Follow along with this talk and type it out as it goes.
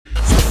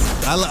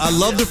I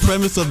love the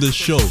premise of the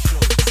show.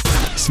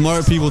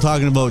 Smart people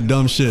talking about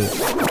dumb shit.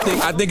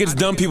 I think it's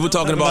dumb people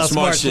talking about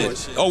smart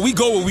shit. Oh, we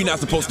go where we not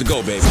supposed to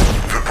go, baby.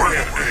 The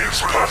Brilliant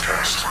Idiots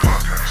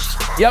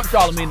Podcast. Yep,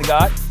 Charlamagne the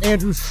God.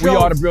 Andrew Schultz. We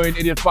are the Brilliant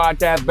Idiots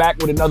Podcast, back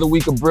with another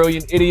week of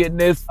brilliant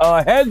idiotness.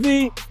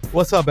 Hezzy,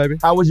 What's up, baby?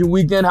 how was your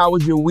weekend? How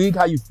was your week?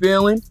 How you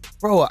feeling?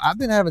 Bro, I've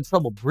been having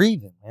trouble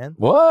breathing, man.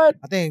 What?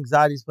 I think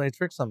anxiety's playing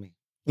tricks on me.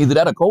 Either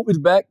that or COVID's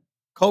back.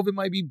 COVID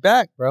might be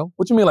back, bro.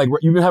 What you mean, like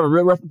you've been having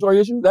real respiratory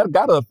issues? That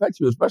gotta affect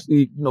you,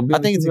 especially, being I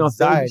think it's on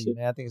stage and anxiety, shit.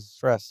 man. I think it's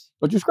stress.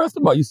 What you stressed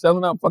about? You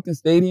selling out fucking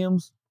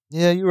stadiums?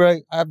 Yeah, you're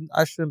right.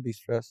 I shouldn't be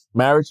stressed.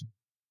 Marriage?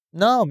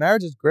 No,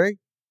 marriage is great.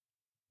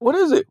 What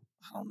is it?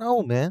 I don't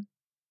know, man.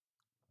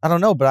 I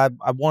don't know, but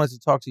I wanted to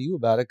talk to you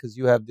about it because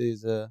you have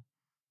these,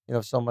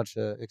 so much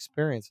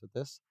experience with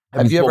this.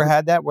 Have you ever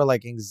had that where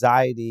like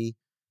anxiety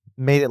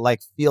made it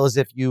like feel as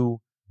if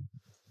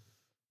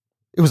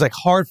it was like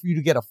hard for you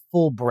to get a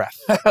full breath?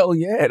 Hell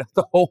yeah, that's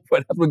the whole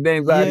point. That's what the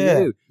anxiety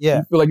is. Yeah.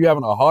 You feel like you're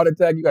having a heart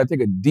attack. You gotta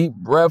take a deep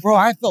breath. Bro,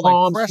 I felt like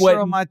Arms pressure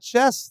sweating. on my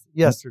chest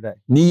yesterday.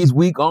 Knees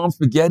weak, arms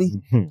spaghetti.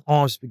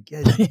 Arm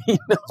spaghetti. You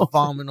know?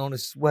 Vomiting on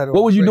his sweater.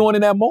 What was you doing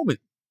in that moment?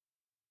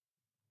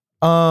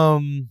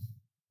 Nothing.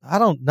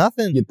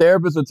 Your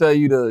therapist will tell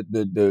you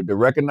to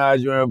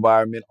recognize your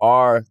environment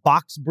or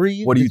Box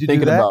breathe. what are you Did do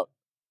thinking that? about?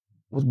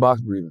 What's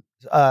box breathing?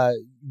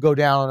 Go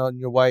down on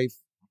your wife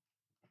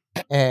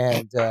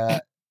and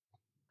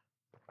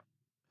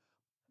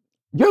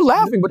You're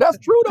laughing, but that's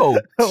true though.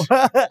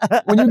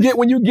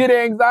 when you get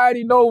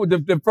anxiety, no,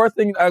 the first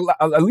thing,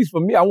 at least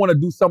for me, I want to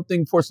do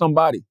something for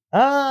somebody. You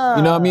know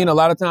what I mean? A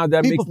lot of times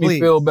that makes me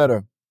feel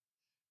better.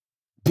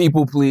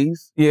 People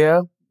please,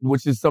 yeah,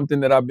 which is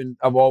something that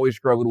I've always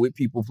struggled with,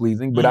 people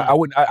pleasing. But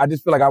I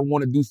just feel like I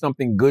want to do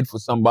something good for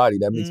somebody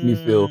that makes me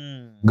feel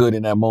good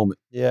in that moment.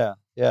 Yeah.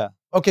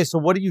 Okay, so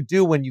what do you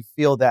do when you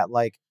feel that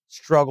like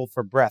struggle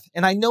for breath?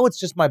 And I know it's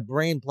just my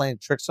brain playing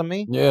tricks on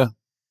me. Yeah.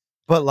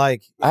 But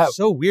like, it's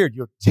so weird.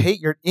 You're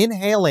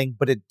inhaling,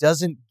 but it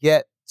doesn't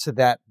get to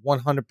that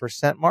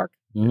 100% mark.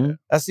 Mm-hmm.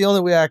 That's the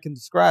only way I can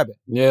describe it.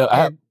 Yeah.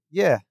 I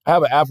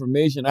have an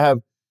affirmation. I have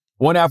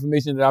one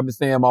affirmation that I've been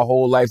saying my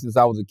whole life since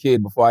I was a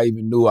kid, before I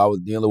even knew I was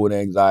dealing with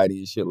anxiety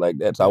and shit like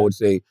that. So I would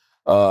say,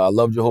 I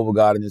love Jehovah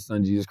God and his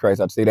son, Jesus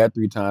Christ. I'd say that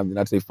 3 times, and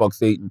I'd say fuck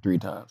Satan 3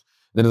 times.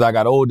 Then as I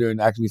got older and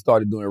actually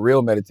started doing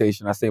real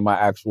meditation, I say my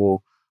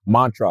actual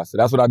mantra. So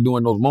that's what I do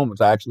in those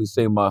moments. I actually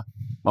say my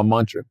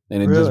mantra,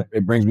 and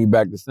it brings me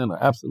back to center.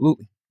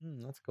 Absolutely.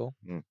 That's cool.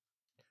 You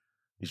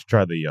should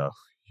try the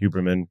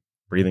Huberman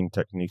breathing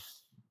technique.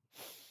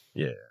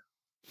 Yeah.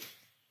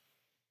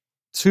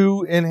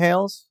 2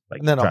 inhales, Like,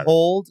 and then a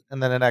hold,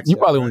 and then an exhale. You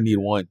probably only need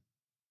 1.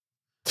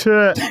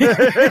 You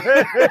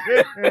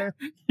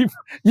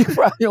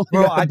probably only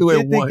Bro, gotta I do it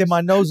did think once. that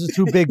my nose is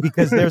too big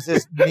because there's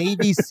this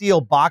Navy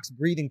SEAL box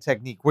breathing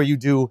technique where you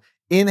do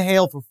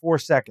inhale for 4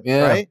 seconds,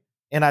 right?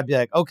 And I'd be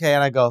like, okay,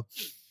 and I go,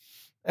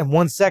 and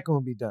 1 second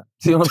would be done.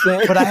 See what I'm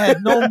saying? But I had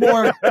no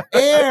more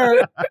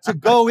air to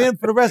go in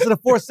for the rest of the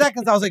 4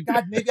 seconds. I was like,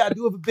 God, maybe I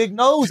do have a big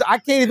nose. I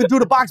can't even do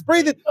the box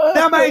breathing.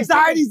 Now my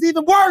anxiety's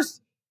even worse.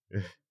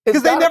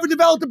 Because they never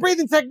developed a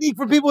breathing technique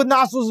for people with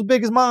nostrils as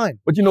big as mine.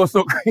 But you know what's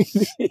so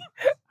crazy?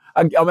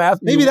 I'm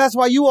asking Maybe you, that's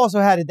why you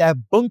also had it, that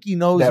bunky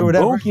nose that or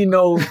whatever. bunky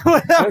nose.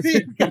 Whatever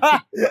you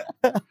got.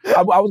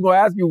 I was going to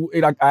ask you,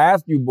 like, I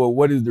asked you, but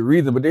what is the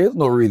reason? But there is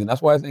no reason.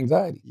 That's why it's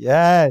anxiety.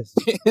 Yes.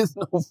 There's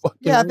no fucking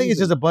Yeah, I think it's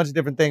reason. just a bunch of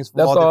different things from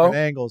That's all different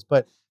all. angles.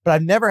 But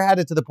I've never had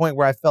it to the point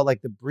where I felt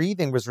like the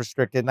breathing was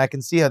restricted, and I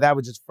can see how that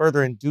would just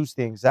further induce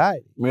the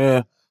anxiety.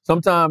 Yeah.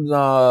 Sometimes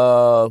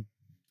not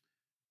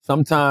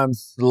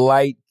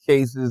slight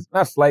cases,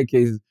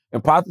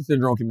 imposter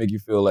syndrome can make you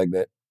feel like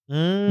that.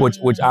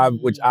 Which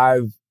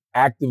I've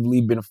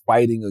actively been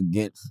fighting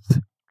against,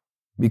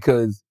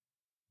 because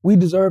we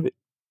deserve it.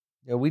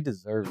 Yeah, we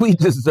deserve it. We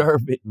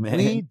deserve it,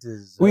 man.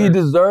 We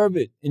deserve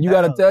it. And you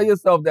got to tell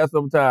yourself that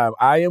sometime.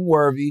 I am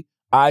worthy.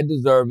 I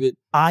deserve it.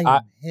 I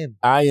am him.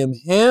 I am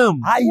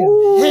him. I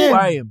am him.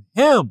 I am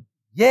him.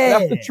 Yeah.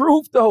 That's the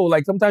truth, though.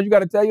 Like, sometimes you got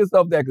to tell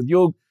yourself that, because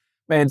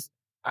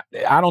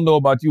I don't know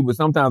about you, but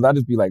sometimes I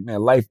just be like,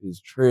 man, life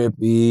is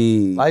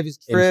trippy. Life is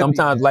And trippy.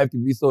 sometimes life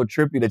can be so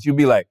trippy that you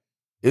be like,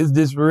 is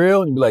this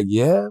real? And you be like,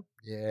 yeah,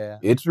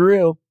 it's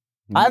real.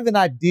 I have an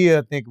idea,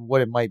 I think, of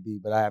what it might be,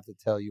 but I have to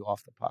tell you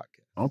off the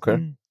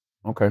podcast.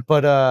 Okay.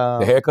 But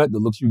the haircut, the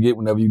looks you get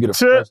whenever you get a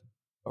fresh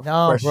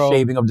bro.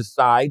 shaving of the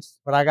sides.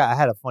 But I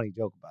had a funny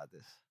joke about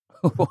this.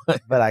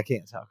 But I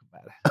can't talk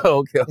about it.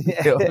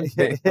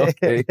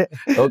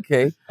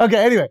 Okay.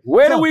 Okay, anyway.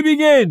 Where do we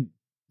begin?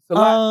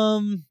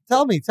 Tell me.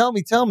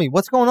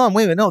 What's going on?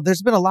 Wait a minute. No,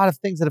 there's been a lot of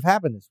things that have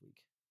happened this week.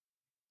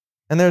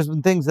 And there's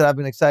been things that I've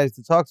been excited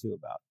to talk to you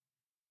about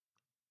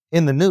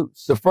in the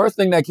news. The first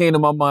thing that came to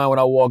my mind when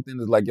I walked in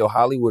is like, yo,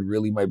 Hollywood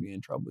really might be in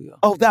trouble, yo.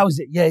 Oh, that was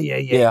it.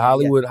 Yeah,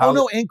 Hollywood. Oh,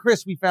 no, and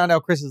Chris, we found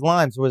out Chris's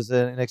limes was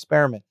an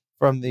experiment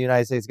from the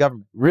United States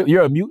government.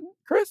 You're a mutant,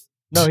 Chris?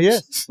 No, he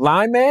is.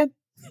 Line man?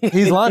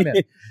 He's line man.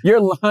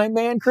 You're line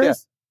man,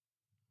 Chris?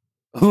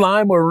 Yeah.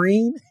 Lime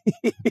marine?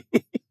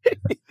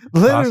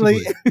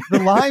 Literally, Possibly. the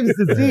Lyme's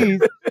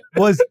disease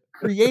was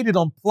created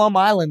on Plum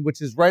Island,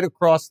 which is right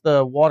across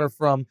the water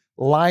from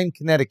Lyme,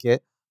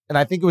 Connecticut. And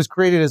I think it was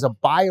created as a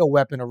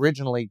bioweapon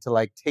originally to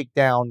like take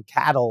down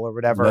cattle or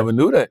whatever Never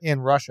knew that.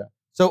 in Russia.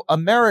 So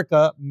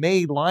America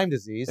made Lyme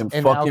disease. And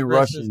now fucking Chris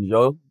Russians, is-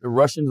 yo. The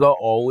Russians are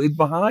always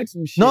behind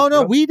some shit. No,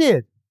 yo. we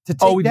did. To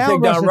take we down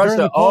take down Russia. Russia.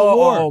 During the Cold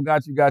War. Oh,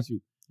 got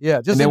you. Yeah,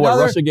 just And then another,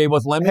 what? Russia gave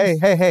us lemons.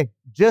 Hey.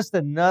 Just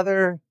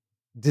another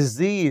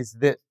disease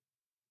that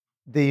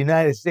the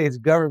United States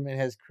government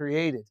has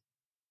created.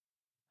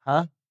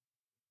 Huh?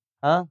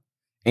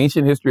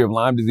 Ancient history of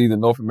Lyme disease in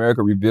North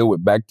America revealed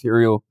with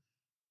bacterial.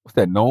 What's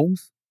that?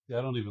 Gnomes? Yeah,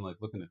 I don't even like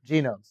looking at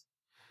Genomes.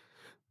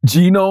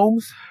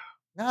 Genomes?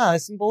 Nah,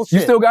 that's some bullshit.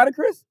 You still got it,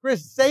 Chris?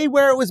 Chris, say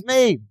where it was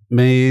made.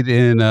 Made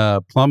in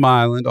Plum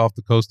Island off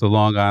the coast of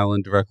Long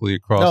Island, directly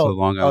across No. the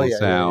Long Oh, Island yeah,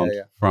 Sound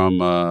yeah. from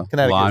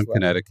Connecticut Lyme, as well.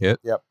 Connecticut.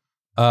 Yep.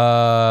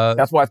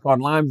 That's why it's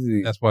called Lyme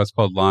disease. That's why it's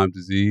called Lyme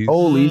disease.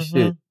 Holy Mhm.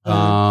 shit.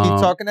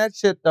 Keep talking that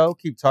shit, though.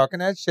 Keep talking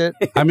that shit.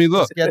 I mean,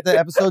 look, Let's get the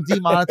episode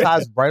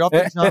demonetized right off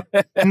the jump.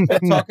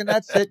 Keep talking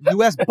that shit.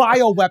 U.S.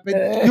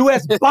 bioweapon.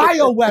 U.S.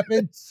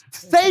 bioweapon.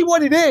 Say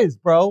what it is,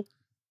 bro.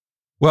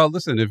 well,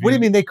 listen, if What do you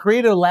mean? They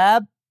created a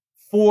lab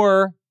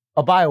for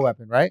a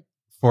bioweapon, right?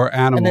 for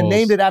animals, And then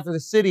named it after the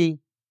city,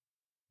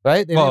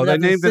 right? they named the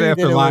it city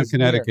after that Lyme, was near.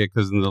 Connecticut,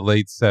 because in the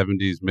late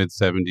 70s, mid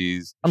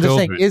 70s, I'm just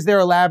saying, children. is there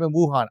a lab in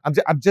Wuhan?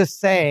 I'm just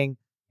saying,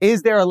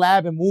 is there a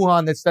lab in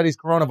Wuhan that studies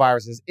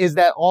coronaviruses? Is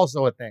that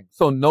also a thing?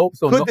 So no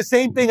Could the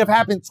same thing have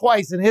happened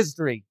twice in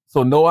history?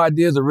 so no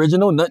ideas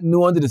original, nothing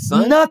new under the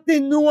sun.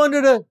 Nothing new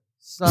under the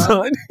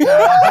sun.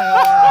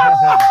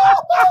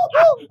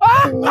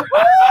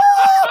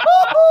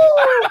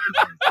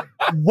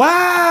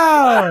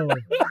 Wow!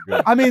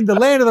 I mean, the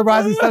land of the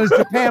rising sun is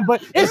Japan,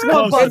 but it's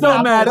one close bus It don't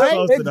stop matter.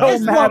 away. It don't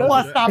It's matter.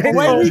 one bus stop It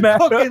away. don't We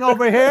matter. cooking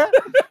over here.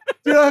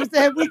 You know what I'm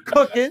saying? We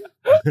cooking.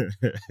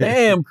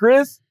 Damn,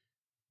 Chris.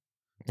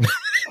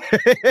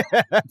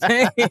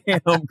 Damn,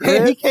 Man,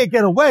 Chris. he can't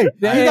get away. He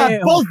got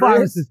Damn, both Chris.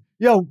 viruses.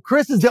 Yo,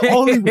 Chris is the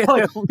only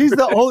one. He's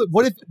the only.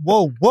 What if?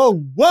 Whoa.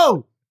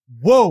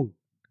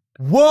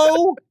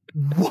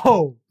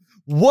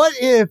 What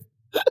if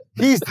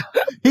he's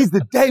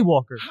the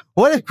daywalker?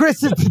 What if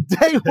Chris is the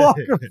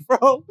daywalker,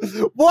 bro?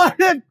 What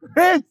if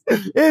Chris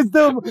is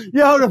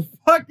the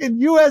fucking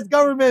U.S.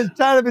 government is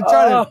trying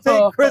to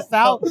take Chris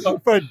out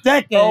for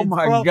decades? Oh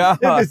my bro. God,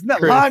 If it's not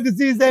Chris. Lyme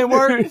disease ain't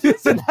work,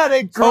 so now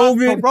they cross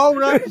COVID.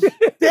 Corona.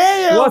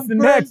 Damn. What's Chris.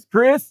 next,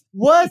 Chris?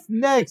 What's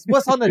next?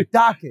 What's on the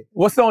docket?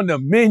 What's on the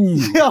menu?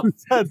 Yo,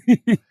 son,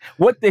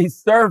 What they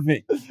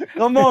serving?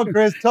 come on,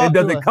 Chris. Talk And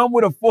does to it us. come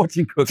with a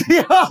fortune cookie?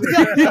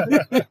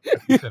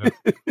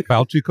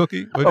 Fauci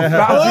cookie? What-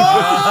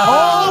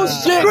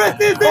 Oh, shit! Chris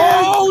is in!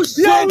 Oh,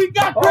 shit! Yo, we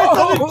got Chris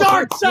on the Oh,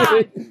 dark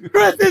side!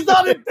 Chris is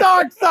on the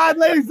dark side,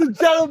 ladies and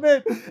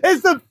gentlemen!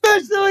 It's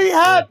officially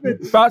happened!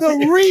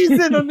 The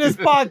reason on this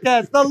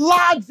podcast, the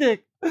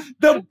logic,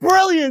 the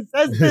brilliance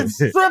has been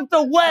stripped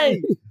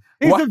away!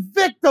 He's Why- a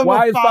victim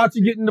Why of is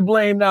Fauci getting the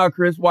blame now,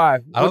 Chris? Why?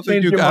 I don't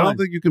think you can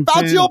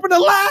Fauci pin. opened a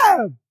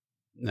lab!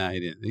 Nah, he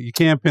didn't. You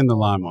can't pin the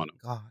lime on him.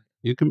 God.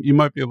 You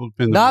might be able to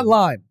pin the Not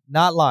lime.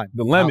 Not lime.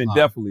 The lemon, Uh-uh.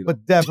 definitely.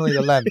 But definitely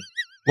the lemon.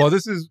 Well,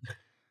 this is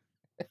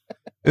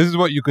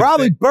what you could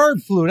Probably say.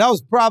 bird flu. That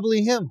was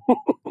probably him.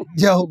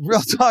 Yo,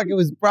 real talk, it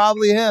was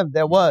probably him.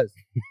 That was.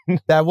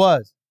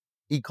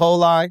 E.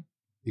 coli.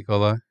 E.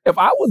 coli. If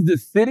I was the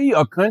city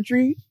or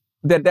country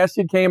that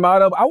shit came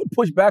out of, I would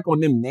push back on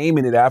them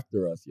naming it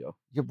after us, yo.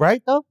 You're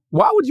right, though?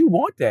 Why would you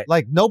want that?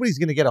 Like, nobody's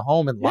going to get a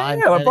home in Lyme.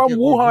 Yeah, if I'm Connecticut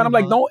or Wuhan, I'm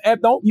like,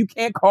 don't, you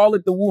can't call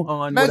it the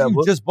Wuhan, Imagine whatever.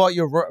 you just bought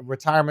your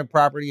retirement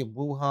property in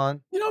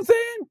Wuhan. You know what I'm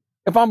saying?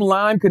 If I'm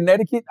Lyme,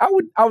 Connecticut, I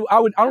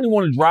don't even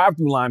want to drive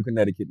through Lyme,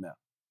 Connecticut now.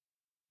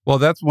 Well,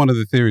 that's one of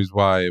the theories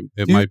why it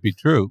Do you- might be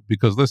true.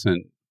 Because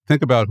listen,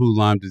 think about who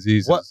Lyme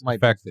disease What has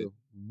might be affected. true?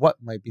 What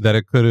might be That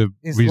it could have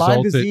Is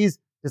Lyme resulted.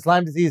 does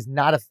Lyme disease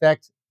not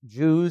affect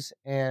Jews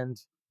and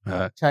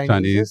Chinese?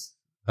 Chinese.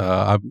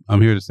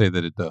 I'm here to say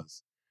that it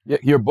does. Yeah,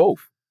 you're both.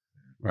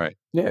 Right.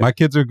 Yeah. My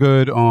kids are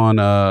good on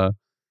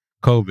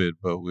COVID,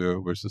 but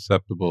we're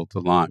susceptible to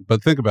Lyme.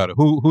 But think about it.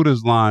 Who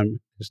does Lyme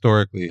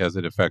historically has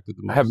it affected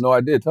the most? I have no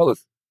idea. Tell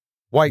us.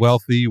 White.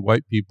 Wealthy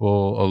white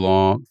people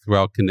along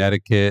throughout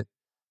Connecticut,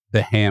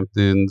 the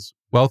Hamptons,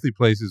 wealthy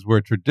places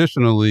where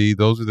traditionally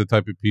those are the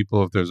type of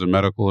people, if there's a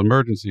medical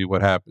emergency,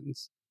 what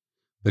happens?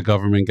 The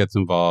government gets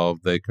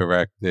involved, they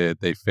correct it,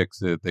 they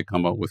fix it, they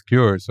come up with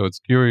cures. So it's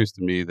curious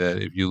to me that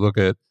if you look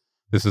at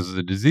this as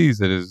a disease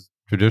that has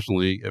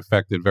traditionally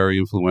affected very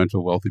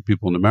influential, wealthy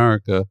people in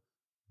America,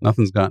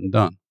 nothing's gotten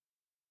done.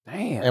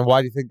 Damn. And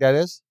why do you think that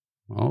is?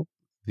 Well,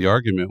 the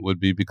argument would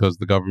be because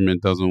the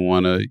government doesn't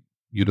want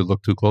you to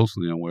look too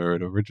closely on where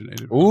it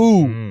originated.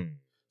 Ooh.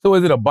 So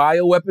is it a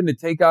bioweapon to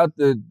take out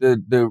the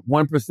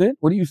 1%?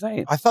 What are you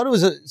saying? I thought it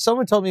was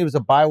someone told me it was a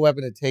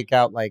bioweapon to take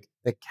out like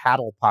the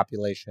cattle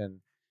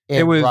population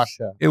in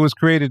Russia. It was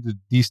created to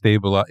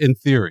destabilize. In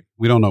theory,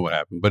 we don't know what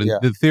happened, but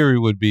the theory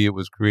would be it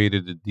was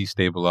created to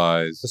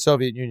destabilize the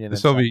Soviet Union. The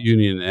Soviet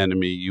Union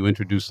enemy. You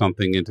introduce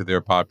something into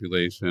their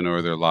population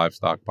or their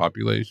livestock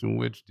population,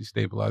 which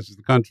destabilizes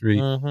the country.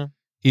 Mm-hmm.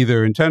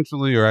 Either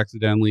intentionally or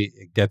accidentally.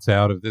 It gets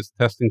out of this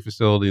testing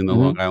facility in the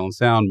Long Island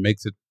Sound,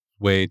 makes its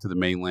way to the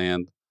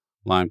mainland,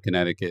 Lyme,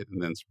 Connecticut,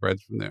 and then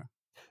spreads from there.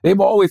 They've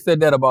always said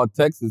that about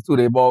Texas, too.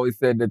 They've always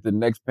said that the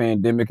next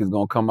pandemic is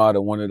going to come out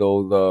of one of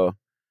those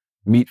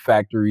meat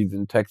factories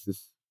in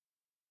Texas.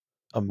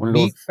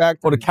 Meat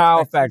factory? Or the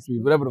cow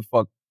factories, whatever the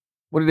fuck.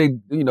 What are they,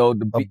 a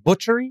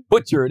butchery?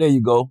 Butcher, there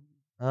you go.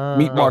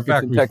 Meat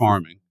markets in Texas.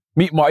 Farming.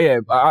 I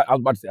was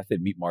about to say, I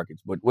said meat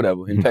markets, but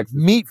whatever, in Texas.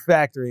 Meat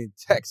factory in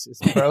Texas,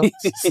 bro.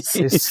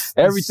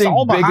 Everything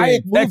Salma bigger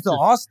Hayek in moved Texas. to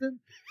Austin?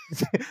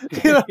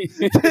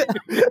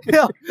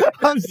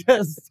 I'm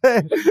just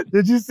saying.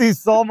 Did you see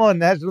Salma on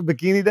National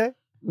Bikini Day?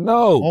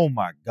 No. Oh,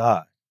 my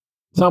God.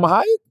 Salma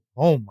Hayek?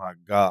 Oh, my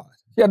God.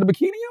 She had the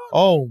bikini on?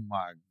 Oh,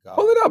 my God.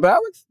 Pull it up,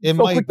 Alex. It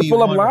so might quick be to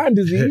pull up one Lyme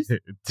disease.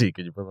 T,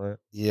 can you pull that?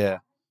 Yeah.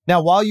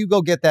 Now, while you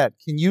go get that,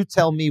 can you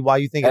tell me why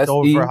you think it's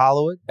over for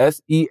Hollywood?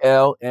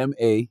 SELMA.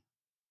 Hay.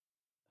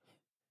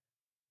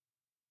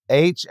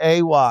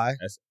 SELMA.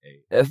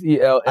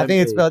 I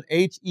think it's spelled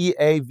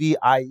Heavies.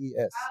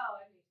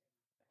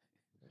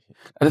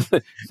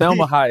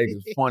 Selma Hayek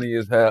is funny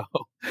as hell.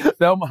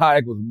 Selma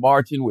Hayek was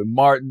marching with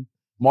Martin.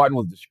 Martin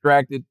was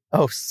distracted.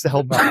 Oh,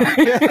 Selma.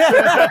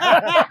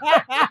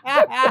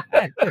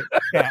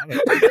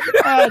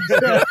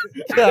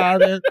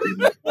 Got it.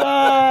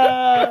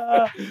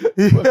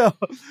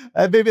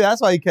 Maybe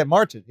that's why he kept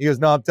marching. He goes,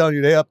 "No, I'm telling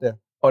you, they up there."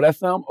 Oh, that's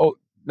Selma. Oh,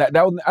 that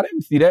was. I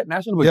didn't see that.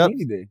 National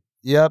Bikini Day.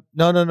 Yep.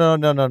 No.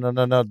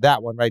 That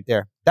one right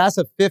there. That's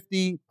a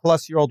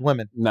 50-plus-year-old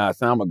woman. Nah,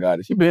 Selma got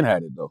it. She been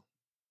had it though.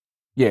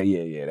 Yeah.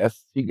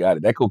 She got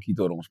it. That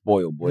coquito don't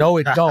spoil, boy. No,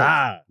 it don't.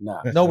 Nah.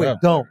 No, it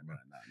don't. Nah.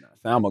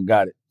 Selma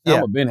got it.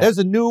 Selma been had it. There's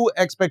a new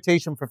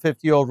expectation for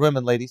 50-year-old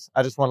women, ladies.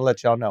 I just want to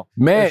let y'all know.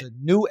 Man. There's a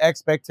new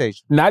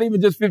expectation. Not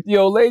even just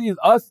 50-year-old ladies,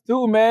 us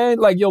too, man.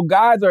 Like,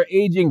 guys are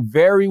aging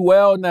very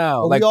well now.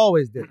 Well, like, we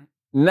always did.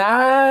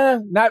 Nah,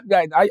 not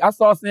guys. I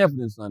saw Sanford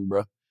and Son,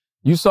 bro.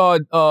 You saw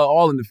it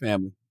All in the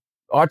Family.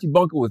 Archie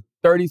Bunker was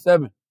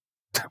 37.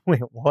 Wait,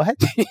 what?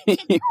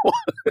 He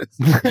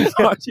was.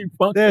 Archie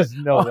Bunker. There's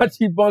no way.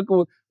 Archie Bunker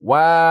was.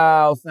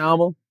 Wow,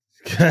 Salma.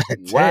 God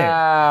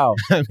Wow.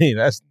 I mean,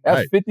 that's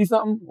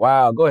 50-something?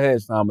 Wow, go ahead,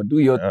 Salma. Do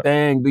your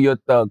thing. Do your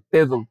thug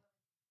thizzle.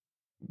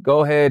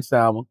 Go ahead,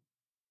 Salma.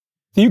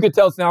 So you could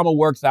tell Salma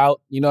works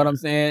out. You know what I'm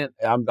saying?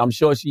 I'm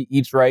sure she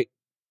eats right.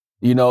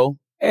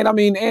 And I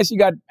mean, and she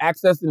got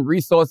access and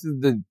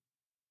resources to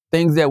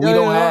things that we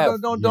don't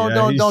have. Don't do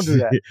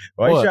that.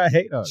 Why you trying to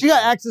hate on? She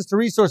got access to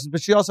resources,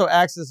 but she also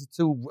access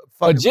to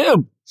A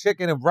gym.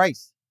 chicken and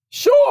rice.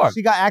 Sure.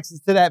 She got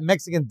access to that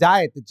Mexican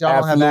diet that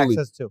y'all don't have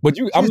access to. But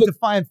she's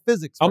defying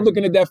physics. I'm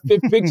looking at that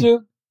fifth picture.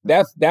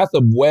 That's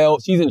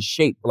she's in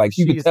shape. Like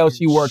you can tell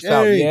she works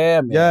out. Yeah,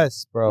 man.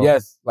 Yes, bro.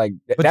 Yes. Like,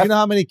 but you know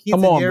how many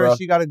quinceañeras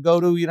she got to go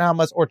to? You know how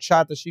much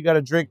horchata she got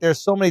to drink?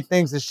 There's so many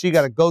things that she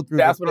got to go through.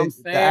 That's what I'm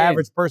saying. The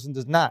average person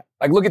does not.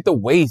 Like, look at the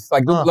waist.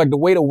 Like, like the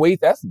weight of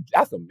waist. That's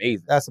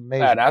amazing. That's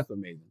amazing. Yeah, that's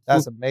amazing.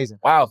 That's amazing.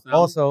 Wow. Salma.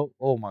 Also,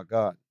 oh my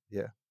God.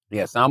 Yeah.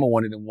 Yeah, Salma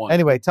wanted them one.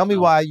 Anyway, tell me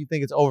why you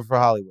think it's over for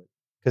Hollywood.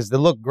 Because they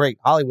look great.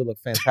 Hollywood look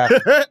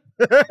fantastic.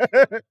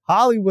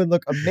 Hollywood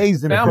look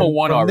amazing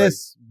from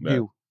this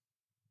view.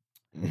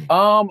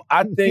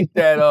 I think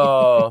that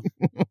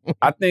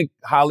I think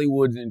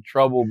Hollywood's in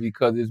trouble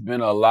because there's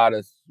been a lot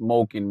of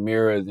smoke and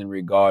mirrors in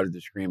regards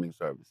to streaming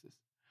services.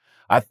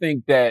 I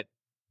think that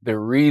the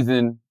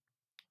reason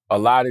a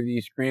lot of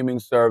these streaming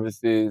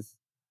services,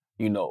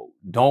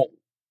 don't.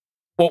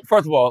 Well,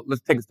 first of all,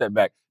 let's take a step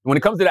back. When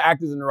it comes to the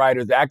actors and the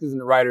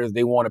writers,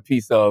 they want a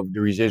piece of the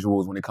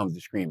residuals when it comes to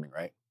streaming,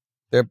 right?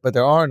 But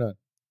there are none.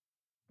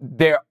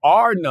 There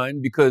are none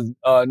because,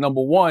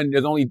 number one,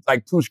 there's only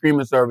like 2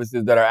 streaming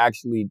services that are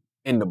actually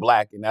in the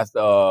black, and that's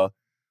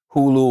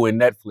Hulu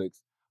and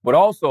Netflix. But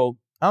also...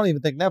 I don't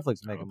even think Netflix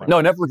is making money.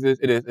 No, Netflix is.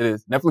 It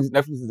is. Netflix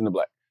is in the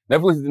black.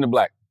 Netflix is in the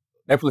black.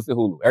 Netflix and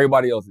Hulu.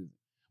 Everybody else is.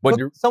 But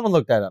someone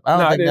looked that up. I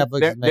don't think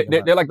Netflix is making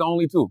money. They're like the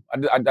only 2.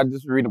 I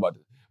just read about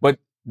this. But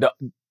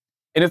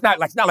and it's not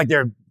like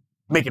they're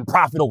making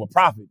profit over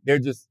profit. They're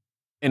just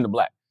in the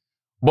black.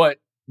 But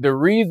the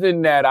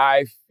reason that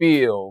I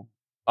feel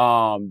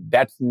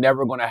that's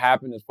never going to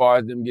happen as far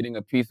as them getting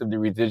a piece of the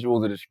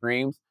residuals of the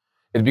streams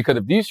is because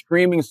if these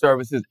streaming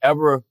services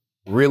ever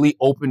really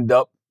opened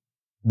up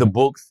the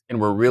books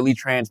and were really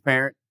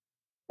transparent,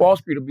 Wall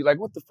Street would be like,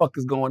 what the fuck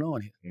is going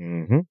on here?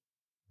 Mm-hmm.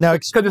 Now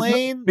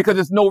explain. Because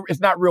it's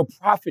not real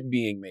profit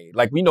being made.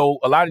 Like, we know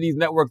a lot of these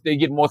networks, they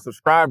get more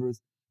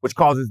subscribers, which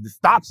causes the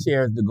stock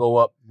shares to go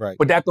up. Right.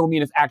 But that don't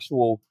mean it's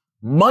actual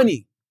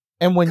money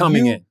and when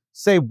coming you in.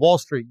 Say Wall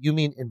Street, you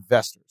mean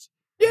investors.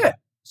 Yeah.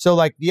 So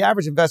like the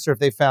average investor, if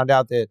they found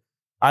out that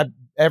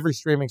every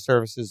streaming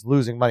service is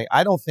losing money,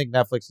 I don't think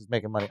Netflix is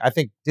making money. I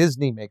think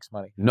Disney makes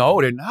money. No,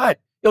 they're not.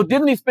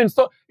 Disney spends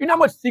you know how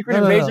much Secret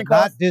Invasion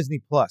costs? Not Disney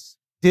Plus.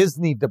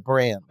 Disney the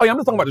brand. Oh yeah, I'm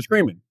just talking about the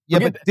streaming. Yeah,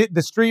 Forget but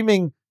the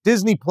streaming,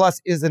 Disney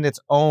Plus isn't its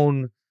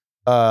own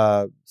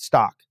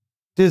stock.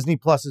 Disney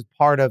Plus is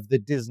part of the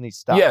Disney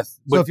stock. Yes.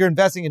 So if you're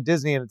investing in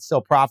Disney and it's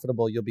still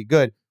profitable, you'll be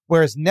good.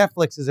 Whereas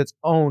Netflix is its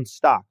own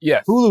stock.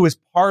 Yes. Hulu is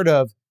part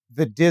of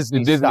the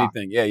Disney stock.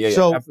 thing. Yeah.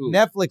 So absolutely.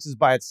 Netflix is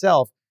by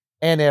itself.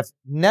 And if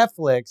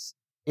Netflix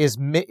is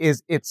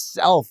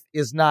itself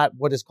is not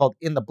what is called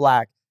in the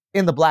black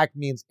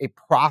means a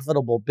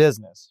profitable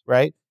business,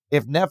 right?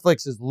 If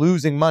Netflix is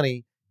losing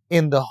money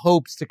in the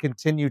hopes to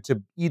continue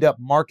to eat up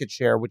market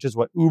share, which is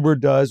what Uber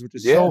does, which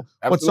is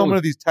what so many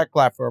of these tech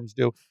platforms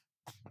do.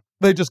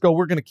 They just go,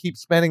 we're going to keep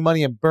spending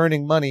money and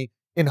burning money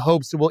in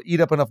hopes that we'll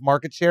eat up enough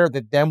market share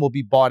that then we'll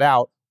be bought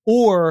out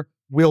or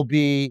will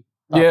be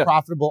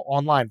profitable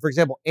online. For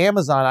example,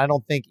 Amazon, I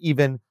don't think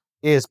even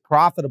is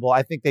profitable.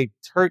 I think they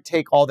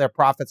take all their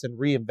profits and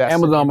reinvest.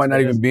 Amazon might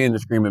not even be in the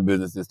streaming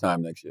business this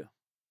time next year.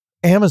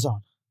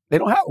 Amazon. They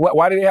don't have.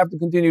 Why do they have to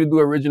continue to do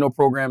original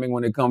programming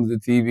when it comes to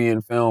TV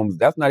and films?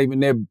 That's not even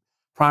their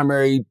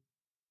primary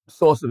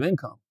source of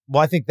income.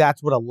 Well, I think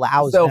that's what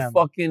allows them.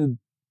 Fucking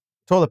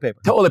toilet paper.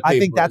 I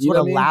think that's what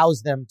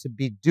allows them to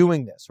be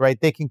doing this, right?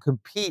 They can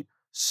compete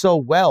so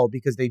well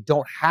because they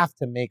don't have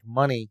to make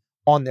money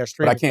on their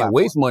streaming But I can't platform.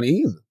 waste money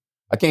either.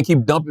 I can't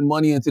keep dumping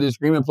money into the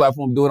streaming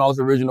platform, doing all this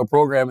original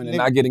programming and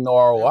not getting no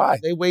ROI.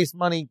 They waste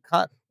money.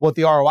 What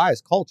the ROI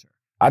is culture.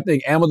 I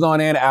think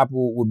Amazon and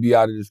Apple would be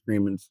out of the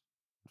streaming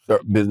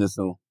business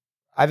soon.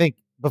 I think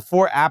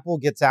before Apple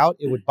gets out,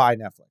 it would buy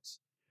Netflix.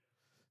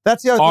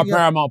 That's the other thing. Or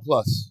Paramount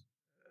Plus.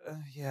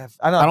 Yeah,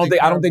 I don't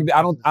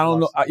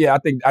know. Yeah, I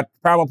think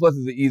Paramount Plus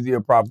is an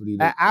easier property.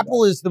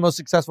 Apple is the most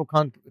successful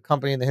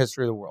company in the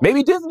history of the world.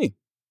 Maybe Disney.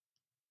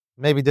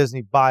 Maybe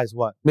Disney buys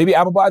what? Maybe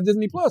Apple buys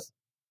Disney Plus.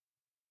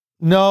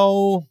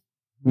 No.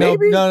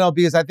 Maybe? No,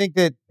 because I think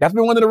that's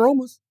been one of the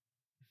rumors.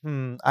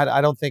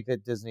 I don't think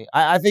that Disney...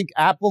 I think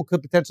Apple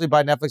could potentially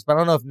buy Netflix, but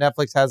I don't know if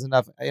Netflix has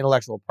enough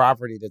intellectual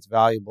property that's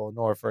valuable in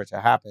order for it to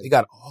happen. They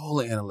got all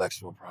the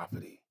intellectual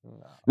property. No.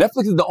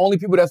 Netflix is the only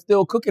people that's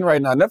still cooking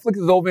right now. Netflix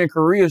is over in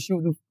Korea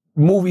shooting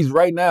movies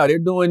right now. They're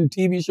doing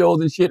TV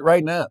shows and shit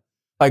right now.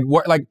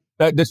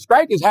 The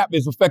strike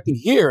is affecting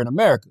here in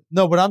America.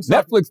 No, but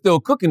Netflix still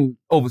cooking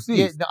overseas.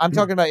 Yeah, no, I'm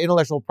talking about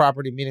intellectual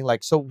property, meaning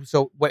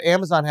so what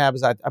Amazon have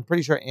is I'm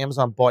pretty sure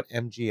Amazon bought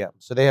MGM.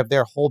 So they have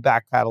their whole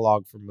back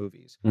catalog for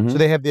movies. Mm-hmm. So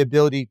they have the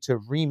ability to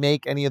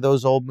remake any of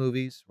those old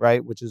movies,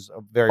 right? Which is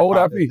a very old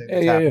IP.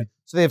 Yeah.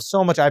 So they have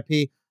so much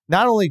IP.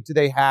 Not only do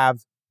they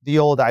have the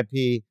old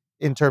IP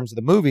in terms of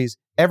the movies,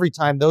 every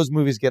time those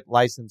movies get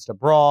licensed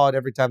abroad,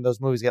 every time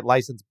those movies get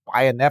licensed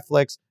by a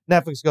Netflix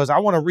goes, I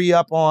want to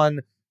re-up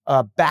on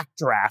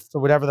Backdraft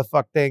or whatever the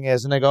fuck thing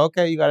is, and they go,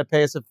 okay, you got to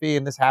pay us a fee,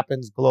 and this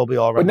happens globally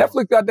already. But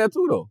Netflix got that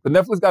too, though. But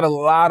Netflix got a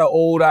lot of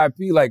old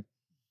IP. Like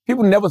you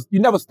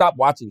never stop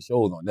watching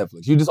shows on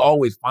Netflix. You're just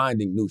always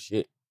finding new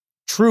shit.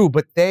 True,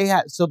 but they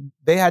had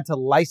to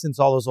license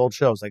all those old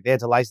shows. Like they had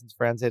to license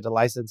Friends, they had to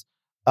license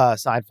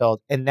Seinfeld,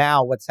 and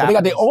now what's happening?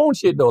 They got their own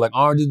shit though, like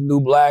Orange is the New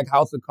Black,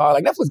 House of Cards.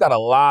 Like Netflix got a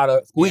lot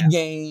of Squid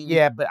Game.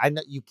 Yeah, but I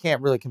know you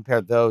can't really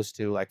compare those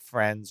to like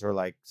Friends or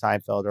like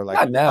Seinfeld or like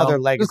other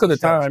legacy just because of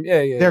time.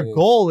 Yeah. Their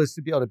goal is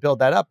to be able to build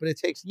that up, but it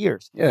takes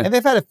years. Yeah. And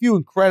they've had a few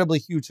incredibly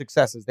huge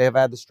successes. They have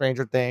had the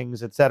Stranger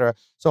Things, etc.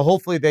 So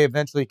hopefully they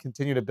eventually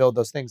continue to build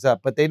those things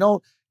up. But they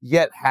don't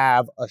yet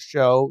have a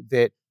show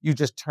that you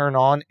just turn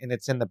on and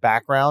it's in the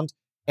background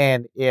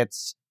and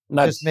it's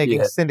just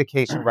making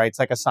syndication rights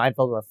like a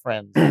Seinfeld or a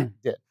Friends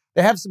did.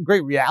 They have some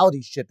great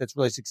reality shit that's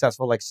really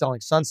successful, like Selling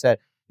Sunset.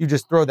 You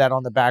just throw that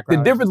on the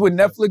background. The difference with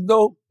Netflix,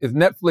 though, is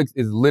Netflix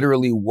is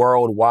literally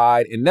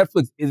worldwide, and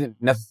Netflix isn't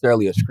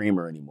necessarily a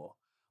streamer anymore.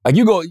 Like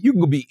you can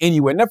go be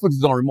anywhere. Netflix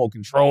is on remote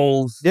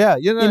controls. Yeah,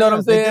 you know what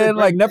I'm saying?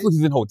 Like Netflix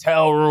is in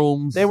hotel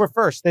rooms. They were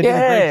first. They did a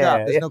great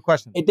job. There's no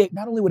question.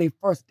 Not only were they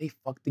first, they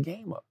fucked the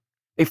game up.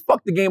 They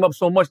fucked the game up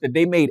so much that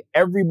they made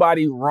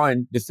everybody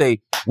run to say,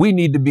 we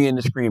need to be in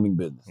the streaming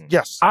business.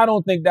 Yes. I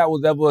don't think that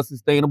was ever a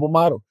sustainable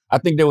model. I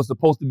think there was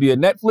supposed to be a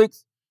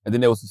Netflix, and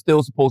then there was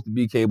still supposed to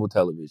be cable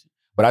television.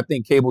 But I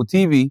think cable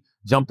TV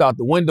jumped out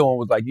the window and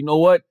was like, you know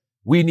what?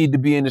 We need to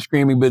be in the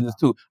streaming business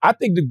too. I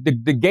think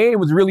the game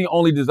was really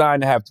only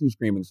designed to have two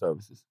streaming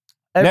services,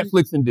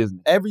 Netflix and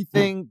Disney.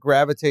 Everything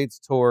gravitates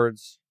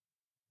towards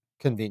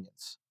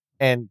convenience.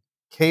 And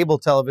cable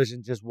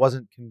television just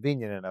wasn't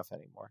convenient enough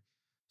anymore.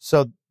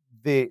 So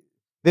this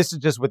is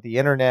just with the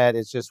internet,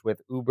 it's just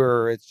with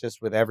Uber, it's just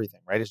with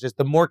everything, right? It's just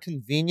the more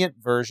convenient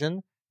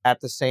version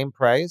at the same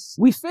price.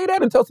 We say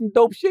that until some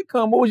dope shit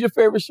come. What was your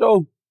favorite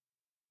show?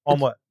 On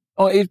what?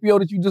 On HBO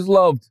that you just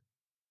loved?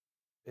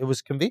 It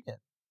was convenient.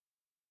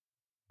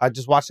 I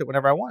just watched it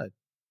whenever I wanted.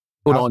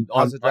 On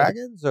the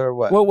Dragons or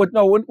what? What was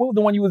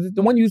the one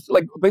you used to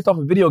like based off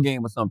a video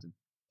game or something?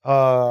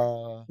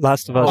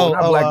 Last of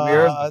Us. Black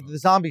Mirror. The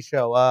zombie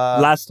show.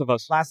 Last of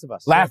Us. Last of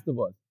Us.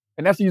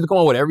 And that's used to come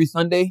on every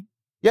Sunday?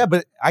 Yeah,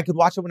 but I could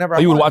watch it whenever I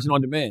wanted. You would watch it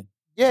on demand?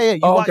 Yeah.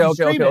 You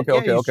stream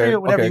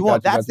it whenever you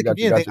want. That's the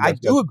convenient thing. I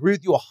do agree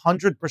with you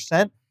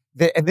 100%.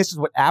 And this is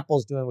what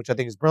Apple's doing, which I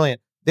think is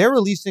brilliant. They're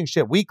releasing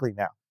shit weekly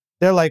now.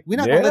 They're like, we're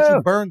not going to let Yeah.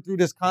 you burn through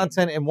this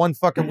content in one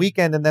fucking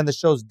weekend and then the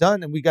show's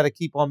done and we got to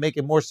keep on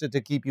making more shit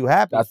to keep you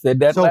happy. I said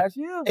that So last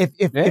year.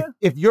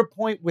 If your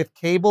point with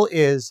cable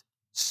is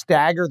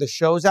stagger the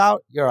shows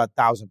out, you're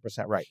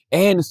 1,000% right.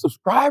 And the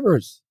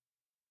subscribers.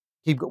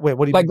 Wait,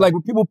 what do you like mean?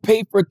 when people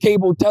pay for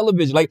cable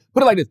television? Like,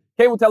 put it like this: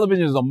 cable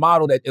television is a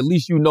model that at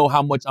least you know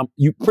how much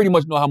you pretty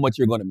much know how much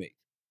you're going to make,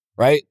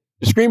 right?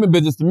 The streaming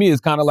business to me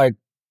is kind of like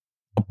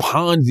a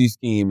Ponzi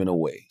scheme in a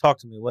way. Talk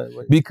to me.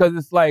 What? Because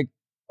it's like,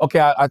 okay,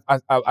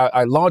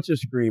 I launch a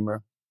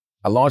streamer.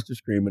 I launched the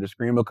streamer. The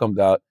streamer comes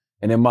out.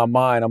 And in my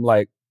mind, I'm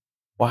like,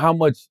 well, how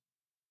much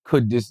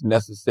could this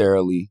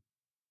necessarily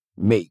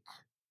make?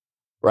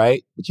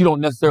 Right? But you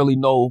don't necessarily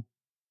know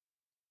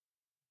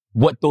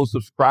what those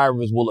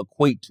subscribers will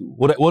equate to.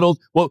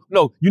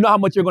 No, you know how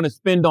much you're going to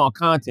spend on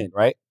content,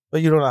 right?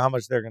 But you don't know how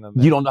much they're going to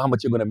make. You don't know how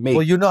much you're going to make.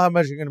 Well, you know how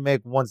much you're going to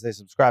make once they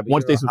subscribe. But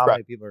Once you they don't know how subscribe.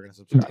 many people are going to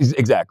subscribe.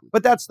 Exactly.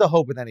 But that's the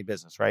hope with any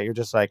business, right? You're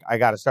just like, I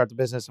got to start the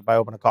business. If I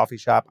open a coffee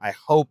shop, I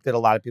hope that a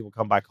lot of people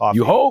come buy coffee.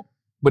 You hope,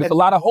 but it's a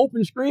lot of hope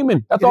in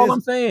streaming. That's all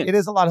I'm saying. It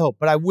is a lot of hope.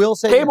 But I will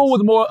say cable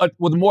was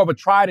more of a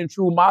tried and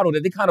true model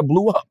that they kind of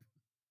blew up.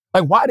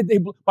 Like, why did they?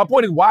 My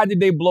point is, why did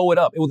they blow it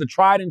up? It was a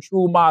tried and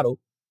true model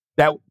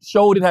that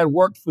showed it had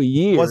worked for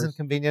years. It wasn't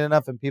convenient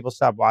enough and people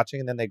stopped watching,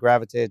 and then they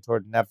gravitated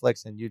toward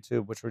Netflix and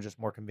YouTube, which were just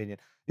more convenient.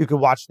 You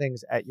could watch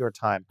things at your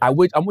time. I'm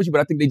with you,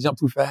 but I think they jumped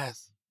too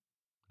fast.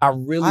 I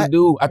really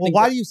do.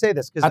 Why do you say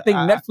this? I think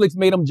Netflix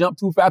made them jump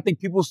too fast. I think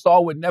people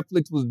saw what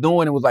Netflix was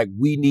doing and was like,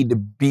 we need to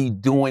be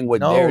doing what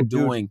they're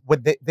doing.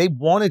 What they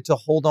wanted to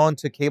hold on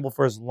to cable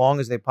for as long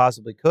as they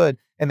possibly could,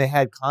 and they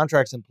had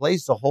contracts in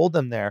place to hold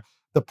them there.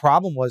 The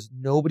problem was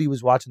nobody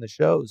was watching the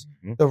shows.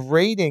 Mm-hmm. The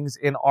ratings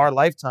in our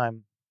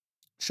lifetime,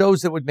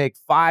 shows that would make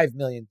 5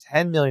 million,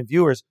 10 million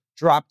viewers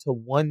drop to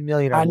 1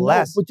 million or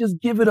less. But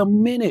just give it a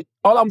minute.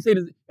 All I'm saying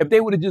is if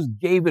they would have just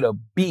gave it a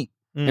beat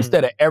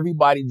instead of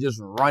everybody just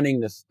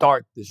running to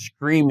start the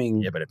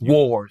streaming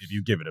wars. If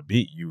you give it a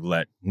beat, you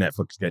let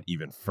Netflix get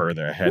even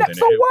further ahead than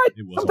so what?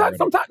 it was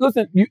Sometimes,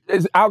 listen,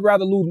 I'd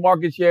rather lose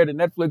market share to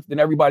Netflix than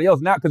everybody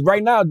else now, because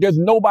right now there's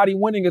nobody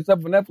winning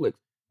except for Netflix.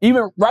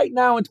 Even right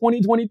now in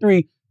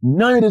 2023,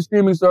 none of the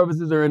streaming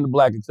services are in the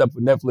black except for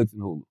Netflix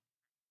and Hulu.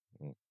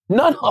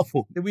 None of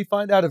them. Did we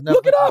find out if Netflix...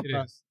 Look it up. It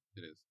is.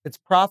 It's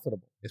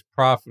profitable. It's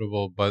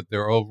profitable, but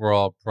their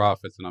overall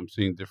profits, and I'm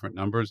seeing different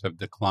numbers, have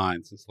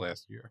declined since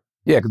last year.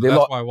 Yeah, because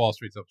that's why Wall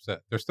Street's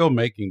upset. They're still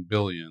making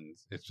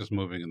billions. It's just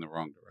moving in the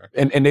wrong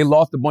direction. And they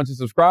lost a bunch of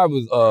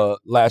subscribers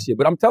last year.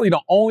 But I'm telling you,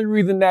 the only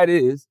reason that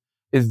is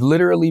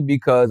literally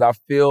because I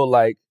feel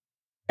like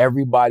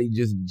everybody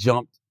just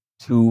jumped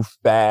too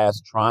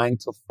fast trying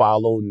to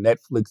follow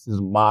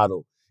Netflix's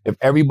model. If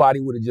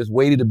everybody would have just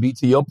waited to be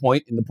to your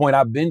point, and the point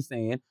I've been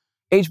saying,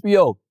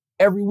 HBO,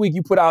 every week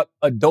you put out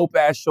a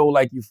dope-ass show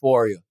like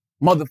Euphoria.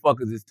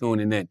 Motherfuckers is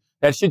tuning in.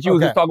 That shit you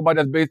was just talking about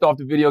that's based off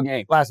the video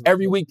game.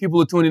 Every week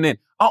people are tuning in.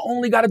 I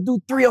only got to do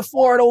 3 or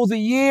 4 of those a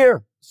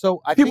year.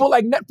 So people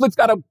like Netflix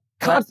got to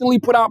constantly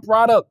put out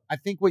product. I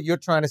think what you're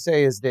trying to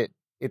say is that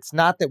it's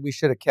not that we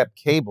should have kept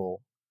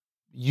cable.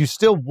 You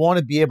still want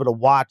to be able to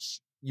watch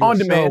your on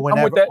demand. show whenever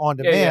I'm with that. on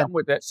demand. Yeah, I'm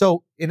with that.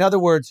 So in other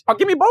words...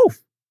 give me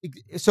both.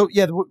 So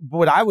yeah,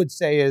 what I would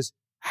say is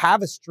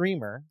have a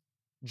streamer,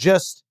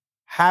 just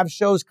have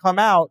shows come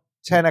out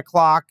 10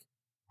 o'clock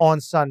on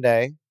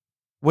Sunday,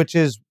 which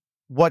is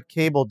what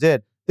cable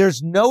did.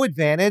 There's no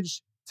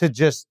advantage to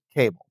just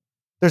cable.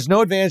 There's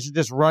no advantage to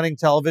just running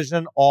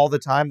television all the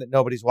time that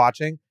nobody's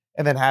watching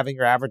and then having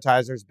your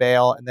advertisers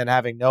bail and then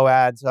having no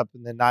ads up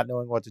and then not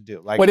knowing what to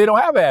do. Like, well, they don't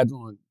have ads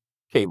on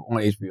cable, on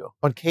HBO.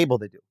 On cable,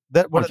 they do.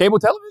 On cable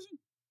television?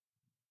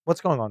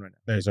 What's going on right now?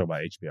 They're talking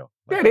about HBO.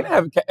 Yeah, they didn't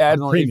have ads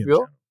on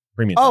HBO.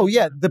 Premium. Oh,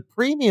 yeah. The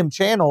premium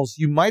channels,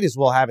 you might as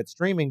well have it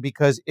streaming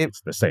because it's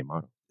the same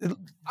model.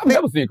 I've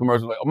never seen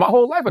commercials. My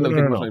whole life I've never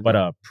seen commercials. But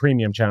a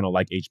premium channel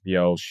like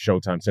HBO,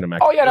 Showtime, Cinemax.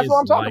 Oh, yeah, that's what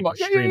I'm talking like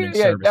about. Streaming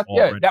Yeah. service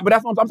already. But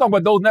that's what I'm talking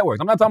about, those networks.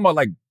 I'm not talking about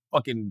like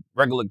fucking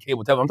regular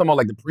cable television. I'm talking about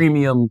like the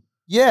premium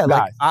guys.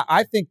 Like,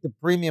 I think the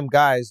premium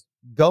guys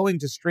going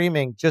to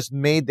streaming just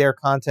made their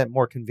content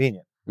more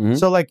convenient. Mm-hmm.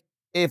 So like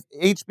if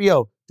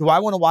HBO, do I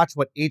want to watch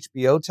what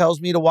HBO tells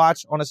me to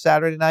watch on a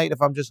Saturday night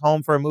if I'm just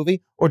home for a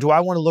movie? Or do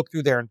I want to look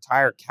through their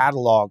entire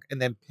catalog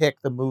and then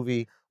pick the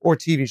movie or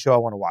TV show I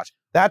want to watch?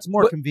 That's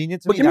more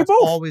convenient to me. That's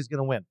always going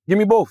to win. Give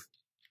me both.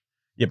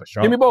 Yeah, but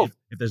Sean, give me both.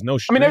 If there's no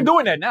I mean, they're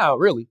doing that now,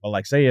 really. But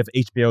like, say if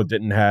HBO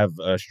didn't have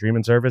a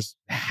streaming service,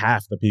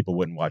 half the people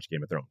wouldn't watch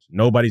Game of Thrones.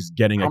 Nobody's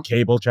getting a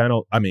cable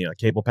channel. I mean, a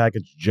cable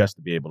package just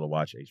to be able to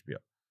watch HBO.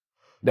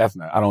 That's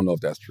not. I don't know if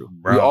that's true.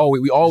 Bro,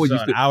 we always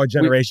used to. Our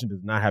generation does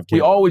not have cable.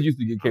 We always used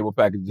to get cable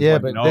packages. Yeah,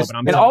 like, but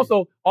and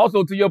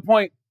also to your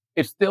point,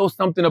 it's still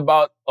something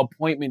about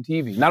appointment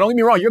TV. Now, don't get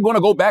me wrong. You're going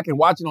to go back and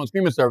watch it on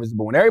streaming services,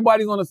 but when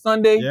everybody's on a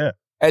Sunday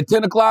at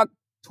 10 o'clock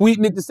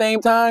tweeting at the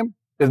same time,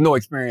 there's no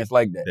experience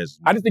like that.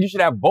 I just think you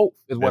should have both.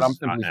 Is what I'm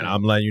simply saying. And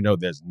I'm letting you know,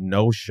 there's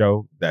no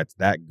show that's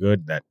that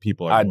good that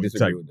people are going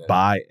to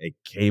buy a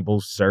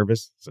cable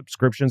service,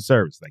 subscription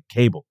service, like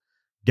cable.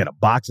 get a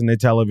box in their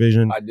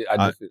television.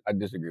 I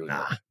disagree with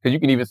that because you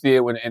can even see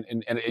it when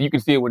and you can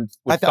see it when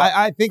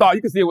I think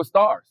you can see it with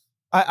stars.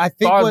 I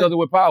think Stars does it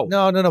with Power.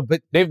 No,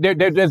 but they're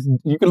just,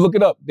 you can look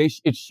it up.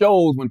 It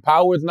shows when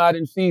Power is not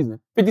in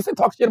season. 50 Cent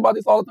talks shit about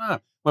this all the time.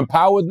 When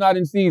Power is not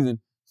in season,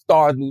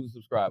 Stars lose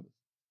subscribers.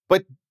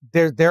 But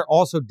they're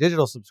also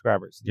digital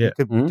subscribers. Yeah.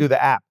 You could do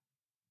the app.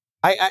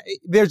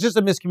 There's just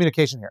a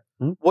miscommunication here.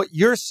 What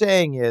you're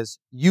saying is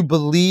you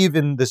believe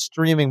in the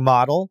streaming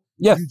model.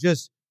 Yes.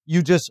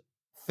 You just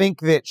think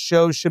that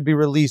shows should be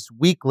released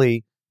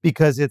weekly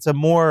because it's a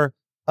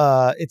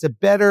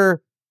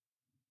better,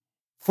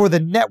 for the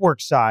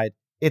network side,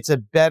 it's a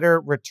better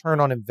return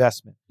on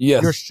investment.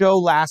 Yes. Your show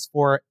lasts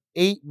for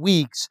 8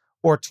 weeks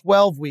or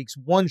 12 weeks.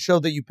 One show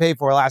that you pay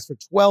for lasts for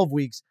 12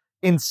 weeks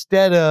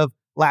instead of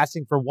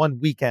lasting for one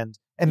weekend.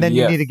 And then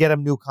you need to get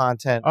them new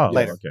content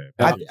later.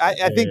 Okay.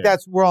 I think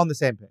we're on the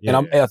same page.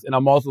 And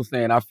I'm also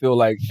saying I feel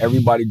like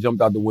everybody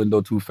jumped out the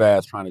window too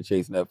fast trying to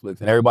chase Netflix.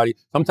 And everybody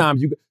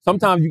sometimes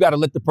you got to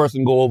let the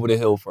person go over the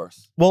hill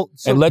first.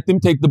 And let them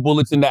take the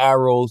bullets and the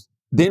arrows,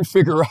 then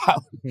figure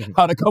out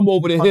how to come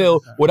over the hill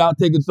without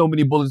taking so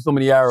many bullets, so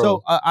many arrows.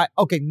 So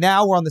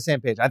now we're on the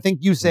same page. I think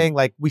you saying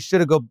like we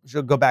should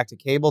go back to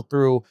cable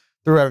through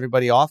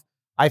everybody off.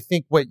 I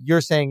think what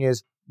you're saying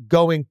is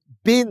going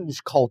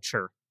binge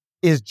culture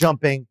is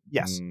jumping.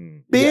 Yes.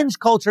 Binge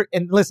culture.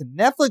 And listen,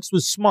 Netflix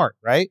was smart,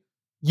 right?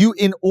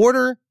 In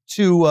order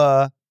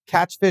to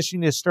catch fish, you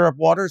need to stir up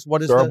waters.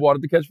 Stir up water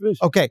to catch fish.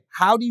 Okay.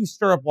 How do you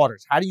stir up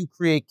waters? How do you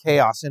create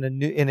chaos in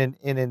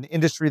an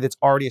industry that's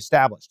already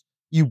established?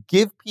 You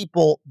give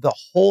people the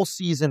whole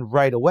season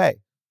right away.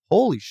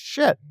 Holy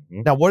shit.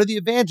 Now, what are the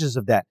advantages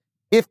of that?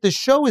 If the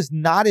show is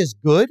not as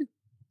good,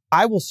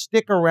 I will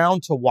stick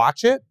around to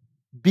watch it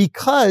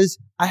because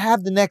I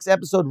have the next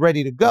episode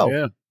ready to go.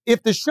 Yeah.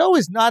 If the show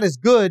is not as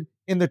good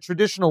in the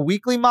traditional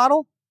weekly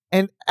model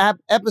and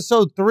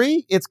episode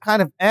 3, it's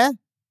kind of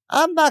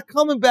I'm not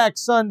coming back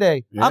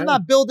Sunday. Yeah. I'm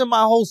not building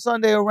my whole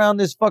Sunday around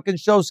this fucking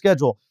show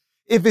schedule.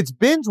 If it's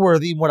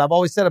binge-worthy, what I've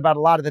always said about a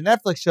lot of the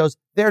Netflix shows,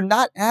 they're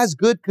not as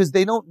good because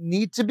they don't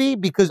need to be,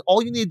 because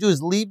all you need to do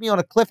is leave me on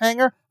a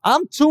cliffhanger.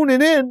 I'm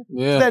tuning in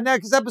to that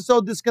next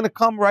episode that's going to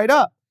come right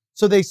up.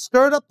 So they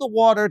stirred up the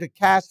water to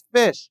catch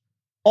fish.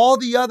 All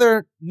the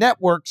other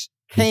networks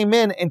came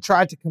in and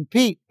tried to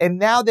compete, and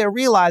now they're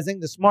realizing,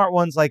 the smart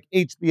ones like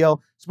HBO,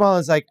 smart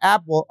ones like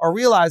Apple are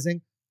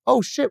realizing,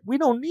 oh shit, we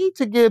don't need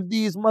to give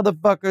these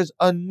motherfuckers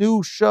a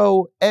new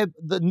show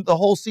the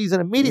whole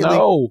season immediately.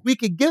 No. We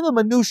could give them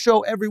a new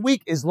show every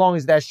week as long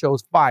as that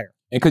show's fire.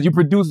 And because you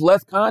produce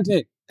less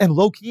content. And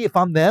low-key, if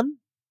I'm them,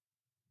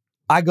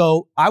 I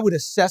would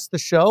assess the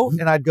show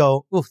and I'd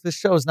go, oof, this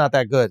show is not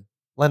that good.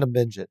 Let them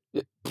binge it.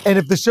 And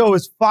if the show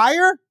is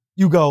fire,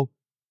 you go,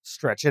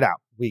 stretch it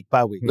out week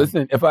by week.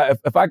 Listen, if I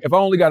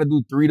only got to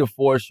do 3 to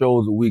 4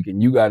 shows a week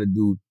and you got to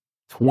do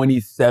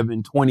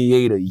 27,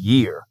 28 a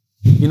year,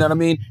 you know what I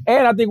mean?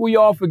 And I think we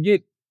all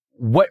forget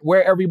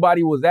where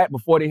everybody was at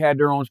before they had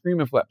their own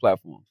streaming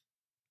platforms.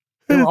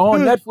 They were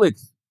on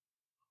Netflix.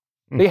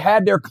 They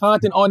had their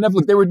content on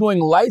Netflix. They were doing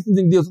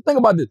licensing deals. So think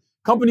about this.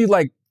 Companies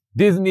like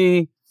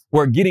Disney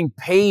were getting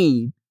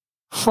paid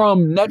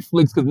from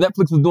Netflix because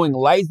Netflix was doing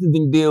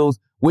licensing deals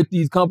with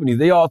these companies.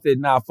 They all said,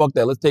 nah, fuck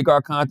that. Let's take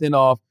our content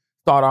off,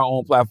 start our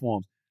own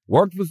platforms.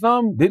 Worked for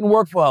some, didn't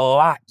work for a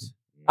lot.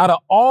 Out of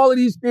all of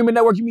these streaming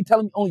networks, you mean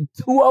telling me only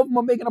 2 of them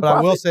are making a profit?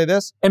 I will say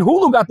this. And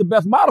Hulu got the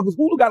best model because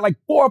Hulu got like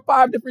 4 or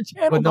 5 different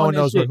channels. But no one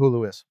knows shit. what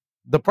Hulu is.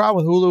 The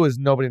problem with Hulu is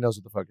nobody knows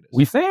what the fuck it is.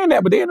 We saying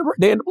that, but they in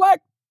the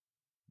black.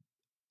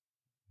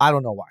 I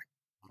don't know why.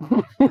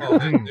 They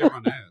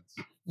run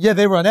ads. Yeah,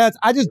 they run ads.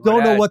 I just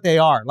don't know what they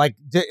are. Like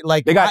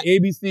they got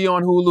ABC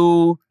on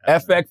Hulu,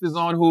 FX is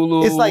on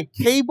Hulu. It's like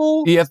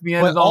cable,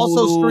 ESPN but is on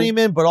also Hulu.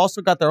 streaming, but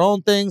also got their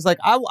own things. Like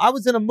I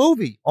was in a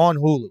movie on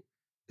Hulu,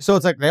 so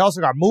it's like they also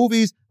got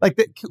movies. Like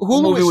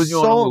Hulu is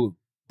so. Hulu?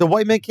 The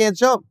White Man Can't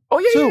Jump. Oh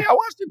yeah, I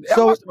watched it.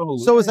 I watched it on Hulu.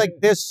 So it's like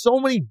there's so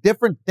many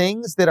different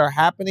things that are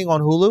happening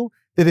on Hulu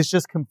that it's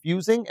just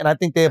confusing, and I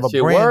think they have a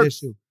brand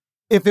issue.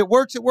 If it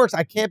works, it works.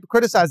 I can't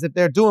criticize if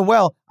they're doing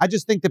well. I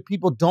just think that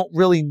people don't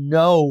really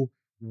know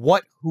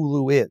what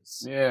Hulu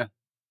is. Yeah.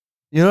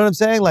 You know what I'm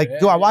saying? Like,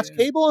 do I watch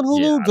cable on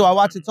Hulu? Yeah, do I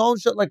watch its own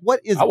show? Like, what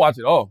is it? I watch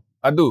it all.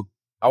 I do.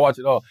 I watch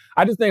it all.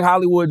 I just think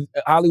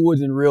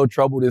Hollywood's in real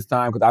trouble this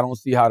time because I don't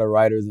see how the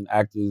writers and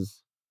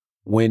actors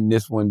win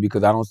this one,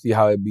 because I don't see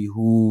how it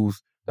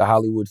behooves the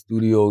Hollywood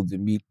studios to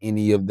meet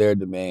any of their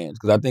demands.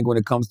 Because I think when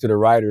it comes to the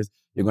writers,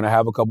 you're going to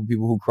have a couple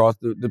people who cross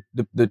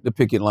the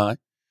picket line.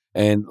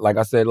 And like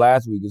I said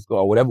last week,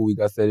 or whatever week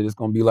I said, it's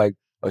going to be like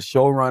a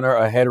showrunner,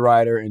 a head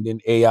writer, and then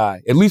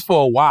AI, at least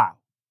for a while.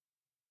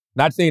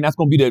 Not saying that's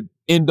going to be the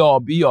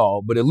end-all,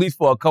 be-all, but at least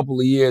for a couple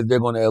of years, they're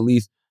going to at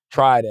least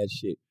try that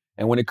shit.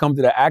 And when it comes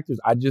to the actors,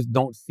 I just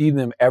don't see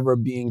them ever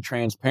being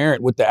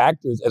transparent with the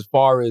actors as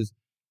far as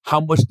how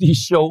much these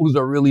shows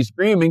are really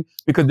streaming,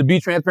 because to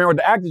be transparent with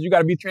the actors, you got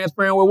to be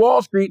transparent with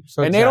Wall Street.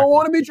 So and they don't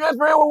want to be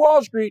transparent with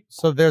Wall Street.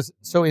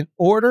 So in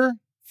order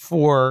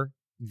for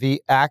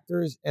the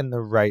actors and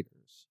the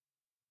writers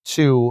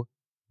to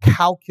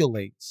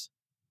calculate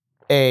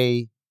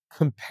a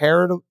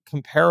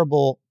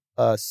comparable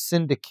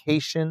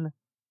syndication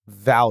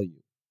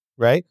value,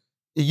 right?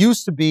 It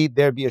used to be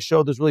there'd be a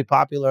show that's really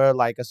popular,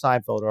 like a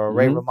Seinfeld or a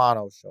Ray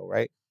Romano show,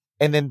 right?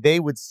 And then they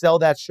would sell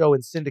that show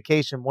in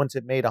syndication once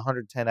it made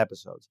 110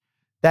 episodes.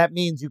 That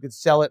means you could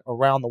sell it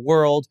around the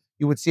world.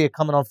 You would see it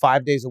coming on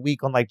 5 days a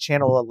week on like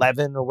Channel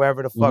 11 or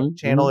wherever the fuck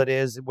channel it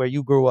is where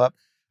you grew up.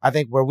 I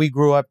think where we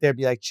grew up, there'd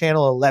be like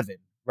Channel 11,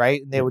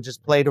 right? And they would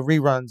just play the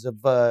reruns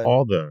of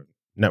all the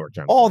network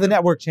channels. All the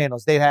network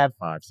channels. They'd have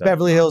 5, 7,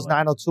 Beverly Hills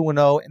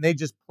 90210, and they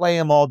just play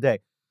them all day.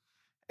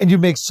 And you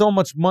make so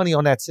much money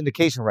on that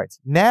syndication rights.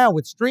 Now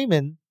with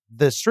streaming,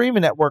 the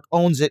streaming network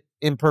owns it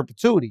in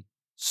perpetuity.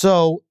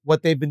 So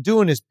what they've been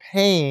doing is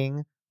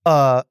paying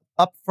a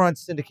upfront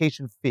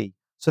syndication fee.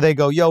 So they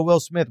go, yo, Will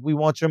Smith, we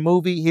want your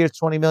movie. Here's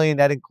 $20 million.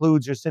 That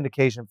includes your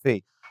syndication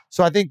fee.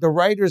 So I think the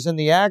writers and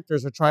the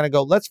actors are trying to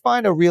go, let's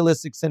find a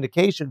realistic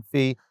syndication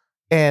fee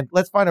and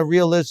let's find a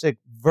realistic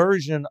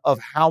version of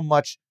how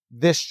much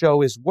this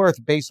show is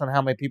worth based on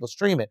how many people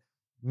stream it.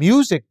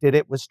 Music did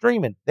it with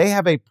streaming. They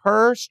have a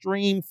per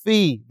stream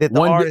fee that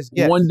the artist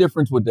gets. One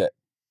difference with that.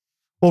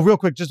 Well, real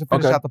quick, just to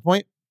finish out the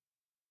point.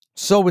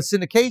 So with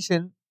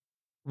syndication,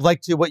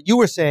 like to what you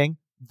were saying,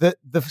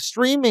 the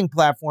streaming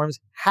platforms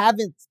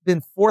haven't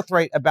been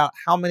forthright about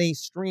how many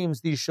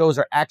streams these shows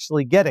are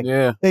actually getting.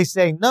 Yeah. They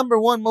say number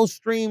one most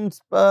streamed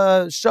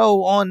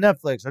show on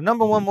Netflix or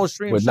number one most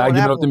streamed But show not on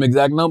giving Apple. up them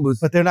exact numbers.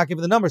 But they're not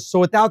giving the numbers. So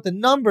without the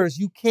numbers,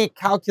 you can't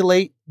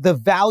calculate the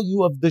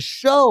value of the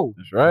show.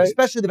 That's right.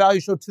 Especially the value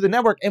of the show to the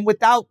network. And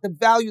without the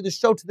value of the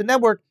show to the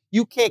network,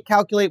 you can't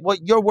calculate what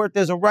you're worth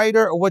as a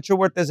writer or what you're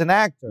worth as an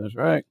actor. That's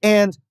right.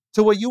 And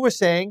to what you were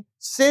saying,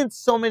 since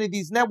so many of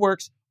these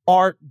networks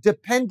are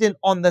dependent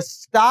on the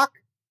stock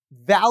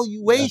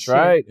valuation.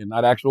 That's right. And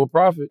not actual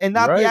profit. And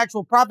not You're the right.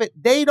 actual profit.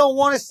 They don't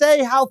want to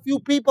say how few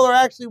people are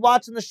actually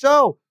watching the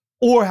show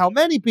or how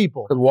many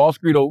people. Because Wall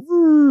Street will...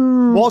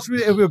 Wall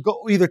Street it will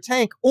go either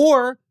tank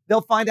or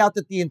they'll find out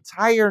that the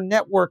entire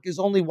network is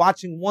only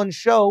watching one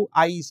show,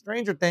 i.e.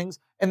 Stranger Things,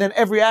 and then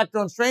every actor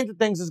on Stranger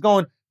Things is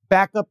going,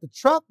 back up the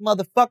truck,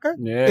 motherfucker.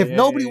 If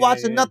nobody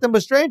watching nothing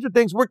but Stranger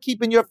Things, we're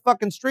keeping your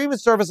fucking streaming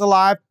service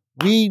alive.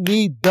 We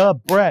need the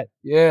bread.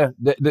 Yeah,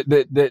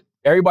 that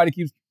everybody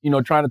keeps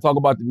trying to talk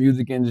about the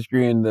music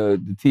industry and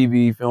the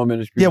TV film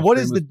industry. Yeah, what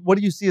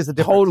do you see as the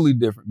difference? Totally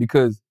different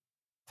because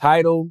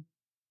Tidal,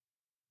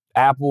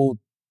 Apple,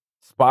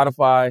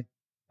 Spotify,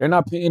 they're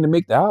not paying to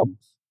make the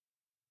albums.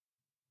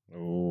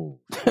 Oh,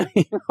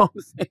 You know what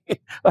I'm saying?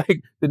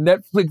 Like the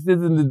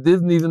Netflixes and the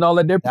Disneys and all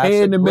that, they're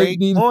paying to make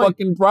these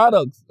fucking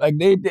products. Like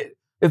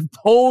it's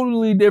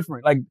totally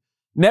different. Like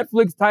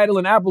Netflix, Tidal,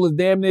 and Apple is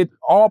damn near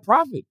all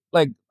profit.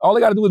 Like all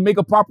they got to do is make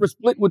a proper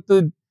split with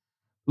the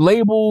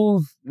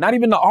labels, not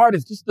even the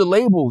artists, just the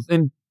labels,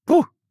 and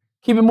poof,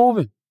 keep it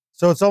moving.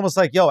 So it's almost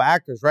like, yo,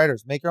 actors,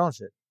 writers, make your own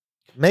shit.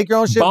 Make your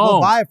own shit.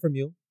 We'll buy it from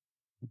you.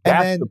 That's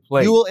and then the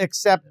play. You will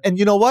accept. And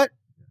you know what?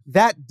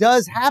 That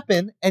does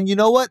happen. And you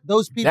know what?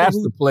 Those people That's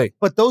the play.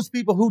 But those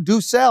people who do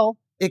sell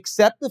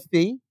accept the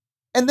fee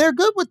and they're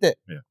good with it.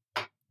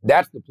 Yeah.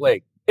 That's the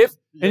play. If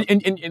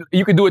and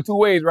you can do it two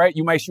ways, right?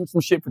 You might shoot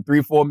some shit for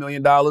 $3-4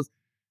 million,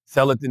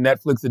 sell it to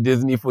Netflix or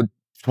Disney for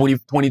 20-25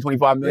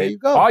 million. There you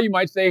go. Or you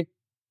might say,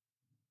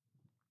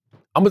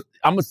 I'm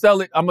gonna sell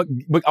it.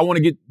 But I want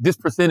to get this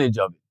percentage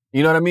of it.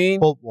 You know what I mean?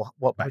 Well,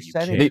 what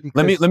percentage?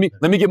 Let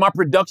me get my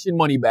production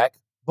money back.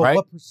 But right?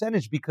 what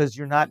percentage? Because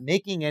you're not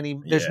making any.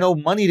 There's no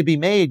money to be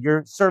made.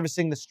 You're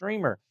servicing the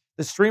streamer.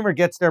 The streamer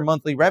gets their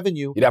monthly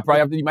revenue. You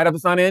might have to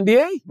sign an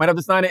NDA. Might have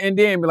to sign an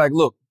NDA and be like,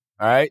 look,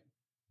 all right,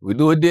 we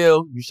do a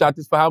deal. You shot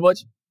this for how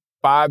much?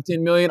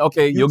 5-10 million.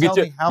 Okay, you'll get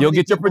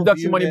your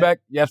production money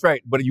back. That's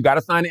right. But you got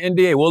to sign an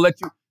NDA. We'll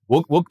let you.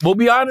 We'll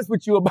be honest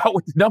with you about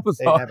what the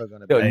numbers are. Never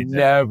gonna They'll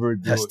never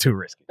do That's it. too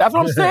risky. That's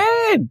what I'm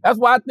saying. That's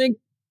why I think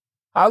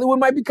Hollywood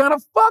might be kind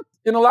of fucked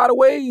in a lot of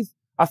ways.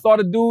 I saw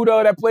the dude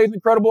that plays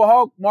Incredible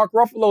Hulk, Mark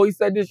Ruffalo. He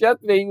said this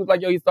yesterday. He was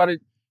like, he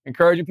started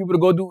encouraging people to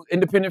go do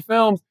independent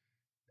films.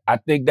 I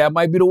think that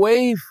might be the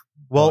wave.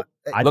 Well,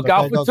 look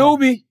out for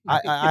Tubi.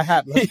 I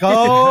have. Let's go.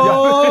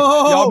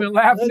 Y'all been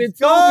laughing at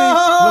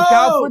Tubi. Look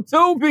out for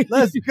Tubi.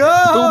 Let's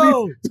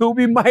go.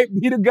 Tubi might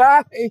be the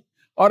guy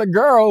or the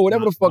girl,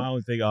 whatever the fuck. I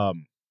don't think.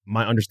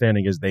 My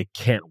understanding is they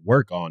can't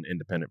work on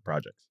independent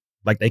projects.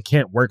 Like they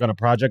can't work on a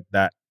project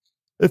that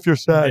if you're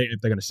sad, if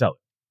they're going to sell it.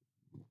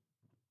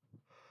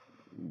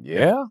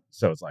 Yeah.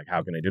 So it's like,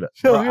 how can they do that?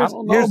 Bro,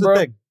 here's the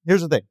thing.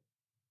 Here's the thing.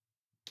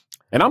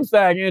 And I'm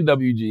SAG and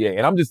WGA,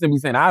 and I'm just simply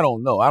saying, I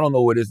don't know. I don't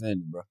know where this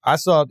ends, bro. I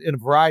saw in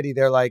Variety,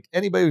 they're like,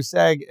 anybody who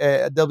SAG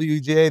at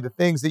WGA, the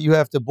things that you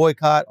have to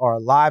boycott are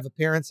live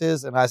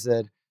appearances. And I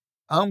said,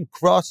 I'm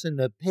crossing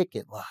the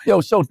picket line. Yo,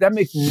 Schultz, that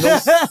makes no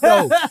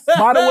sense.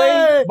 By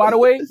the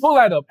way, pull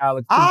that up,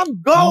 Alex.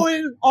 I'm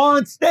going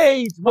on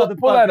stage, motherfucker.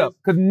 Pull that up,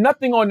 because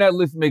nothing on that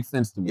list makes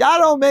sense to me. Y'all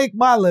don't make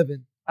my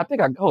living. I think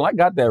I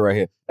got that right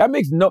here. That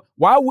makes no.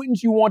 Why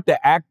wouldn't you want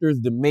the actors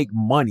to make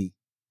money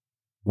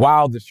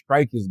while the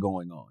strike is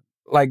going on?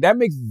 Like that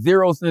makes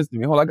zero sense to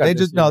me. Hold on, I got They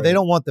this just shit right they here.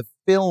 don't want the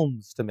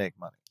films to make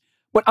money.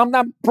 But I'm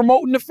not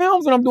promoting the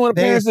films when I'm doing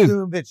They appearances.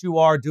 assume that you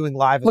are doing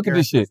live Look at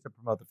this appearances shit. to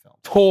promote the film.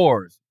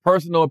 Tours,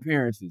 personal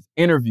appearances,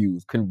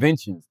 interviews,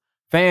 conventions,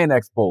 fan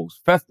expos,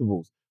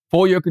 festivals,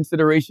 for your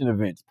consideration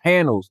events,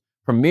 panels,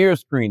 premiere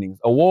screenings,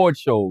 award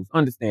shows,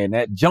 understand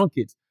that,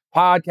 junkets,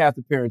 podcast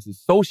appearances,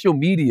 social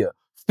media,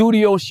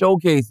 studio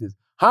showcases.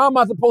 How am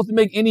I supposed to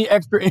make any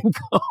extra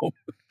income?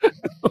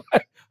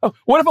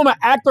 What if I'm an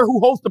actor who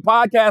hosts a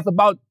podcast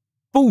about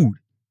food?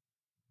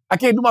 I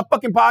can't do my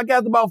fucking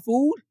podcast about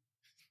food?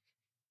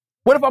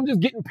 What if I'm just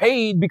getting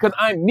paid because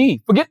I'm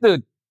me? Forget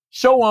the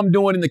show I'm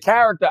doing and the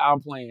character I'm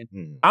playing.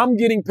 I'm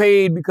getting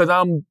paid because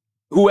I'm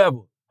whoever.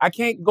 I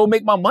can't go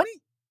make my money?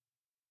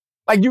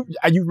 Like, you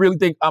really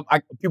think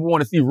people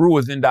want to see Rue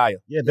as Zendaya?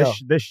 Yeah,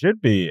 this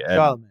should be.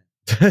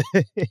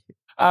 Charlamagne.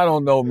 I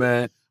don't know,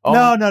 man.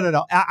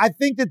 No. I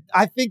think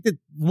that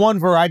one,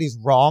 Variety's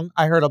wrong.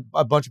 I heard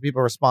a bunch of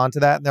people respond to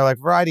that, and they're like,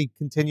 Variety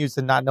continues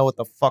to not know what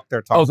the fuck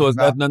they're talking about.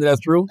 Oh, so none of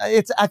that's true?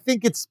 I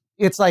think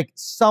it's like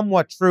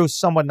somewhat true,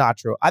 somewhat not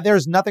true.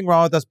 There's nothing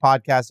wrong with us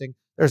podcasting.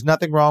 There's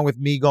nothing wrong with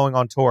me going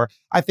on tour.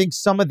 I think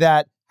some of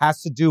that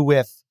has to do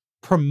with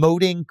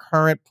promoting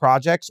current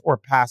projects or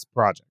past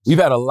projects. We've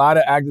had a lot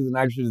of actors and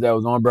actresses that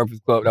was on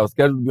Breakfast Club, that was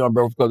scheduled to be on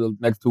Breakfast Club the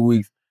next 2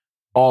 weeks.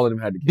 All of them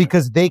had to cancel.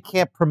 Because they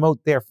can't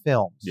promote their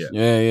films.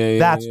 Yeah.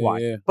 That's why.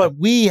 Yeah. But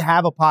we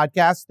have a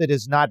podcast that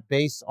is not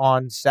based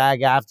on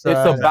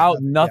SAG-AFTRA. It's about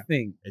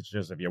nothing. It's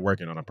just if you're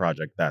working on a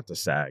project, that's a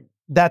SAG.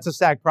 That's a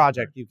SAG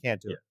project. You can't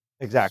do it.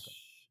 Exactly.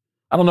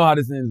 I don't know how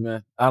this ends,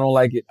 man. I don't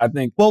like it. I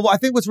think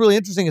what's really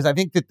interesting is I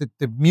think that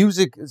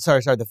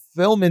the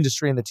film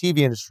industry and the TV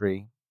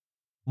industry,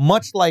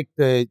 much like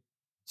the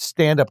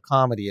stand-up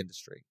comedy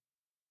industry.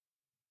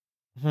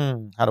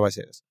 How do I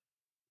say this?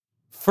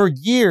 For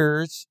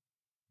years,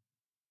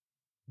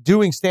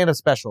 doing stand-up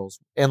specials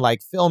and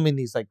like filming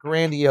these like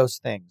grandiose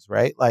things,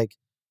 right? Like,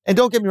 and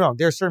don't get me wrong,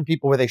 there are certain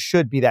people where they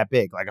should be that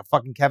big. Like a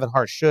fucking Kevin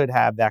Hart should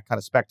have that kind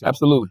of spectacle.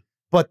 Absolutely.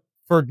 But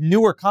for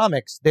newer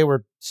comics, they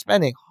were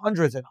spending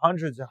hundreds and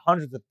hundreds and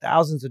hundreds of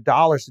thousands of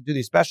dollars to do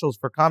these specials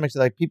for comics that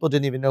like people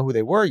didn't even know who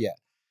they were yet.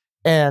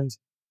 And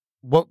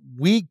what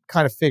we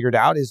kind of figured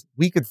out is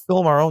we could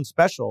film our own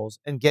specials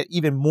and get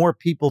even more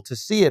people to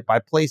see it by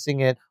placing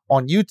it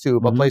on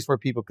YouTube, a place where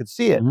people could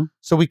see it.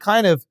 So we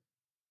kind of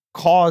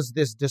caused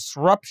this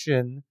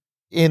disruption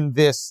in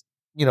this,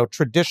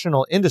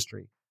 traditional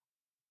industry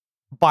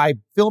by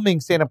filming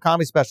stand-up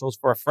comedy specials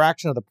for a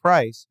fraction of the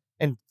price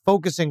and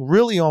focusing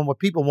really on what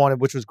people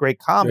wanted, which was great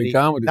comedy,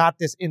 not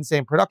this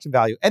insane production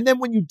value. And then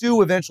when you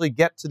do eventually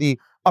get to the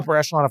upper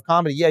echelon of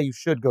comedy, yeah, you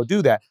should go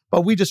do that.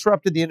 But we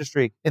disrupted the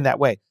industry in that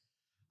way.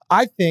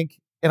 I think,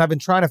 and I've been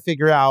trying to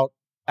figure out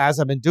as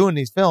I've been doing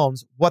these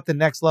films, what the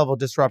next level of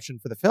disruption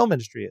for the film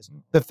industry is.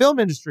 The film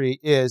industry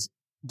is,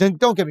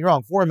 don't get me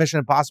wrong, for Mission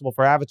Impossible,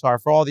 for Avatar,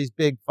 for all these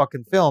big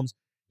fucking films,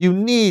 you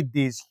need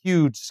these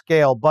huge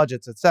scale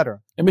budgets, etc.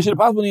 And Mission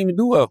Impossible didn't even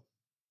do well.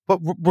 But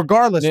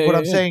regardless, what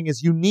I'm saying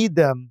is you need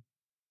them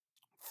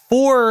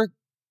for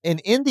an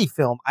indie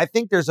film. I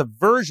think there's a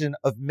version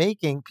of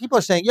making, people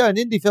are saying, an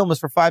indie film is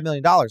for $5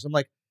 million. I'm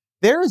like,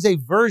 there is a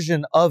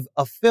version of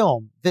a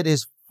film that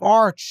is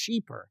far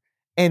cheaper.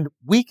 And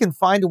we can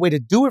find a way to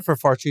do it for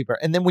far cheaper.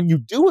 And then when you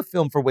do a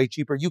film for way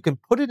cheaper, you can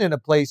put it in a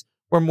place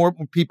where more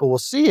people will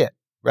see it,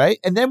 right?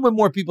 And then when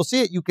more people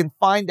see it, you can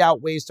find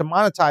out ways to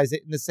monetize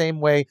it in the same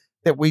way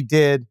that we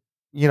did,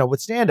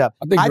 with stand-up.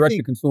 I think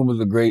direct-to-consumer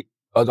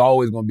is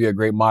always going to be a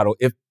great model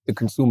if the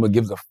consumer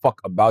gives a fuck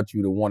about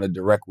you to want to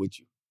direct with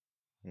you.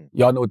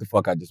 Y'all know what the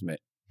fuck I just meant.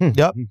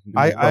 Yep.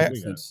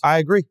 I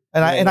agree.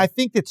 And I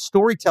think that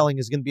storytelling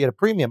is going to be at a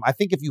premium. I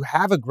think if you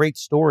have a great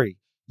story,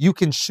 you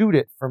can shoot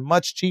it for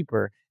much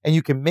cheaper and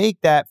you can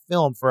make that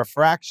film for a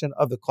fraction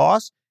of the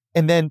cost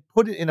and then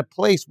put it in a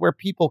place where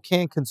people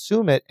can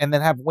consume it and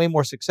then have way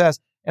more success.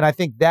 And I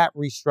think that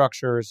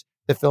restructures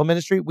the film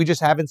industry. We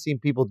just haven't seen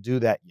people do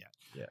that yet.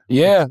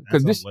 Yeah.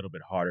 Because it's a little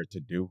bit harder to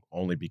do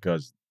only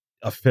because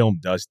a film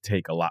does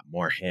take a lot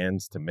more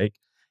hands to make,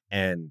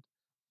 and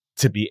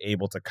to be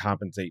able to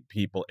compensate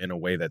people in a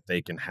way that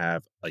they can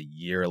have a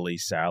yearly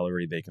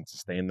salary they can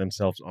sustain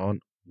themselves on,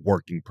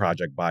 working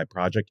project by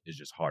project, is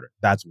just harder.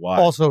 That's why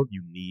also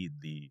you need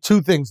the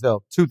two things.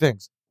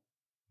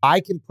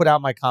 I can put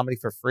out my comedy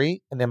for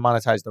free and then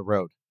monetize the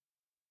road.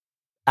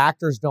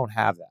 Actors don't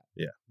have that.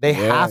 Yeah. They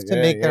have to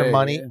make their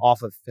money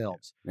off of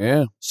films.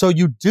 Yeah. So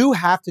you do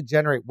have to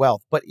generate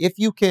wealth. But if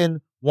you can,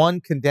 one,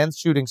 condense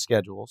shooting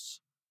schedules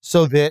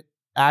so that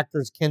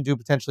actors can do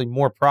potentially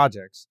more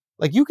projects.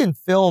 Like you can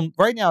film,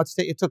 right now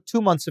it took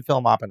 2 months to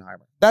film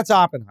Oppenheimer. That's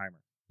Oppenheimer.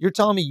 You're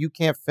telling me you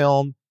can't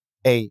film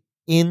a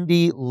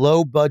indie,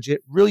 low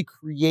budget, really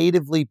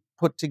creatively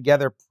put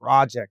together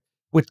project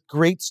with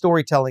great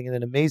storytelling and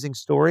an amazing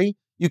story?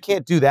 You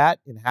can't do that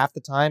in half the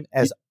time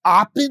as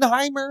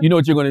Oppenheimer? You know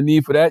what you're going to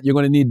need for that? You're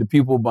going to need the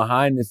people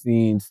behind the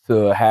scenes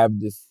to have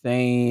the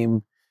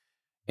same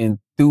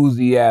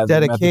enthusiasm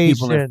as the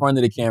people in Dedication. front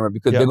of the camera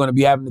because Yep. they're going to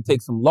be having to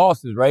take some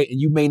losses, right? And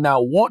you may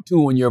not want to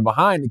when you're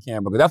behind the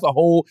camera because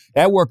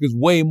that work is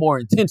way more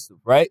intensive,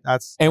 right?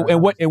 And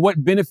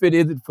what benefit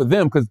is it for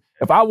them? Because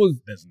if I was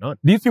There's none.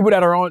 these people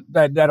that are on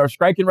that are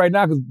striking right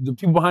now, because the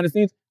people behind the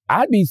scenes,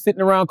 I'd be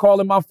sitting around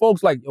calling my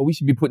folks like, "Yo, we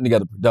should be putting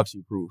together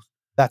production crews."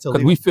 That's Because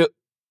illegal. we feel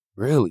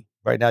really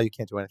Right now, you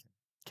can't do anything.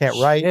 Can't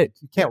write. Shit.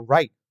 You can't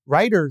write.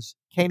 Writers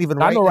can't even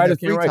write. I know in their writers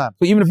free can't write. time.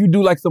 So even if you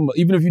do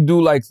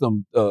like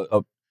some,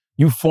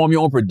 you form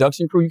your own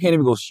production crew, you can't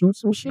even go shoot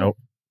some shit. Nope.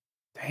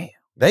 Damn.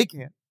 They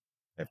can't.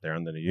 If they're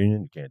under the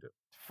union, you can't do it.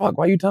 Fuck.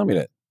 Why you telling me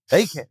that?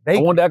 They can't. I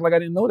wanted to act like I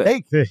didn't know that.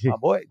 They can't. My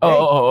boy.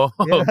 Oh.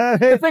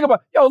 Yeah. Think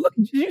about, look,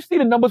 did you see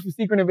the numbers for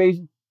Secret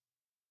Invasion?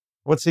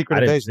 What's Secret I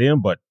didn't Invasion? see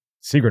them, but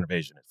Secret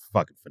Invasion is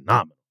fucking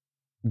phenomenal.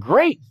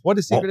 Great. What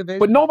is Secret Invasion?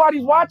 But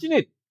nobody's watching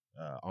it.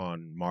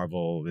 On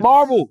Marvel. It's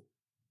Marvel.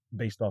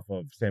 Based off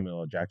of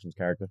Samuel L. Jackson's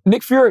character.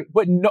 Nick Fury.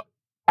 But no,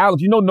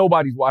 Alex,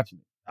 nobody's watching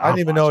it. I didn't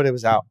even know it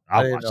was out. I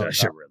I'll didn't watch know it that was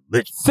shit out.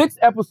 religion. 6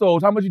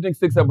 episodes. How much you think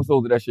 6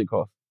 episodes of that shit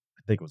cost?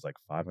 I think it was like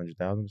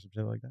 500,000 or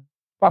something like that.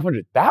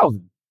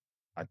 500,000.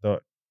 I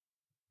thought.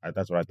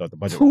 That's what I thought the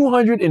budget.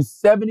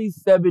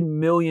 $277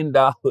 million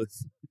for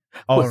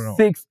no.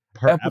 6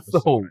 per episodes.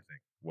 episode, I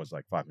think, was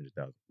like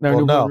 500,000.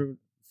 Well, no.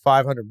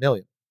 500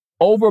 million.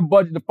 Over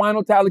budget. The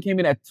final tally came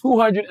in at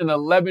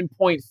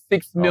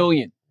 $211.6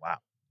 million. Wow.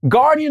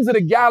 Guardians of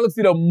the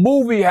Galaxy, the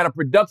movie, had a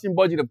production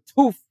budget of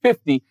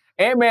 $250.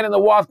 Ant-Man and the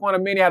Wasp: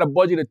 Quantumania had a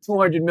budget of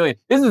 $200 million.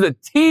 This is a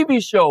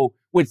TV show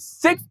with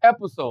 6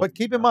 episodes. But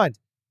keep in mind,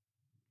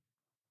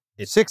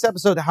 6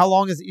 episodes. How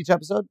long is each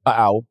episode? An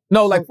hour.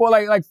 No, like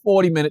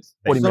 40 minutes.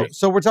 40 minutes.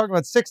 So we're talking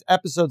about 6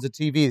 episodes of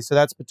TV. So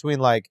that's between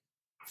like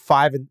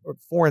 4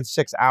 and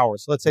 6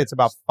 hours. So let's say it's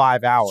about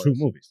 5 hours. 2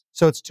 movies.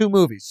 So it's 2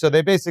 movies. So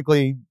they've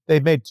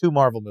made 2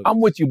 Marvel movies.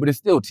 I'm with you, but it's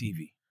still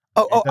TV.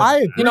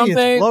 I agree. You know what I'm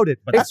saying? It's loaded.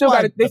 But They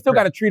still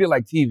got to treat it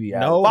like TV.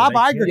 No, Bob they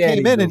Iger can't.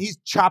 came they in do. and he's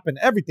chopping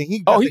everything. He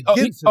got the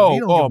Gibson. He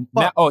don't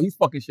give a fuck. he's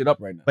fucking shit up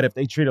right now. But if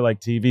they treat it like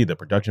TV, the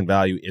production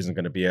value isn't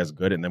going to be as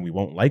good, and then we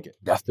won't like it.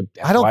 That's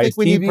I don't why think it's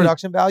we need TV.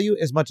 production value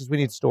as much as we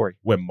need story.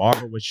 When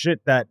Marvel was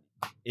shit that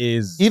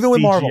is Even with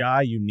CGI,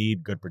 Marvel. you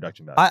need good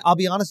production value. I'll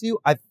be honest with you.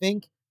 I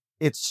think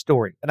it's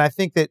story. And I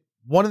think that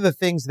one of the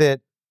things that,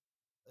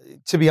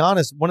 to be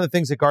honest, one of the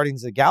things that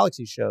Guardians of the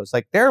Galaxy shows,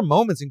 like there are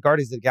moments in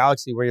Guardians of the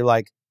Galaxy where you're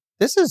like,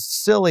 this is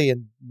silly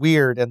and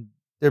weird and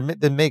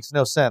that makes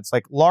no sense.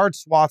 Like large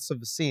swaths of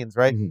the scenes,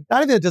 right? Mm-hmm. Not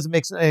even that it doesn't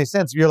make any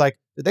sense. You're like,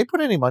 did they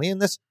put any money in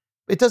this?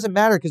 It doesn't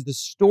matter because the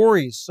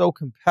story is so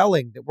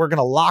compelling that we're going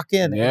to lock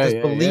in and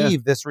just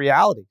believe this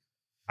reality.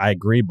 I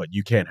agree, but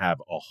you can't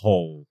have a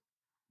whole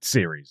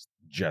series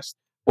just.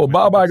 Well,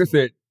 Bob Iger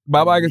said,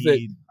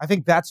 I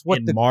think that's what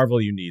in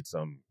Marvel, you need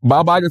some.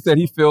 Bob Iger said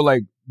he feel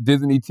like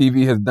Disney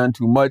TV has done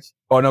too much.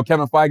 Or no,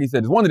 Kevin Feige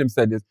said, one of them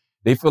said this.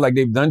 They feel like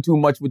they've done too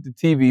much with the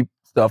TV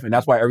stuff, and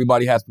that's why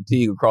everybody has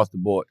fatigue across the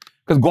board.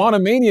 Because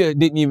Quantumania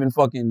didn't even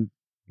fucking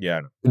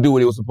do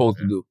what it was supposed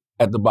to do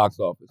at the box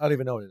office. I don't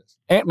even know what it is.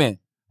 Ant-Man.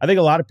 I think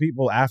a lot of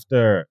people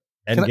after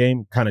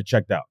Endgame kind of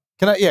checked out.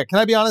 Can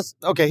I be honest?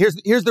 Okay,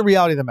 here's the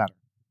reality of the matter.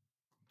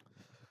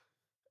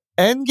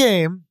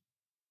 Endgame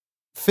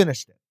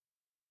finished it.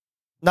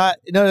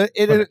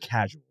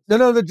 Casual.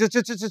 No,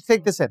 just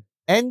take this in.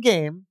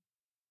 Endgame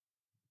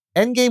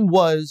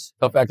was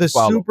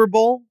the Super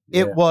Bowl.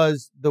 Yeah. It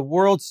was the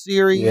World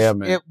Series. Yeah,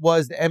 man. It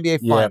was the NBA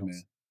Yeah, Finals.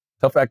 man.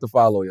 Tough act to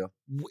follow, yo.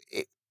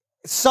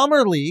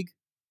 Summer League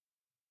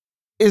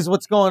is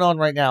what's going on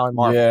right now in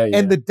Marvel. Yeah, yeah.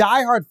 And the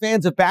diehard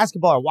fans of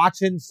basketball are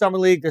watching Summer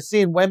League. They're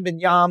seeing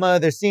Wembanyama.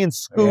 They're seeing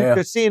Scoop. Yeah.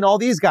 They're seeing all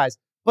these guys.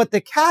 But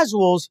the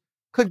casuals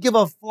could give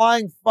a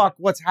flying fuck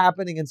what's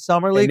happening in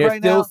Summer League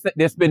right now.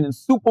 They're spending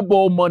Super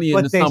Bowl money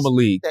in the Summer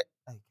League.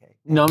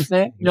 You know what I'm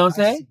saying? You know what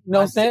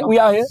I'm saying? We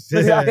out here.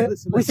 We out here.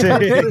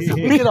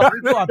 We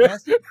do our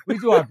best. We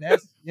do our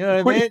best. You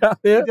know what I mean?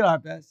 We do our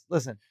best.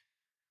 Listen.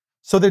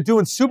 So they're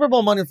doing Super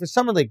Bowl money for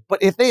Summer League.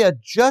 But if they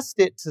adjust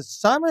it to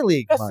Summer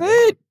League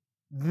money,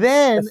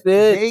 then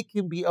they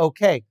can be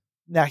okay.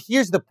 Now,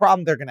 here's the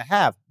problem they're going to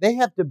have. They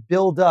have to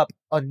build up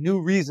a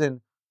new reason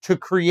to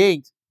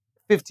create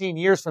 15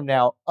 years from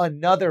now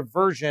another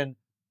version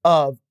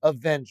of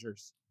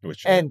Avengers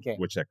Endgame.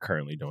 Which they're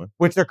currently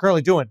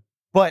doing.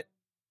 But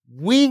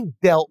we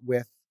dealt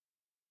with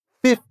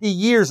 50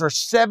 years or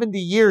 70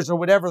 years or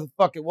whatever the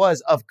fuck it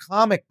was of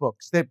comic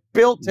books that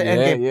built to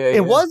Endgame.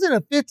 It wasn't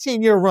a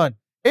 15-year run.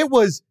 It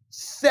was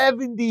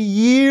 70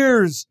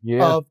 years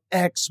of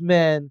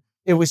X-Men.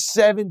 It was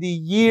 70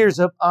 years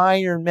of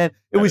Iron Man.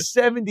 It was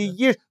 70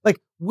 years. Like,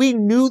 we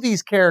knew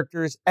these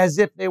characters as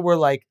if they were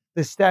like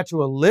the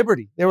Statue of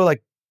Liberty. They were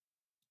like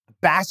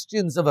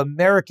bastions of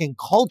American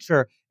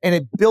culture, and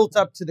it built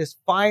up to this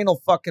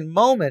final fucking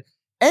moment.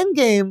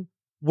 Endgame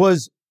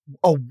was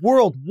a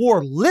world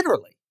war,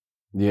 literally.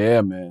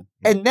 Yeah, man.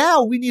 And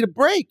now we need a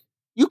break.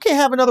 You can't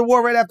have another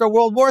war right after a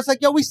world war. It's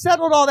like, yo, we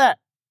settled all that.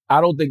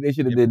 I don't think they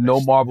should have did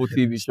no Marvel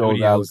TV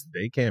shows. Alex.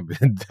 They can't.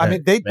 I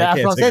mean,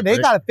 that's what I'm saying. They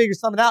got to figure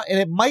something out, and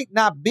it might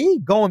not be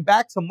going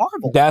back to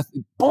Marvel. That's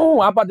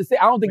boom. I'm about to say.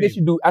 I don't think they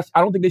should do. I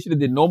don't think they should have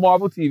did no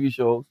Marvel TV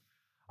shows.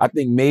 I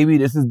think maybe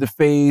this is the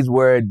phase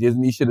where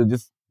Disney should have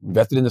just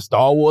invested in the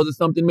Star Wars or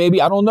something.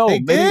 Maybe I don't know. They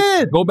maybe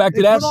did. Go back to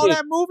They that put all shit.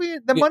 that movie,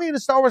 the money in the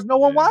Star Wars, no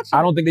one watched it.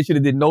 I don't think they should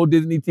have did no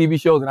Disney TV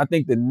shows, and I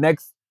think the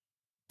next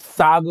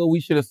saga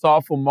we should have saw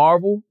from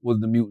Marvel was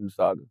the Mutant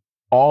Saga,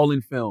 all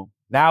in film.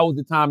 Now is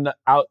the time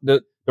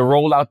to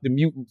roll out the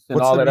mutants and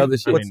all that other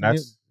shit. I mean,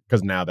 that's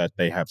because now that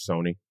they have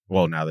Sony.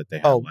 Well, now that they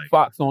have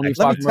Fox, Sony,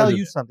 Let me tell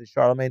you something,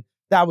 Charlamagne.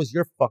 That was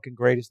your fucking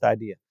greatest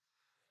idea.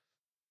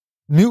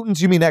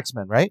 Mutants, you mean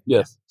X-Men, right?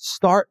 Yes.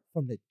 Start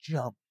from the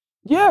jump.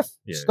 Yes.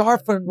 Yeah.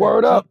 Start from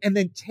Word the up. jump, and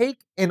then take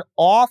an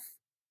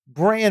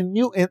off-brand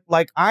mutant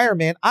like Iron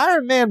Man.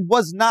 Iron Man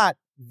was not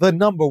the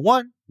number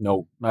one.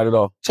 No, not at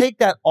all. Take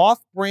that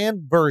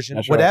off-brand version,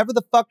 That's right. whatever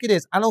the fuck it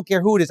is. I don't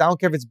care who it is. I don't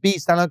care if it's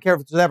Beast. I don't care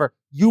if it's whatever.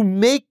 You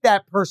make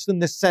that person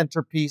the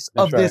centerpiece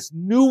of That's right. this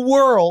new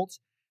world,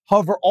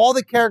 hover all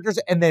the characters,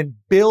 and then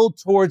build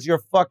towards your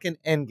fucking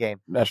end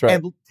game. That's right.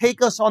 And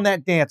take us on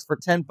that dance for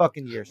 10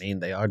 fucking years. I mean,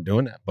 they are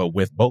doing that, but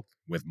with both,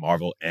 with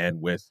Marvel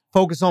and with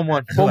Focus on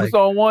one. Focus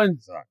on one.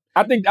 Sorry.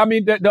 I mean,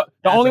 the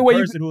only As a way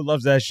person who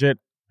loves that shit,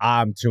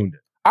 I'm tuned in.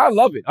 I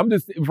love it. I'm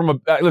just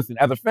listen,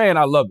 as a fan,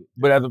 I love it.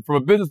 But from a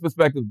business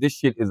perspective, this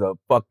shit is a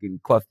fucking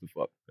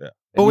clusterfuck. Yeah.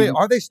 But wait,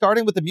 are they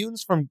starting with the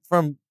mutants from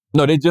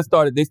No, they just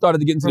started. They started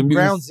to get into the mutants.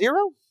 Ground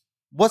Zero?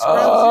 What's Ground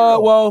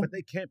Zero? Well, But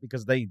they can't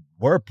because they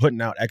were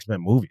putting out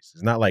X-Men movies.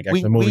 It's not like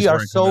X-Men movies we are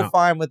weren't coming so out.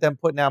 fine with them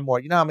putting out more.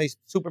 You know how many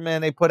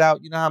Superman they put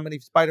out? You know how many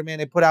Spider-Man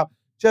they put out?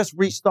 Just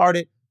restart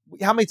it.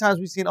 How many times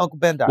we seen Uncle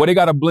Ben die? well, they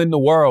got to blend the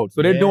world.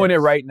 So they're doing it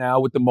Yes. right now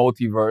with the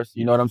multiverse.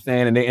 You know what I'm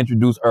saying? And they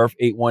introduced Earth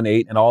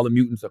 818, and all the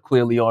mutants are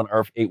clearly on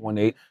Earth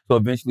 818. So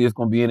eventually it's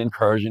going to be an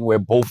incursion where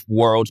both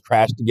worlds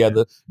crash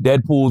together.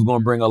 Deadpool's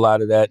going to bring a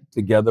lot of that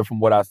together from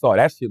what I saw.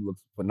 That shit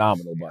looks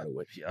phenomenal, by the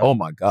way. Yeah. Oh,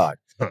 my God.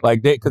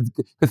 Like, because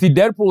see,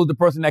 Deadpool is the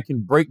person that can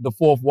break the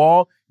fourth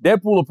wall.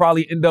 Deadpool will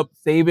probably end up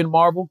saving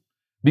Marvel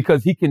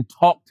because he can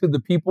talk to the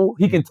people.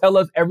 He can tell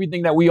us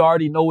everything that we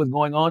already know is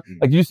going on.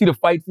 Like, you see the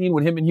fight scene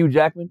with him and Hugh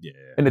Jackman? Yeah.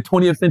 And the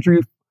 20th Century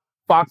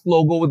Fox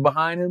logo was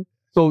behind him.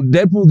 So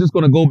Deadpool's just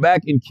going to go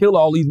back and kill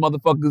all these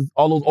motherfuckers,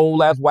 all those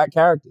old-ass whack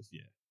characters.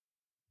 Yeah.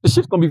 The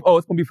shit's going to be,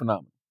 it's going to be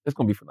phenomenal. It's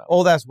going to be phenomenal.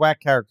 Old ass whack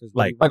characters.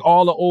 Like Like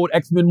all the old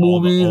X-Men All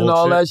the movies old and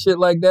all shit. that shit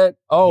like that.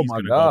 Oh, he's my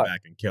gonna God. go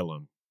back and kill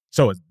him.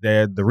 So it's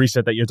the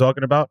reset that you're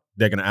talking about,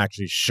 they're going to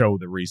actually show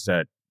the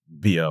reset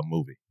via a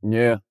movie,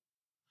 Yeah.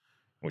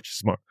 which is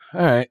smart.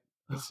 All right.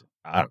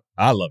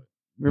 I love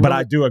it. But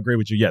I do agree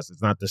with you. Yes,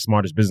 it's not the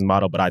smartest business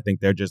model, but I think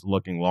they're just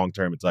looking long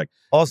term. It's like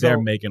also,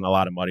 they're making a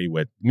lot of money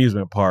with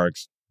amusement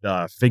parks,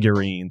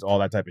 figurines, all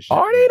that type of shit.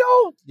 Are they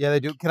though? yeah, they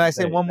do. Can I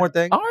say one more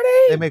thing? Are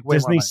they? They make way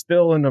more money. Disney's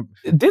still in the.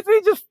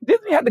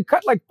 Disney had to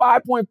cut like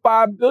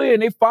 $5.5 billion.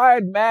 They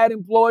fired mad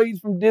employees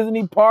from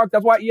Disney parks.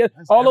 That's why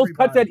all those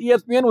cuts at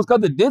ESPN was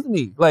because of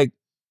Disney. Like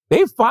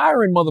they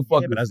firing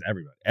motherfuckers. Yeah, but that's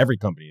everybody. Every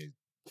company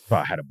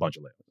had a bunch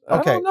of layoffs.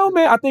 Okay. I don't know,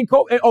 man. I think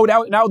that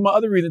was my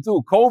other reason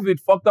too. COVID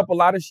fucked up a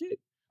lot of shit.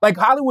 Like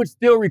Hollywood's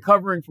still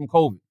recovering from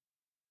COVID,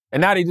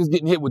 and now they just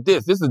getting hit with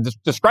this. This is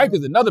the strike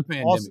is another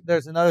pandemic. Also,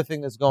 there's another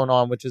thing that's going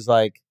on, which is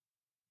like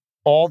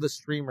all the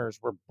streamers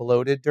were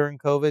bloated during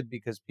COVID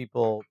because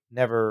people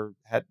they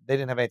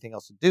didn't have anything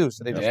else to do,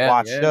 so they just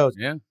watched shows.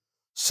 Yeah.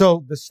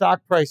 So the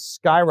stock price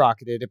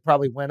skyrocketed. It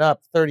probably went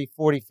up 30,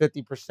 40,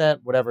 50%,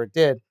 whatever it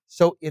did.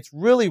 So it's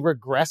really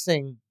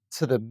regressing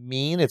to the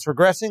mean. It's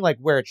regressing like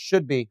where it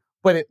should be,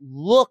 but it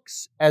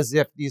looks as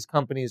if these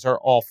companies are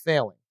all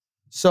failing.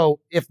 So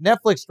if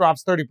Netflix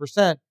drops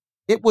 30%,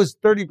 it was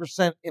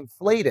 30%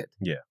 inflated.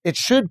 Yeah. It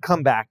should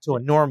come back to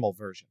a normal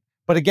version.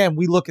 But again,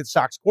 we look at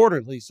stocks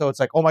quarterly, so it's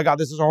like, oh my God,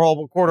 this is a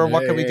horrible quarter.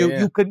 What can we do? Yeah.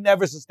 You could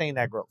never sustain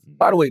that growth.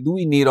 By the way, do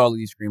we need all of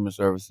these streaming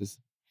services?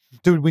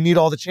 Dude, we need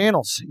all the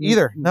channels.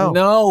 Either. No.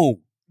 No.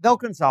 They'll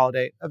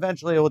consolidate.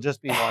 Eventually, it will just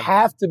be It one.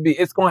 have to be.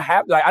 It's gonna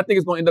have. Like I think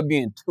it's gonna end up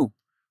being two.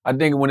 I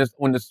think when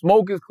the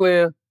smoke is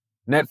clear,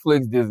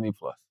 Netflix, Disney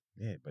Plus.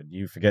 Yeah, but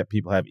you forget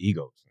people have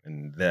egos.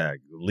 And the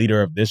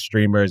leader of this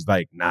streamer is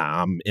like,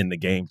 nah, I'm in the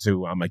game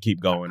too. I'm going to keep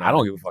going. I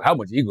don't give a fuck how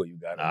much ego you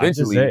got. I just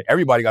Eventually, say-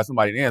 everybody got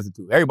somebody to answer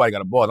to. Everybody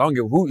got a boss. I don't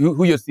give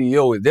who your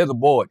CEO is. There's a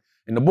board.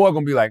 And the board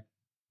going to be like,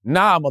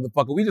 nah,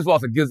 motherfucker, we just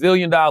lost $1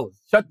 gazillion.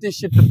 Shut this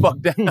shit the fuck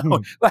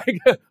down. Like,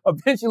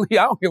 eventually,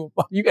 I don't give a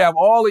fuck. You can have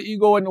all the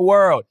ego in the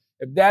world.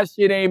 If that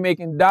shit ain't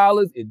making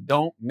dollars, it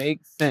don't make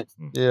sense.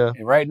 Yeah.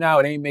 And right now,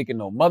 it ain't making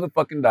no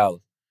motherfucking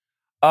dollars.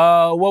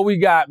 What we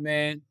got,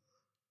 man?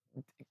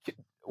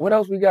 What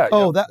else we got?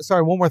 Oh,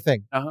 sorry, one more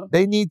thing. Uh-huh.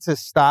 They need to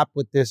stop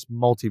with this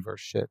multiverse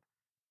shit.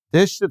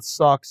 This shit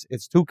sucks.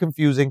 It's too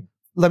confusing.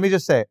 Let me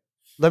just say it.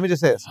 Let me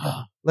just say this.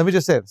 Let me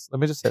just say this. Let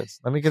me just say this.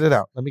 Let me get it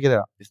out. Let me get it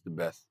out. It's the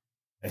best.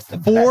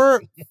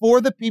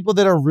 For the people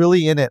that are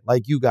really in it,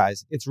 like you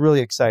guys, it's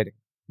really exciting.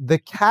 The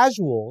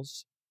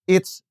casuals,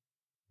 it's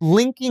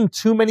linking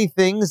too many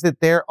things that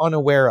they're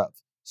unaware of.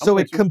 So I'm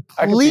it with you.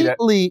 I can see that.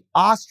 completely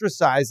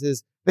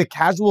ostracizes the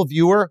casual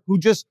viewer who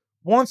just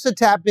wants to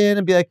tap in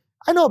and be like,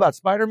 I know about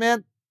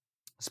Spider-Man.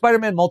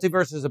 Spider-Man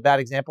Multiverse is a bad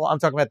example. I'm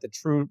talking about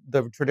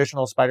the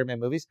traditional Spider-Man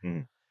movies.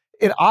 Mm.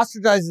 It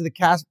ostracizes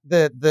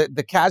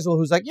the casual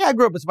who's like, yeah, I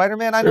grew up with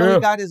Spider-Man. I know he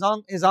got his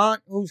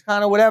aunt who's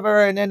kind of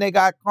whatever, and then they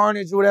got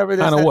Carnage or whatever.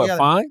 Kind of what?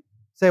 Fine?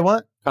 Say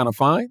what? Kind of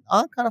fine?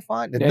 Kind of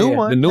fine. The new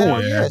one. The new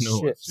one. Yeah,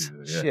 Yeah.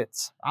 shit.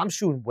 I'm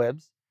shooting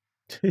webs.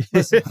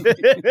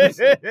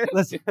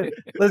 Listen.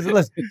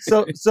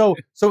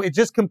 So it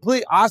just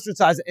completely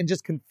ostracizes and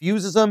just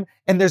confuses them.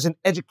 And there's an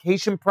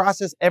education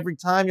process every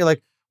time. You're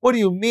like, what do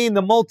you mean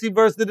the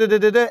multiverse?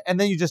 And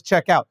then you just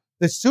check out.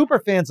 The super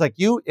fans like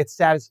you, it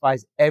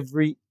satisfies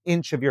every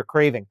inch of your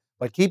craving.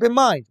 But keep in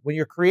mind, when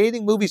you're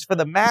creating movies for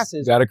the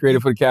masses, You got to create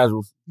it for the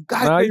casuals. you got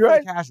to create it for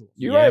the casuals.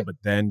 You're yeah, right. but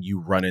then you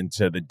run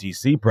into the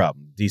DC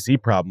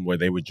problem where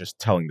they were just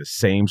telling the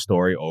same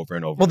story over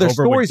and over. Well, their and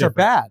over with stories are different-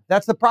 bad.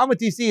 That's the problem with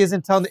DC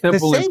isn't telling the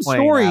Simple and same plain,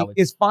 story Alex.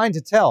 is fine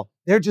to tell.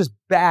 They're just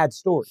bad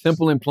stories.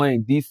 Simple and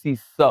plain. DC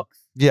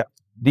sucks. Yeah.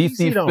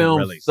 DC don't films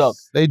really suck.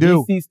 They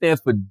do. DC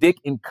stands for dick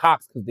and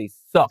cocks because they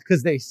suck.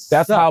 Because they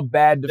That's suck. how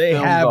bad the They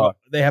films have are.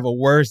 they have a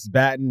worse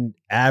batting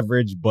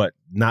average, but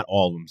not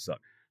all of them suck.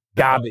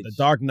 Garbage. The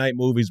Dark Knight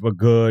movies were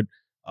good.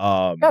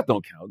 That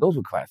don't count. Those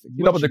were classics.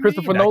 You What know about the you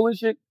Christopher mean? Nolan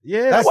shit?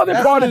 Yeah, That's, wasn't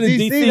that's part not of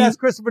the DC. That's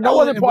Christopher That Nolan.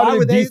 wasn't And part why of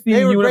were the DC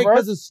they were great universe.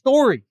 because of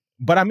story.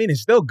 but I mean,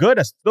 it's still good.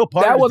 That's still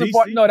part That of wasn't DC.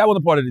 part. No, that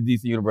wasn't part of the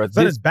DC universe.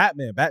 So does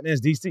Batman. Batman's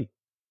DC.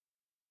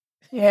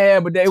 Yeah,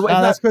 but that's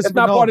it's Christopher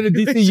not part of the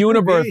Nolan. DC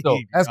universe though.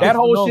 That's That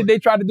whole Christopher shit they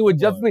tried to do with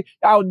Justice League,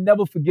 I'll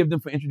never forgive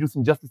them for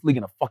introducing Justice League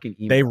in a fucking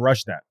email. They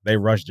rushed that. They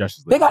rushed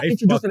Justice League. They got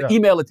introduced in fucked up.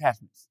 email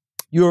attachments.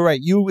 You were right.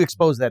 You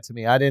exposed that to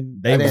me. I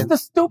didn't. They- I It's didn't. the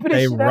stupidest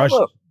They shit rushed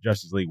ever.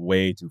 Justice League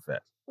way too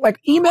fast. Like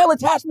email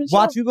attachments.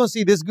 Watch, you're gonna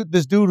see this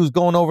dude who's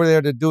going over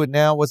there to do it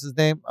now. What's his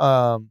name?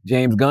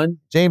 James Gunn.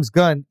 James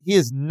Gunn. He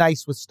is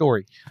nice with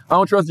story. I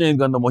don't trust James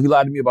Gunn no more. He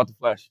lied to me about the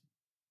Flash.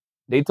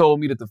 They told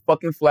me that the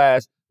fucking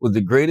Flash was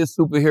the greatest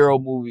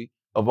superhero movie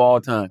of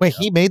all time. Wait,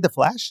 he made the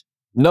Flash?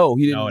 No,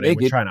 he didn't No, they make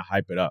were it. trying to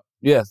hype it up.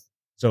 Yes,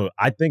 So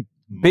I think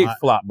big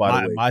flop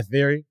by the way. my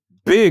theory,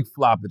 Big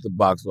flop at the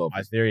box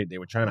office. they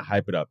were trying to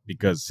hype it up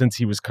because since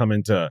he was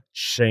coming to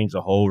change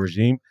the whole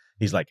regime,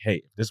 he's like, hey,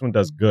 if this one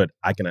does good,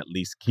 I can at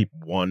least keep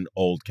one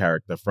old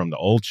character from the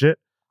old shit.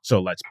 So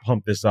let's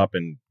pump this up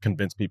and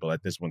convince people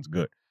that this one's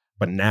good.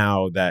 But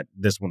now that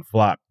this one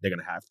flopped, they're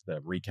going to have to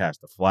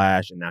recast the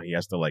Flash. And now he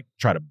has to like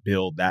try to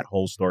build that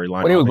whole storyline.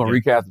 Well, they was up going to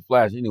again. recast the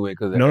Flash anyway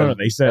because No.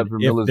 They said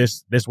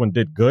if this one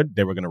did good,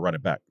 they were going to run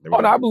it back. They were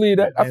Oh no, I believe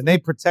that. And they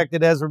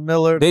protected Ezra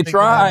Miller. They thinking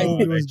tried. that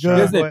movie was They good,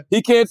 tried. Listen,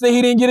 he can't say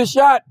he didn't get a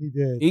shot. but he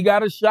did. He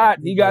got a shot.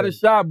 He He got a did.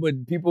 shot,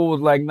 but people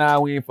was like,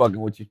 nah, we ain't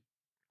fucking with you.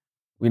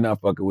 We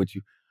not fucking with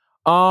you.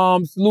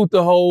 Salute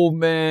the Hove,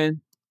 man.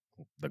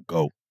 The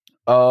GOAT.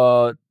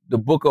 The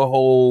Book of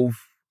Hove.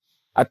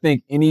 I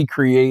think any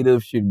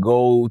creative should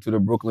go to the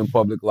Brooklyn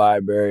Public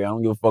Library. I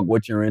don't give a fuck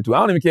what you're into. I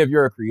don't even care if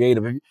you're a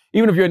creative.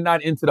 Even if you're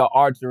not into the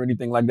arts or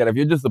anything like that, if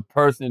you're just a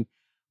person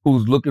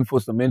who's looking for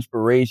some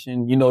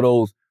inspiration, you know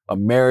those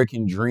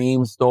American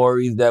dream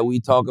stories that we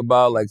talk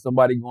about, like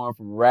somebody going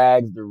from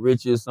rags to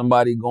riches,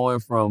 somebody going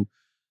from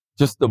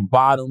just the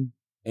bottom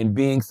and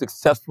being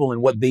successful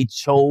in what they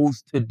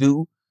chose to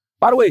do.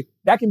 By the way,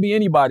 that can be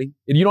anybody.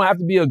 You don't have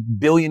to be a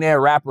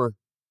billionaire rapper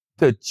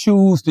to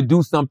choose to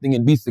do something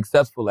and be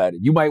successful at it.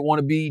 You might want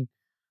to be,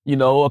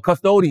 a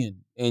custodian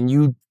and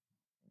you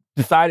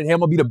decided, hey, I'm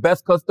gonna be the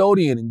best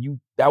custodian and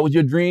that was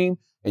your dream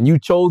and you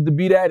chose to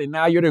be that and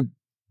now you're the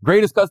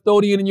greatest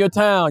custodian in your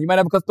town. You might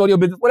have a custodial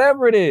business,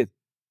 whatever it is.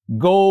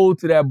 Go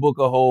to that Book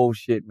of Hove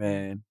shit,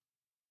 man,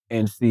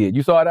 and see it.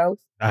 You saw it,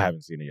 Alex? I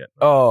haven't seen it yet.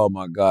 Oh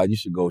my God, you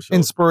should go show it.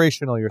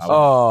 Inspirational yourself.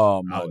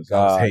 Oh I my was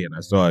God. hating. I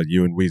saw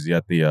you and Weezy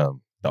at the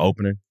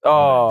opening.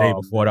 Oh, The day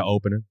before the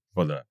opening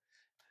for the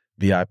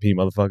VIP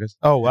motherfuckers.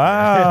 Oh,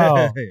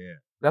 wow. yeah.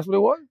 That's what it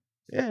was?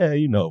 Yeah,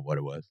 you know what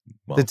it was.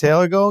 Did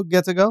Taylor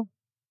get to go?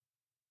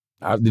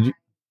 Did you?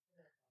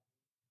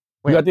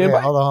 You got the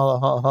invite? Hold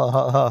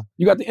on.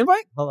 You got the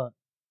invite? Hold on.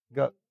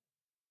 Go.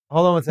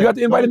 Hold on one second. You got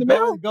the invite in the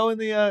mail? Go in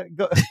the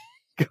go.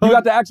 You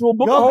got the actual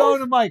Book of Go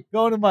Hove? in the mic.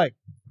 Go in the mic.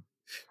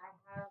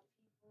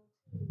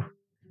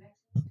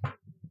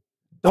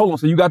 Hold on,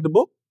 so you got the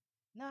book?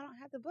 No, I don't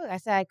have the book. I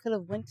said I could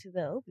have went to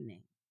the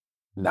opening.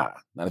 Nah,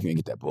 not if you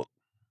didn't get that book.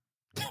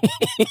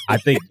 I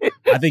think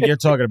you're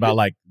talking about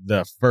like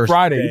the first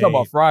Friday. day, You talking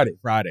about Friday?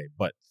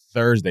 But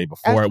Thursday I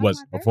before it talking was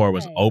about before it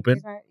was Thursday. open.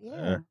 It's our-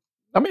 yeah.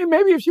 I mean,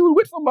 maybe if she was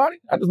with somebody.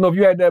 I just know if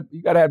you had that,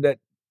 you gotta have that.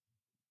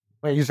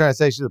 Wait, you trying to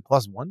say she's a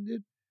 +1,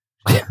 dude?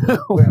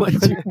 What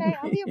you- Okay,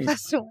 I'll be a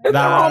plus one. There's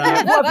nothing wrong being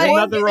a plus Ain't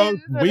one. nothing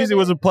wrong. Weezy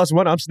was a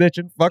 +1. I'm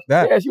snitching. Fuck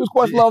that. Yeah, she was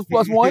Questlove's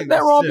 +1. That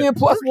wrong being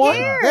 +1.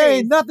 There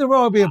ain't nothing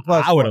wrong with being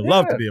 +1. I would have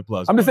loved Yeah. to be a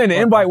 +1. I'm just saying the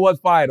invite was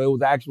fire. Though. It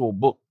was an actual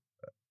book.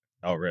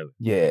 Oh, really?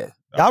 Yeah.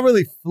 Y'all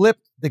really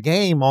flipped the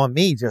game on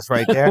me just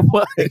right there.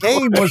 The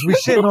game was we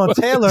shitting on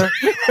Taylor,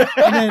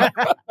 and then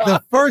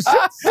the first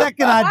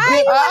second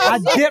I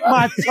dip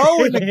my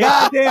toe in the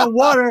goddamn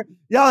water.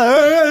 Y'all,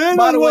 hey,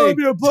 by the way,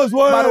 be a plus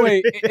one. By the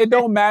way, it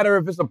don't matter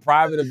if it's a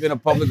private event, a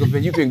public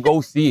event. You can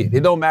go see it.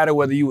 It don't matter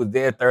whether you was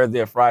there Thursday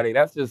or Friday.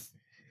 That's just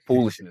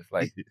foolishness.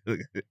 Like,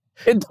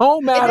 it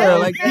don't matter.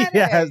 Like, he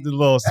has the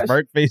little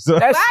smirk face on.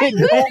 That shit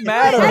don't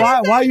matter.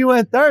 Why you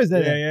went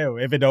Thursday? Yeah.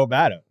 If it don't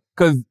matter,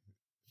 because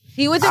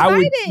he was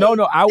invited.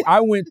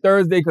 I went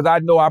Thursday because I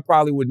know I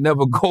probably would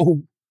never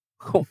go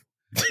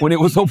when it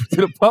was open to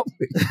the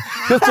public.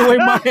 Just the way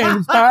my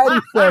anxiety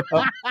set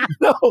up.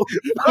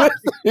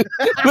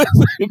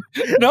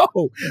 Listen. No.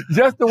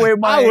 Just the way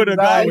my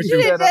anxiety You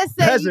should have just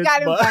said peasant, you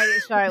got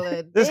invited,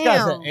 Charlotte. This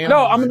guy's an animal.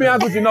 No, I'm gonna be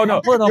honest with you. No.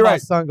 I'm putting on You're my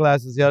right.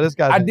 sunglasses, yo. This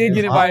guy's I did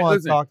get invited. I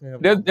want to Listen, talk to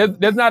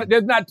him.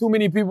 there's not too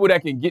many people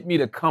that can get me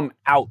to come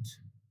out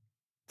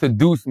to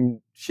do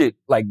some shit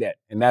like that.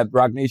 And that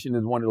Rock Nation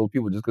is one of those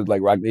people just because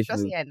like Rock Nation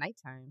Especially at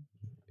nighttime.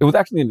 It was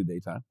actually in the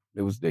daytime.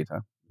 It was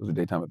daytime. It was a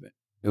daytime event.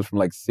 It was from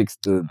like 6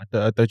 to...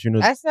 I thought you knew.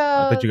 I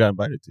thought you got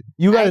invited to.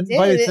 You got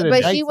invited to the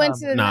but she went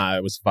to the... Nah,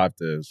 it was 5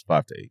 to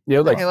 8. Yeah, it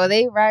was like... Okay, well,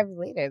 they arrived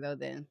later, though,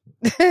 then.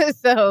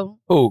 So...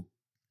 Who?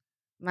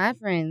 My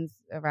friends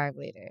arrived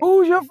later.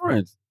 Who's your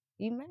friends?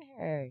 You met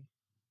her.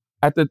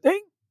 At the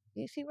thing?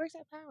 Yeah, she works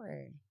at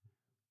Power.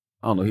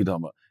 I don't know who you're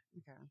talking about.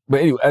 Okay.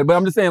 But anyway, but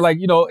I'm just saying, like,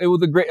 you know, it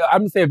was a great...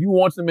 I'm just saying, if you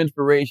want some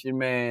inspiration,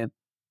 man,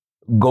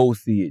 go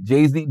see it.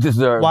 Jay-Z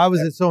deserves... Why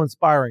was it so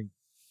inspiring?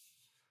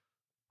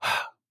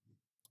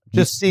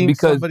 Just seeing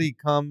somebody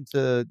come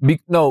to...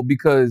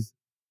 because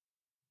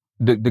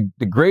the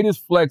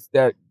greatest flex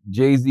that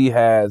Jay-Z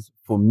has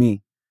for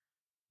me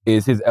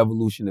is his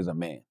evolution as a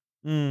man.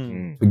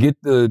 Forget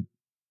I ain't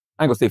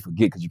gonna say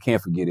forget because you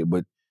can't forget it,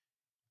 but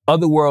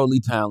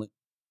otherworldly talent,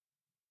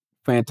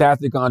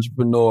 fantastic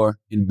entrepreneur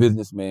and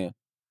businessman.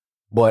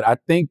 But I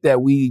think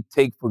that we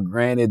take for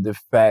granted the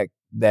fact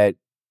that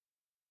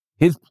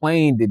his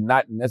plane did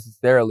not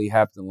necessarily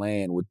have to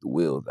land with the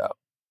wheels out.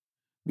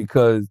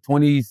 Because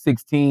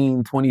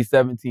 2016,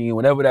 2017,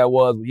 whatever that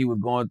was, when he was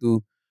going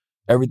through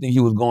everything he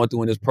was going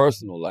through in his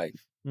personal life,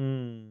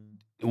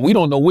 we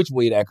don't know which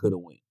way that could have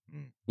went.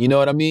 You know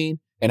what I mean?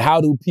 And how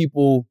do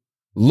people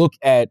look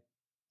at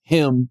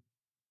him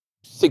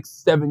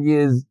 6-7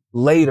 years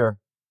later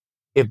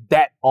if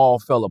that all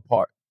fell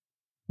apart?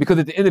 Because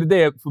at the end of the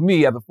day, for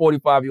me, as a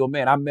 45-year-old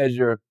man, I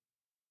measure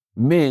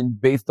men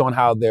based on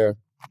how their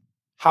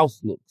house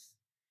looks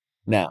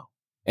now.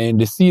 And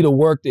to see the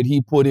work that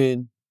he put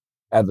in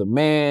as a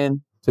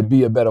man, to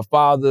be a better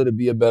father, to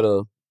be a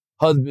better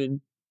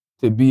husband,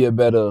 to be a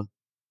better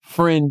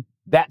friend,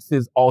 that's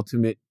his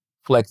ultimate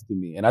flex to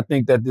me. And I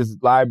think that this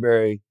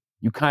library,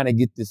 you kind of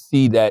get to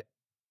see that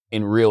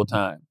in real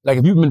time. Like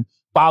if you've been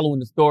following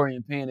the story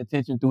and paying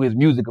attention through his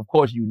music, of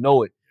course you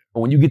know it.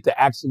 But when you get to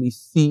actually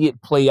see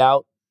it play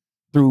out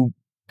through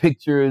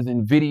pictures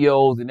and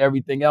videos and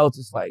everything else,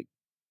 it's like,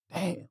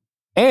 damn.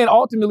 And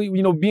ultimately,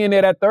 you know, being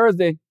there that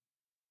Thursday,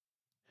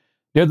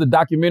 there's a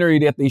documentary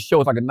that they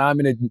show. It's like a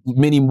 9-minute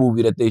mini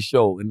movie that they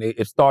show. And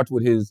it starts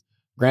with his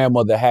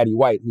grandmother, Hattie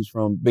White, who's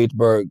from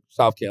Batesburg,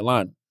 South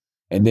Carolina.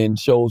 And then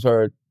shows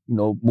her, you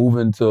know,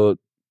 moving to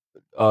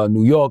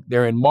New York.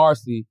 They're in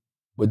Marcy.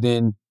 But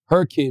then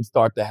her kids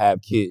start to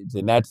have kids.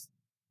 And that's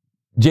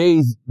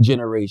Jay's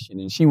generation.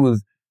 And she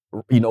was,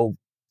 you know,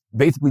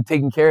 basically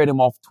taking care of them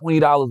off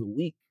 $20 a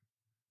week.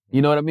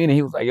 You know what I mean? And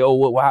he was like,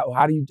 yo,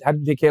 how do you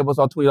take care of us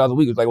off $20 a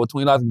week? It's like, well,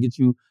 $20 can get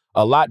you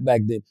a lot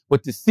back then.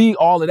 But to see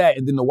all of that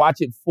and then to watch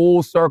it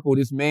full circle,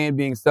 this man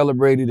being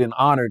celebrated and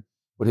honored,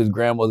 but his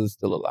grandmother's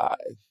still alive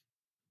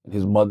and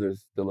his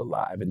mother's still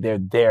alive. And they're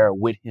there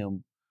with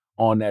him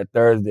on that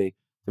Thursday.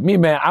 To me,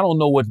 man, I don't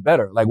know what's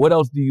better. Like, what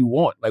else do you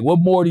want? Like, what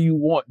more do you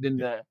want than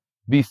to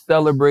be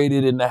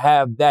celebrated and to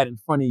have that in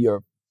front of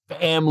your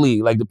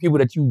family? Like the people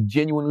that you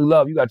genuinely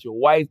love. You got your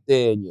wife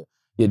there and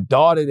your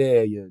daughter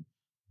there, your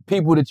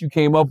people that you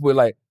came up with.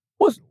 Like,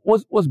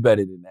 what's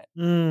better than that?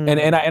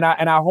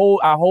 And I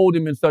hold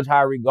him in such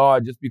high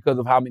regard just because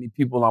of how many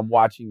people I'm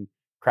watching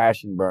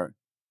crash and burn.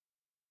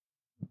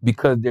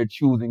 Because they're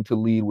choosing to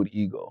lead with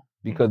ego.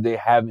 Because they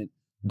haven't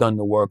done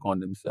the work on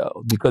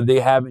themselves. Because they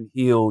haven't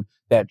healed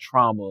that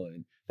trauma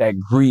and that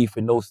grief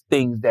and those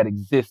things that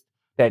exist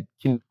that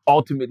can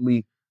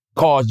ultimately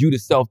cause you to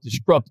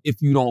self-destruct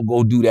if you don't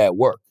go do that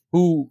work.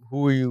 Who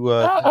are you?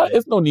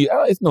 It's no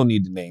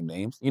need to name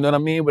names. You know what I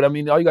mean? But I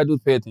mean, all you gotta do is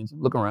pay attention,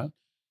 look around.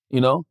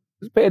 You know,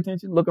 just pay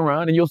attention, look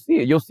around, and you'll see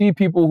it. You'll see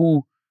people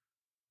who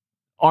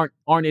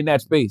aren't in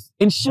that space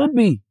and should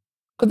be,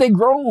 because they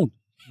grown.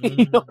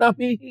 You know what I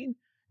mean?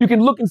 You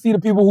can look and see the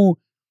people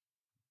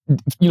who,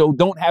 you know,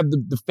 don't have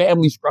the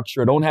family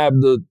structure, don't have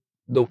the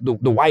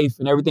wife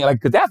and everything, like,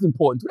 because that's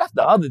important too. That's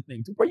the other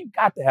thing too, bro. You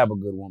got to have a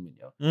good woman,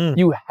 yo.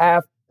 You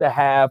have to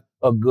have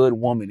a good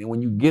woman, and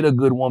when you get a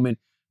good woman,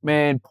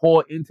 man,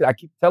 pour into. I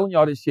keep telling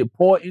y'all this shit.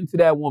 Pour into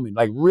that woman,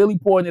 like really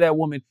pour into that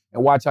woman,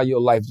 and watch how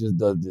your life just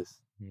does this.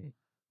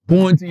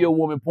 Pour into your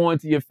woman, pour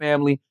into your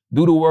family,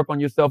 do the work on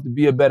yourself to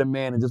be a better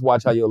man, and just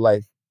watch how your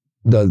life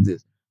does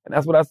this. And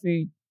that's what I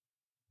see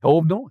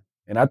Hove doing.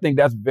 And I think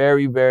that's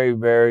very, very,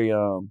 very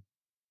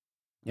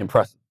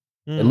impressive.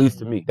 At least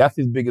to me. That's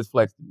his biggest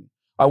flex to me.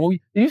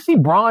 Did you see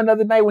Braun the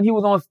other night when he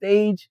was on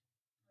stage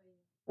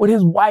with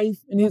his wife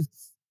and his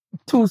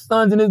 2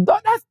 sons and his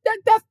daughter?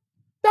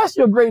 That's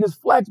your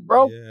greatest flex,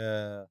 bro.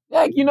 Yeah.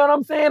 Like, you know what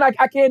I'm saying?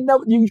 I can't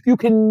never you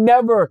can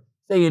never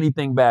say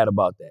anything bad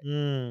about that.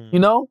 You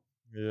know?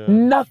 Yeah.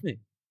 Nothing.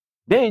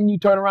 Then you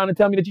turn around and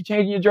tell me that you're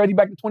changing your jersey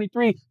back to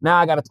 23. Now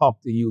I gotta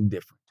talk to you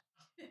different.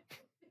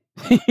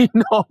 You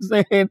know what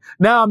I'm saying?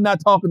 Now I'm not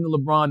talking to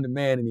LeBron the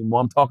man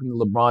anymore. I'm talking to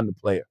LeBron the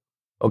player.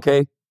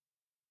 Okay?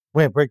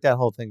 Wait, break that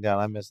whole thing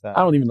down. I missed that.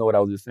 I don't even know what I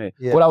was just saying.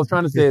 Yeah. What I was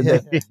trying to say is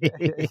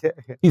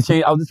that he's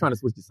changed. I was just trying to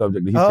switch the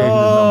subject. He's changing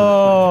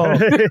Oh. his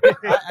number.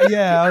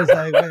 I was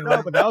like, wait,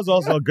 No, but that was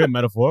also a good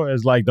metaphor.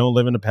 It's like, don't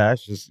live in the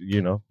past. Just,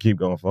 keep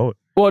going forward.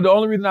 Well, the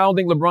only reason I don't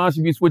think LeBron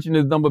should be switching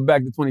his number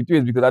back to 23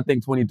 is because I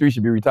think 23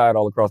 should be retired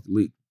all across the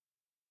league.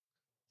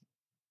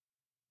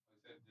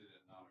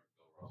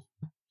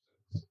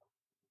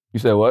 You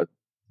said what?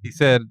 He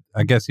said,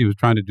 I guess he was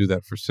trying to do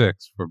that for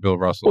 6, for Bill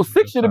Russell. Well,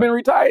 6 should have been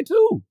retired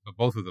too. But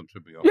both of them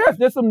should be okay. Yes,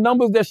 there's some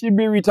numbers that should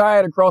be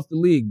retired across the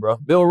league, bro.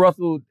 Bill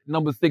Russell,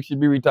 number 6 should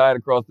be retired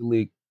across the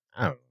league.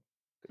 I don't know.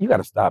 You got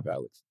to stop,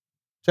 Alex.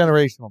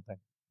 generational thing.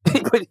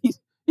 But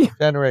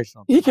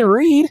Generational. he can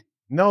read.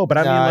 No, but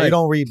I mean, Nah, like, you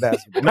don't read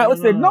basketball.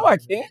 Alex said, no, I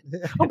can't.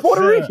 I'm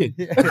Puerto Rican.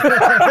 He said,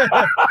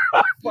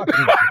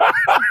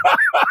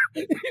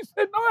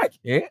 no, I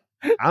can't.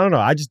 I don't know.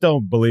 I just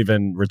don't believe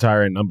in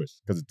retiring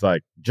numbers because it's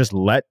like, just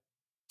let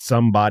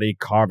somebody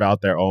carve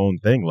out their own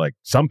thing. Like,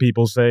 some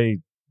people say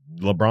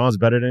LeBron's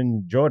better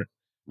than Jordan.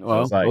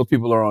 Well, it's like, those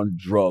people are on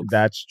drugs.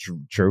 That's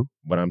true.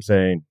 But I'm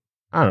saying,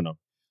 I don't know.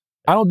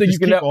 I don't think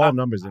Just you can keep all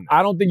numbers in there.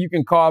 I don't think you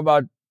can carve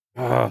out.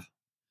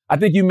 I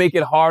think you make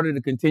it harder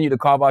to continue to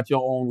carve out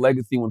your own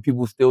legacy when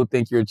people still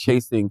think you're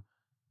chasing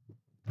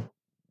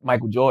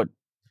Michael Jordan.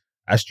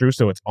 That's true.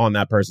 So it's on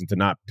that person to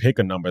not pick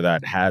a number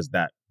that has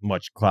that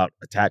much clout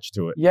attached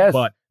to it. Yes.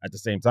 But at the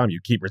same time,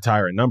 you keep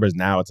retiring numbers.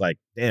 Now it's like,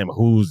 damn,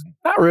 who's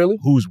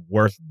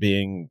worth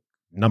being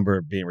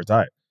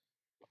retired?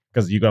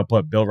 Because you're gonna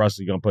put Bill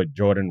Russell, you're gonna put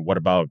Jordan. What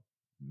about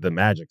the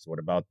Magics? What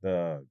about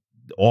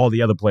all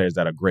the other players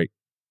that are great?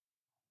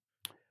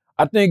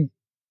 I think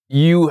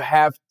you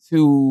have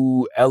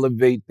to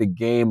elevate the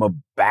game of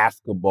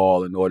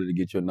basketball in order to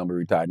get your number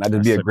retired. Not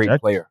just be a great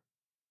player.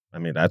 I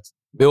mean, that's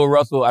Bill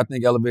Russell, I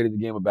think, elevated the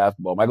game of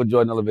basketball. Michael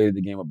Jordan elevated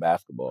the game of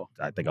basketball.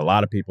 I think a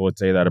lot of people would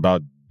say that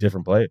about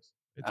different players.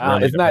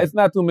 It's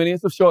not too many.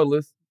 It's a short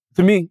list.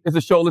 To me, it's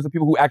a short list of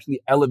people who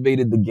actually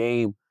elevated the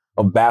game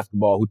of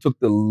basketball, who took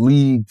the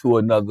league to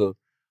another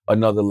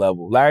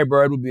level. Larry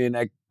Bird would be in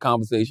that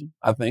conversation,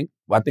 I think.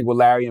 I think what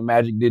Larry and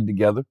Magic did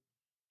together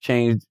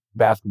changed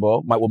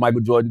basketball. What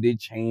Michael Jordan did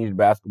changed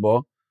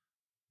basketball.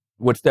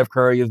 What Steph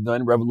Curry has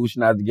done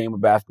revolutionized the game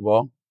of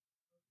basketball.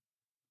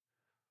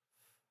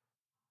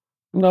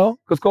 No,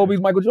 because Kobe's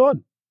Michael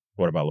Jordan.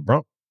 What about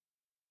LeBron?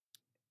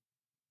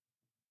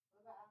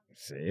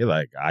 See,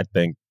 like, I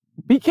think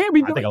he can't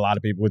be. I think a lot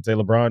of people would say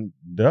LeBron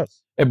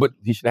does. But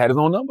he should have had his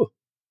own number.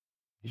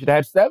 He should have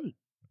had 7.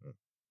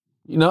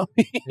 You know?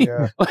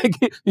 Yeah. Like,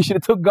 he should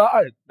have took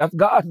God. That's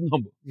God's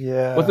number.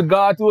 Yeah. What's a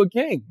God to a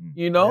king?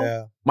 You know?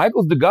 Yeah.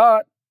 Michael's the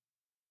God.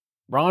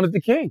 Bron is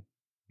the king.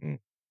 You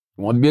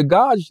want to be a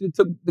God, you should have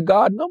took the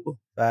God number.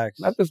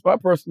 Facts. That's just my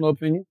personal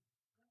opinion.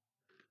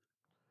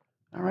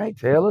 All right,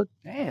 Taylor.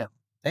 Damn.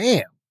 Damn.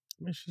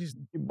 I mean, she's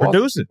bossing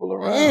producing. people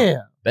around.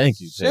 Damn. Thank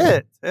you, Taylor.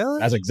 Shit, Taylor.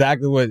 That's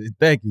exactly what.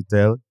 Thank you,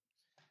 Taylor.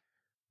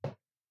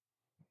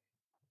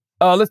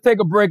 Let's take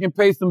a break and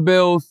pay some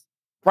bills.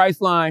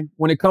 Priceline.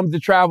 When it comes to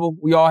travel,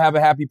 we all have a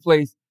happy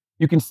place.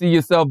 You can see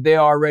yourself there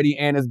already,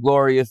 and it's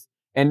glorious.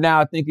 And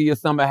now think of your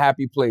summer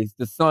happy place.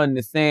 The sun,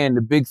 the sand,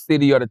 the big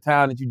city, or the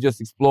town that you just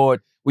explored.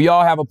 We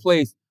all have a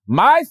place.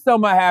 My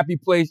summer happy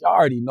place, I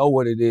already know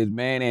what it is,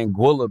 man.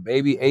 Anguilla,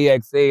 baby.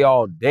 AXA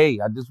all day.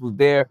 I just was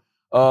there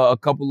a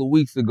couple of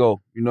weeks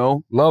ago, you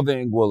know. Love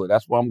Anguilla.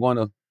 That's where I'm going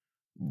to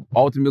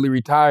ultimately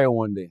retire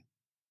one day,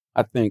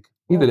 I think.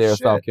 Either there or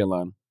South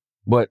Carolina.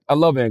 But I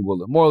love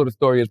Anguilla. Moral of the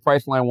story is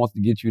Priceline wants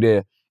to get you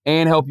there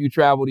and help you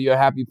travel to your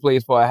happy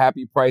place for a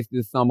happy price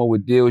this summer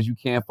with deals you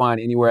can't find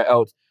anywhere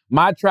else.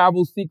 My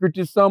travel secret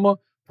this summer,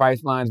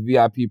 Priceline's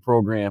VIP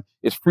program.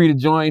 It's free to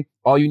join.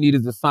 All you need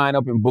is to sign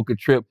up and book a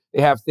trip.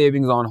 They have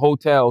savings on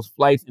hotels,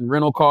 flights, and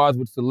rental cars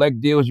with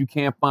select deals you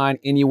can't find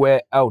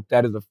anywhere else.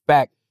 That is a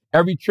fact.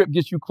 Every trip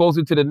gets you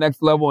closer to the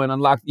next level and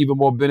unlocks even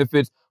more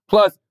benefits.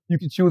 Plus, you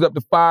can choose up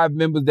to 5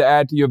 members to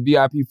add to your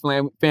VIP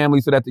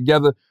family so that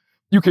together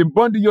you can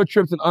bundle your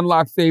trips and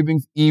unlock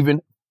savings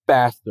even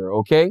faster,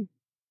 okay?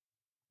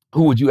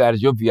 Who would you add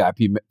as your VIP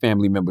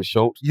family member,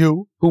 Schultz?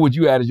 You. Who would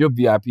you add as your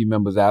VIP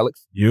members,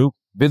 Alex? You.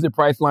 Visit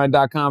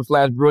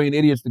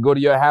Priceline.com/brilliantidiots to go to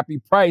your happy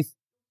price.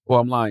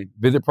 Or I'm lying.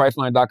 Visit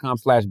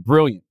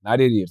Priceline.com/brilliant,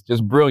 not idiots,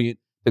 just brilliant,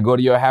 to go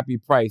to your happy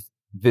price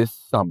this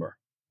summer.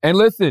 And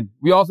listen,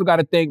 we also got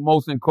to thank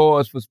Molson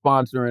Coors for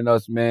sponsoring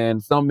us,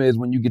 man. Summer is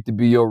when you get to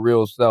be your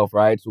real self,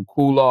 right? So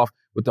cool off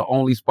with the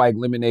only spiked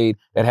lemonade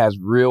that has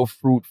real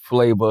fruit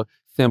flavor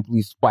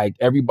Simply Spiked.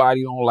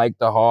 Everybody don't like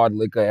the hard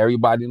liquor.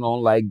 Everybody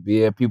don't like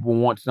beer. People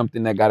want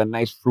something that got a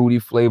nice fruity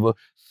flavor.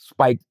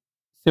 Spiked.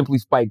 Simply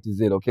Spiked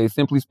is it, okay?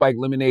 Simply Spiked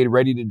Lemonade,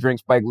 ready to drink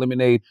Spiked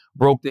Lemonade,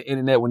 broke the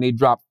internet when they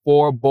dropped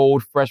 4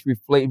 bold, fresh,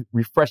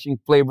 refreshing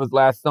flavors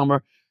last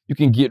summer. You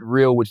can get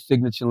real with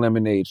signature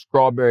lemonade,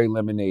 strawberry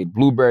lemonade,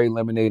 blueberry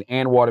lemonade,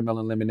 and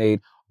watermelon lemonade,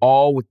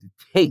 all with the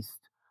taste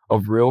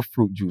of real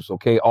fruit juice,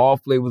 okay? All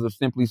flavors of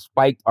Simply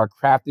Spiked are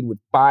crafted with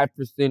 5%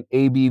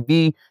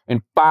 ABV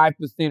and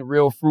 5%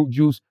 real fruit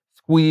juice,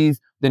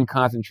 squeezed, then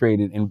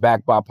concentrated and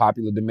backed by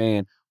popular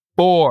demand.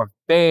 4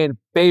 fan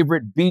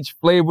favorite beach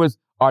flavors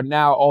are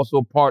now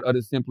also part of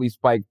the Simply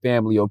Spiked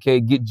family, okay?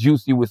 Get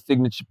juicy with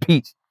signature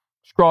peach,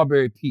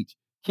 strawberry peach,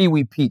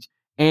 kiwi peach,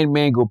 and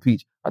mango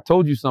peach. I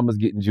told you summer's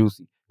getting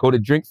juicy. Go to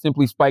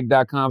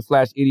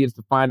drinksimplysspiked.com/idiots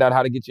to find out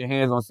how to get your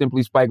hands on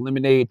Simply Spiked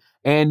Lemonade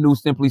and new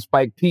Simply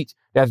Spiked Peach.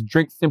 That's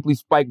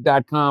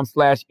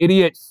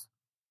drinksimplysspiked.com/idiots.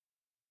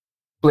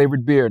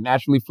 Flavored beer,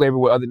 naturally flavored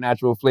with other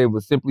natural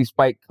flavors. Simply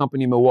Spiked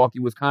Company, Milwaukee,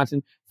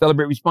 Wisconsin.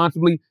 Celebrate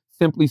responsibly.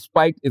 Simply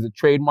Spiked is a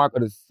trademark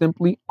of the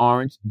Simply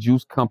Orange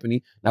Juice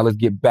Company. Now let's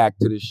get back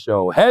to the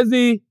show.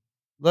 Hezzy,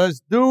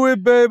 Let's do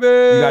it, baby.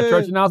 you got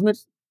church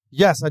announcements?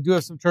 Yes, I do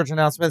have some church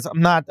announcements.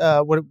 I'm not,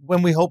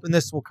 when we hoping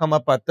this will come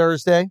up by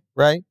Thursday,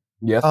 right?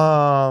 Yes.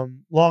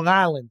 Long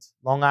Island.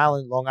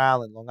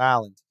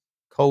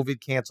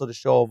 COVID canceled a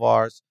show of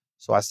ours.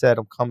 So I said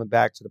I'm coming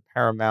back to the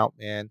Paramount,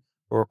 man.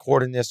 We're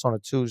recording this on a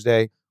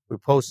Tuesday. We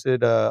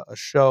posted a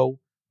show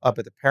up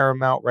at the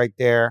Paramount right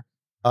there.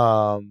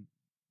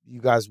 You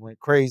guys went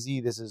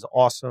crazy. This is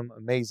awesome,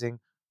 amazing.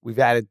 We've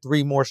added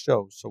 3 more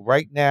shows. So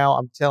right now,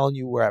 I'm telling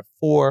you, we're at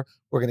 4.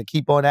 We're going to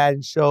keep on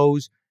adding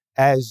shows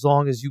as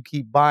long as you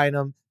keep buying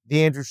them.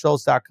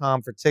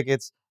 TheAndrewSchultz.com for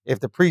tickets. If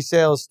the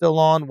pre-sale is still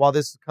on while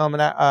this is coming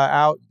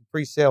out, the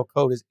pre-sale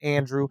code is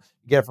Andrew.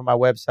 You get it from my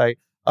website.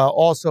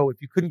 Also, if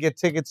you couldn't get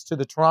tickets to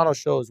the Toronto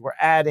shows, we're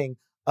adding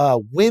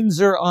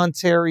Windsor,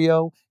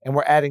 Ontario, and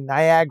we're adding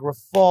Niagara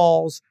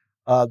Falls.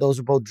 Those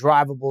are both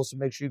drivable, so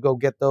make sure you go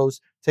get those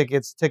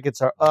tickets.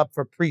 Tickets are up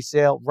for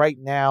pre-sale right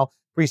now.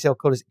 Pre-sale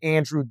code is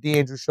Andrew,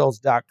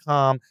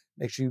 TheAndrewSchultz.com.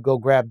 Make sure you go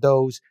grab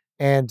those.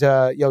 And,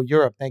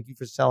 Europe, thank you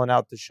for selling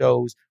out the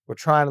shows. We're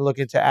trying to look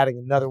into adding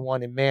another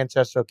one in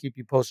Manchester. I'll keep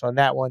you posted on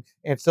that one.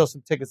 And still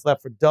some tickets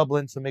left for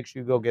Dublin, so make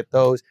sure you go get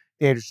those.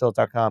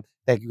 TheAndrewSchultz.com.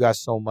 Thank you guys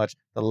so much.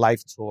 The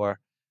Life Tour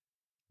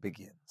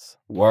begins.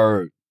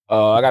 Word.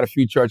 I got a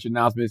few church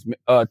announcements.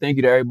 Thank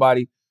you to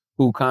everybody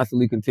who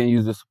constantly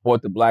continues to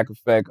support the Black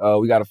Effect.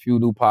 We got a few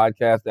new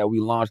podcasts that we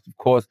launched. Of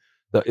course,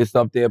 the It's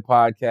Up There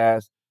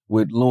podcast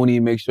with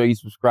Looney. Make sure you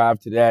subscribe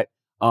to that.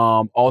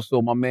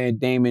 Also, my man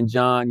Damon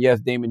John.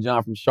 Yes, Damon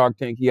John from Shark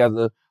Tank. He has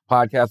a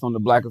podcast on the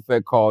Black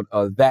Effect called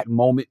That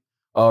Moment.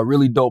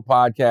 Really dope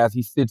podcast.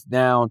 He sits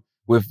down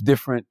with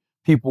different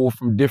people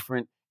from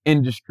different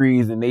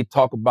industries and they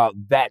talk about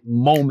that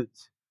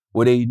moment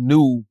where they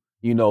knew,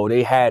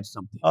 they had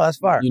something. Oh, that's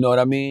fire. You know what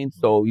I mean?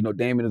 So,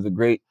 Damon is a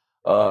great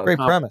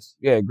premise.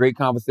 Yeah, great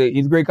conversation.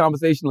 He's a great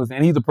conversationalist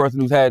and he's a person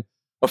who's had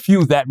a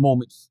few that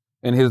moments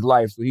in his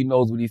life, so he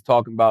knows what he's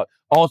talking about.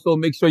 Also,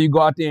 make sure you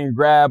go out there and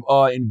grab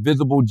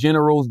Invisible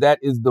Generals. That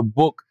is the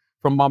book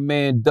from my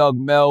man Doug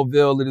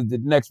Melville. It is the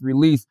next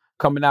release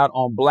coming out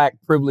on Black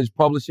Privilege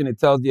Publishing. It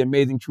tells the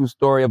amazing true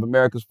story of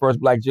America's first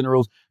Black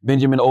generals,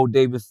 Benjamin O.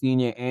 Davis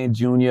Sr. and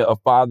Jr., a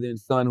father and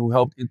son who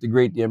helped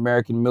integrate the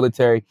American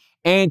military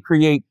and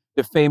create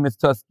the famous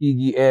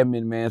Tuskegee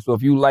Airmen, man. So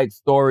if you like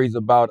stories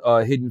about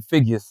hidden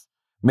figures,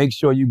 make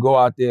sure you go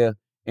out there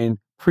and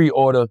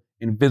pre-order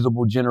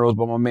Invisible Generals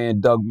by my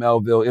man Doug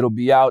Melville. It'll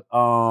be out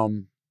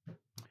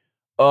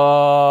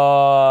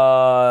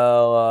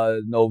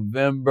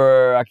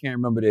November. I can't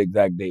remember the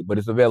exact date, but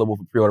it's available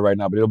for pre-order right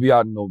now, but it'll be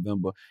out in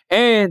November.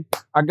 And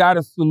I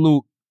gotta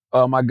salute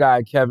my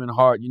guy Kevin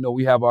Hart.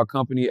 We have our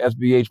company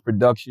SBH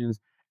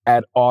Productions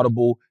at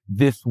Audible.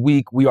 This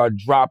week we are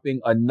dropping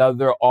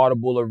another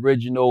Audible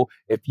original.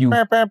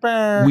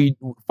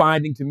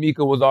 Finding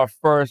Tamika was our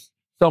first,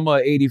 Summer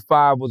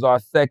 85 was our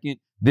second.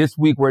 This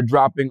week we're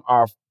dropping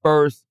our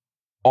first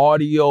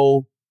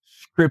audio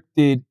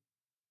scripted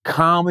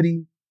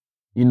comedy.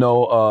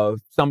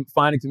 Some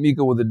Finding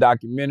Tamika was a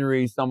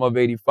documentary. Some of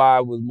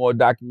 85 was more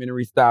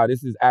documentary style.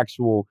 This is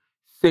actual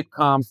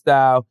sitcom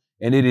style,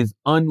 and it is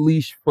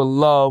Unleashed for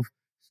Love,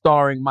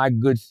 starring my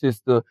good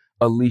sister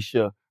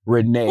Alicia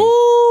Renee.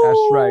 Ooh.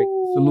 That's right.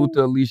 Salute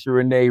to Alicia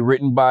Renee.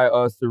 Written by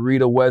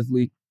Sarita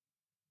Wesley.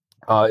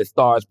 It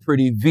stars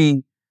Pretty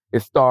V.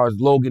 It stars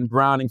Logan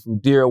Browning from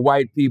Dear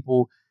White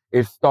People.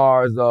 It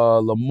stars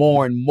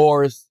Lamorne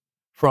Morris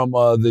from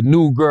The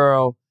New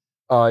Girl.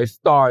 It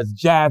stars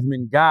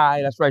Jasmine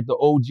Guy. That's right, the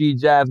OG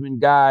Jasmine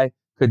Guy.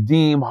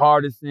 Kadeem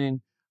Hardison.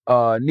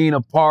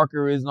 Nina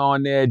Parker is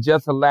on there.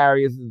 Jess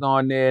Hilarious is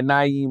on there.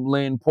 Naeem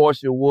Lynn.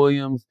 Portia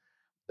Williams.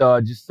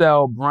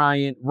 Giselle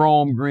Bryant.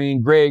 Rome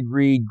Green. Greg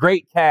Reed.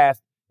 Great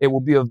cast. It will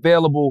be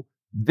available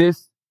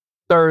this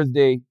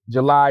Thursday,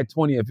 July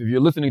 20th. If you're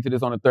listening to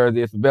this on a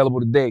Thursday, it's available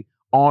today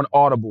on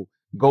Audible.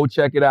 Go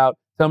check it out.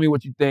 Tell me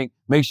what you think.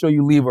 Make sure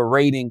you leave a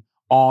rating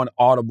on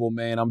Audible,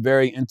 man. I'm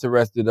very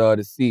interested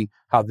to see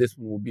how this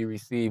one will be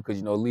received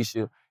because,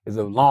 Alicia is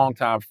a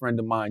longtime friend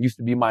of mine. Used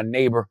to be my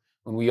neighbor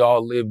when we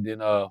all lived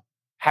in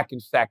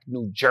Hackensack,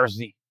 New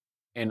Jersey,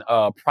 in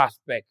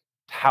Prospect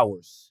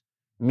Towers.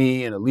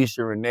 Me and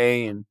Alicia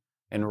Renee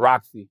and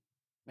Roxy.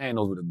 Man,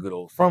 those were the good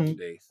old From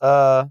days.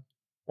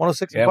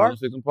 106 Yeah, in Park?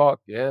 106 in Park.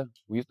 Yeah.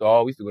 We used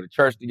to go to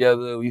church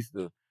together.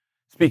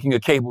 Speaking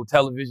of cable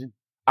television,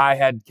 I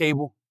had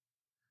cable.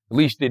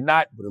 Alicia did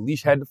not, but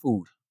Alicia had the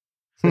food.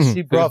 So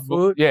she brought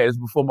food? Yeah, it's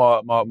before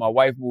my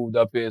wife moved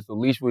up here. So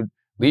Alicia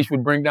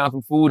would bring down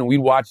some food and we'd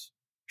watch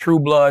True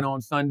Blood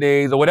on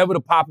Sundays or whatever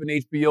the poppin'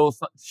 HBO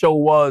show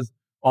was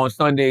on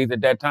Sundays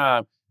at that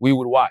time. We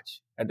would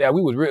watch. At that,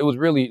 it was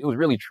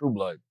really True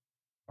Blood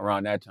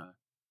around that time.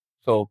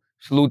 So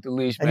salute to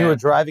Alicia, And man. you were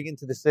driving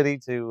into the city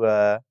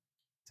to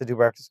do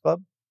Breakfast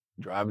Club?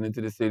 Driving into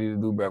the city to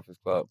do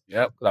Breakfast Club.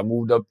 Yep, because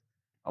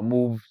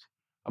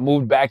I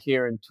moved back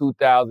here in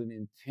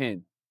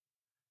 2010.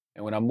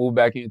 And when I moved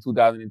back here in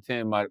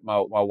 2010, my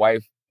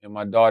wife and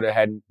my daughter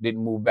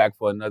didn't move back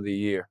for another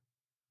year.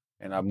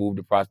 And I moved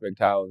to Prospect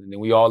Towers. And then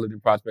we all lived in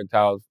Prospect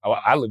Towers.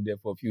 I lived there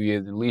for a few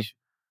years, and Alicia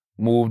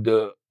moved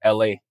to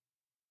LA.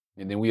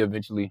 And then we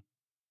eventually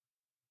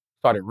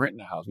started renting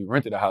a house. We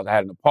rented a house. I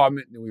had an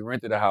apartment, then we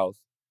rented a house.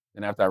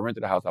 And after I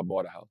rented a house, I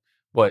bought a house.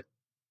 But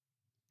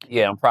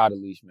yeah, I'm proud of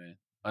Leash, man.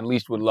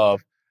 Unleashed with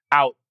Love,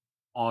 out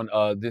on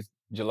this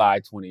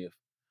July 20th.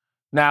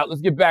 Now,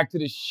 let's get back to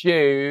the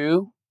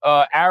show.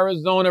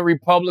 Arizona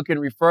Republican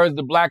refers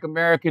to Black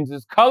Americans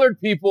as colored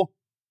people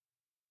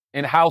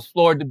in House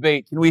floor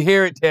debate. Can we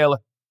hear it, Taylor?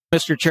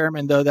 Mr.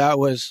 Chairman, though, that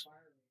was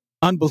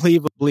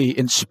unbelievably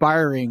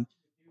inspiring.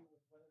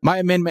 My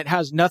amendment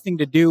has nothing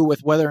to do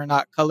with whether or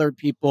not colored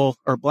people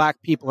or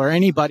Black people or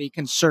anybody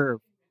can serve,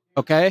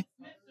 okay?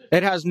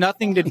 It has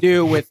nothing to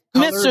do with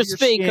color, Mr. your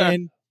Speaker.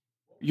 skin,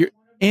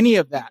 any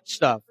of that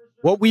stuff.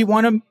 What we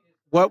want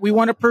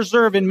to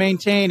preserve and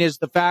maintain is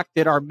the fact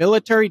that our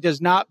military does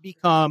not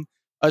become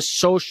a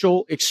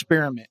social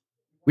experiment.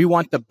 We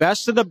want the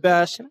best of the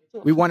best.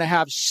 We want to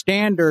have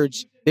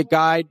standards that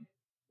guide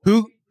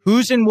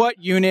who's in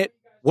what unit,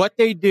 what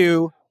they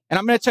do. And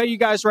I'm going to tell you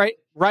guys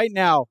right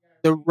now,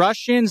 the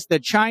Russians, the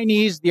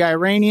Chinese, the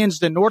Iranians,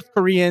 the North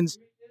Koreans,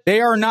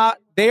 they are not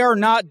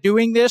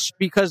doing this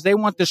because they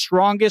want the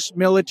strongest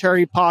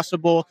military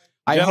possible.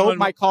 I hope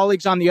my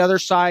colleagues on the other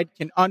side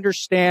can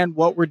understand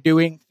what we're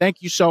doing.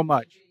 Thank you so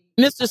much.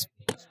 Mr.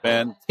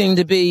 Speaker,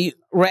 to be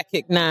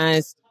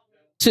recognized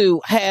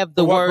to have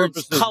the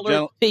words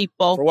colored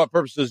people. For what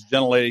purposes,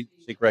 gentlelady,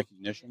 seek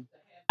recognition?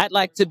 I'd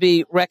like to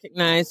be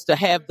recognized to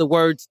have the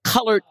words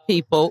colored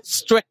people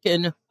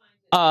stricken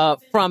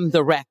from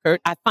the record.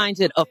 I find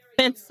it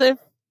offensive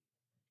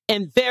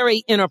and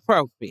very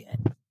inappropriate.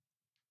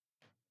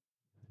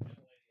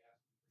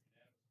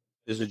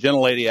 Is the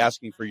gentlelady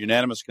asking for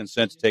unanimous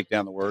consent to take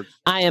down the words?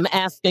 I am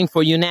asking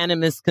for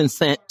unanimous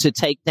consent to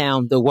take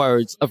down the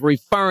words of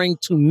referring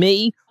to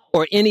me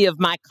or any of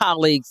my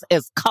colleagues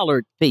as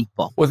colored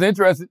people. What's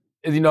interesting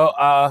is,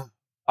 I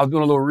was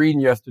doing a little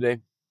reading yesterday,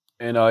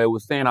 and it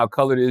was saying how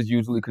colored is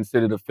usually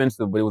considered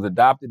offensive, but it was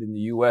adopted in the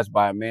U.S.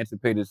 by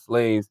emancipated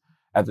slaves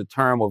as a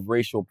term of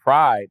racial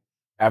pride.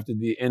 After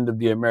the end of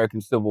the American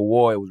Civil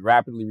War, it was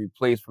rapidly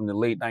replaced from the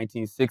late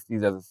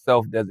 1960s as a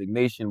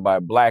self-designation by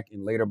Black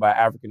and later by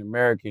African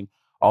American,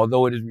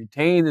 although it is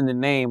retained in the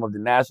name of the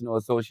National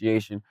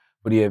Association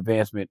for the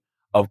Advancement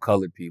of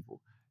Colored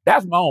People.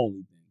 That's my only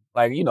thing.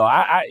 Like,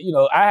 I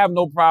have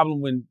no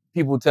problem when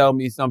people tell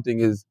me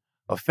something is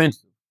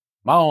offensive.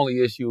 My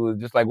only issue is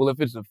just like, well, if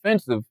it's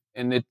offensive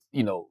and it's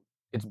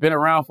been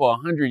around for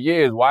 100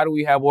 years, why do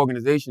we have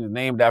organizations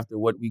named after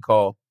what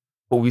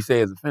we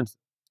say is offensive?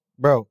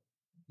 Bro,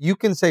 you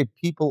can say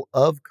people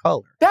of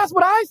color. That's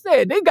what I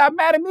said. They got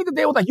mad at me because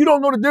they was like, you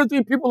don't know the difference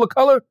between people of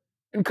color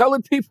and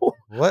colored people?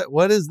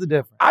 What is the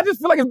difference? I just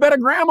feel like it's better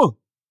grammar.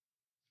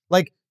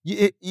 Like,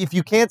 if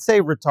you can't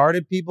say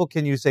retarded people,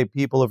 can you say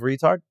people of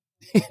retard?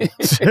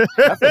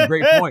 That's a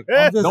great point.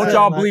 Don't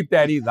y'all bleep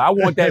that either. I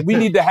want that. We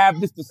need to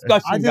have this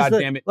discussion,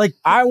 goddammit. Like,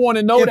 I want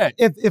to know that.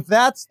 If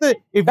that's That's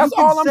you can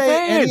all I'm say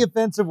saying. any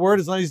offensive word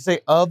as long as you say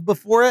of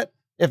before it,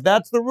 if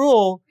that's the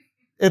rule,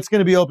 it's going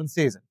to be open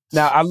season.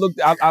 Now, I looked...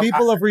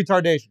 people of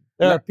retardation.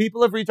 There are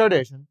people of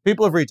retardation.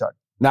 People of retard.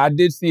 Now, I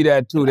did see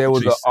that, too. There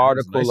was an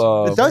article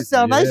of... It does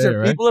sound nicer.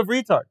 Right? People of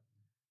retard.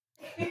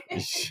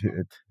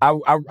 Shit.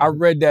 I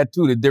read that,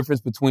 too, the difference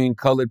between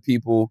colored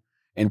people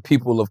and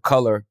people of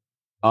color.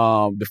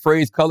 The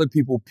phrase colored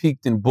people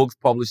peaked in books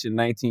published in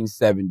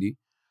 1970.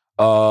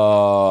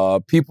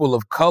 People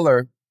of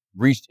color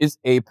reached its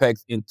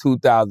apex in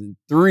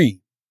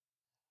 2003.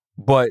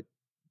 But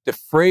the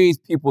phrase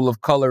people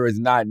of color is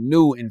not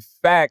new. In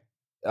fact,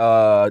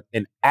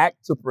 an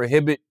act to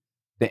prohibit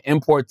the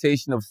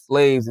importation of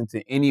slaves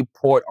into any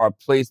port or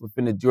place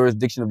within the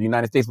jurisdiction of the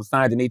United States was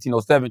signed in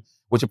 1807,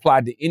 which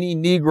applied to any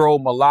Negro,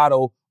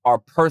 mulatto, or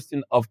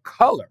person of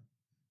color.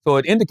 So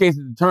it indicates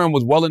that the term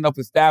was well enough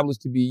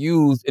established to be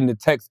used in the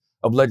text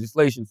of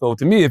legislation. So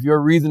to me, if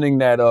you're reasoning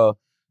that,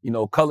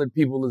 colored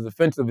people is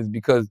offensive, is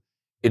because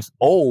it's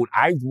old.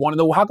 I want to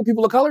know how come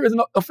people of color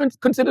isn't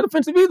considered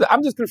offensive either.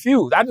 I'm just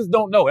confused. I just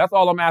don't know. That's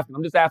all I'm asking.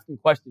 I'm just asking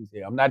questions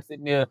here. I'm not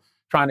sitting there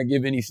trying to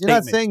give any You're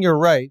statement. not saying you're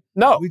right.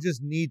 No. We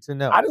just need to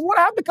know. I just want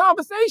to have the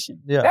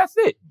conversation. Yeah. That's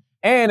it.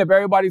 And if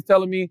everybody's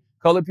telling me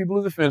colored people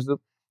is offensive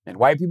and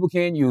white people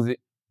can't use it,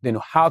 then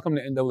how come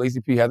the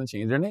NAACP hasn't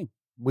changed their name?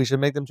 We should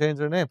make them change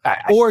their name.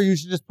 Or you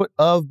should just put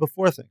of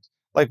before things.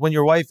 Like when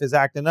your wife is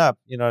acting up,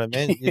 you know what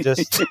I mean? You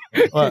just...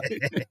 What?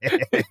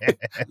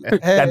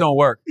 That don't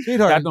work.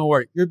 Sweetheart, That don't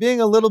work. You're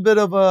being a little bit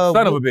of a...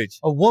 Son of a bitch.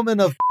 A woman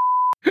of...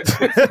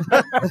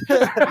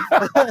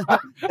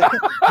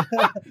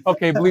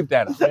 Okay, bleep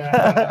that out.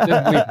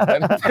 Just bleep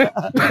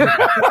that.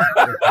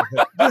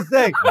 Just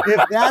say,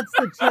 if that's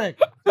the trick,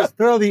 just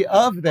throw the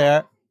of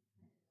there.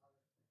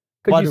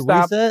 Could you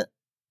stop? Reset?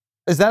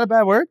 Is that a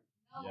bad word?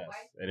 Yes,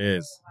 it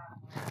is.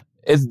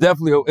 It's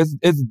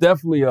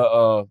definitely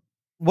a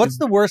What's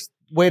the worst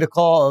way to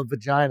call a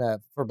vagina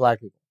for black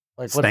people?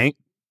 Like stank?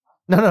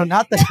 No,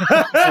 not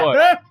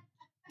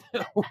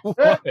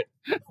What?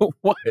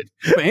 What?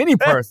 For any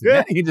person,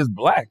 that ain't just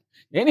black.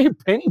 Any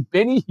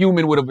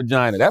human with a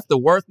vagina. That's the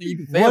worst thing you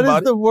can say What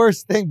about is the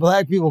worst thing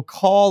black people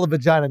call a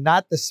vagina?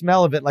 Not the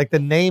smell of it, like the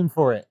name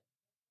for it.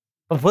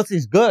 But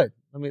pussy's good.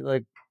 I mean,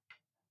 like,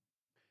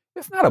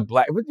 it's not a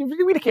black. We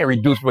can't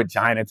reduce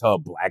vagina to a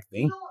black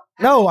thing.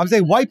 No, I'm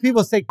saying white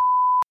people say.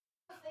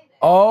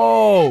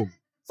 Oh,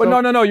 but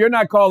no. You're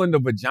not calling the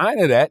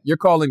vagina that. You're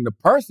calling the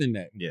person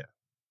that. Yeah.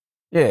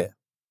 Yeah.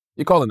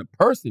 You're calling the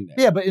person that.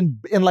 Yeah, but in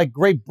like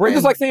Great Britain,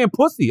 it's just like saying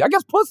pussy. I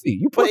guess pussy.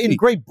 You pussy. But in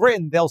Great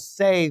Britain, they'll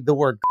say the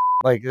word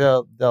like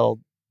they'll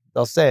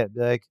say it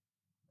like,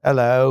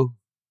 "Hello,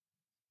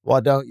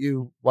 why don't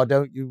you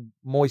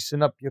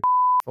moisten up your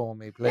for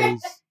me,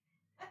 please?"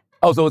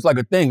 Oh, so it's like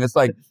a thing. It's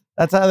like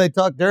that's how they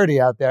talk dirty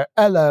out there.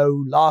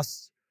 Hello,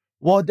 lass,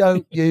 why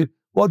don't you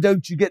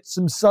get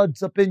some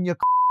suds up in your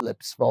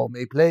lips for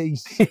me,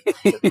 please?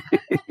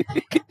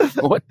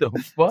 What the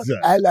fuck?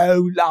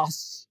 Hello,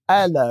 lass.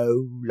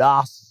 Hello,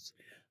 lass.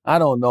 I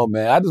don't know,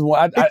 man. I just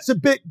want. It's a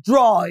bit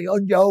dry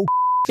on your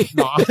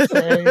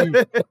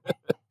lassie.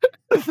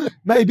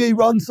 Maybe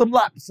run some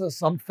laps or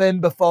something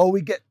before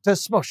we get to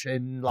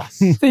smushing, lass.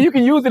 See, you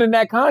can use it in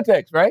that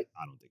context, right?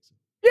 I don't think so.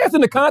 Yes,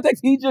 in the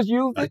context he just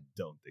used it. I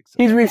don't think so.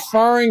 He's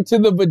referring to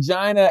the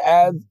vagina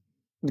as,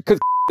 because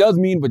does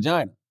mean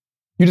vagina.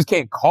 You just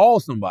can't call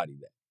somebody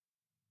that.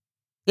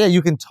 Yeah,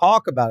 you can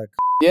talk about it.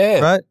 Yeah.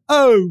 Right?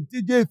 Oh,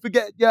 did you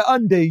forget your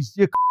undies?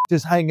 Your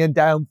is hanging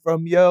down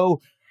from your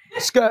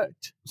skirt.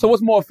 So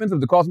what's more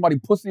offensive, to call somebody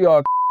pussy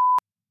or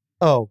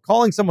Oh,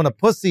 calling someone a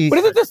pussy. But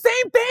is it the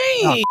same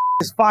thing?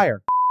 Is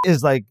fire.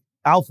 Is like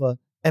alpha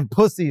and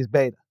pussy is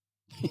beta.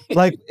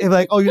 like,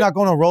 oh, you're not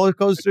going on a roller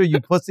coaster, you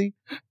pussy?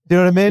 Do you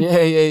know what I mean?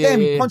 Yeah.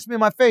 Damn, you punched me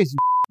in my face. You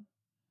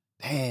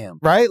Damn.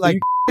 Right? Like,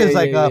 is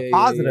like a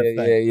positive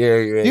thing.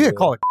 Yeah. You can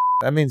call it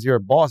that means you're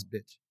a boss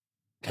bitch.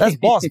 That's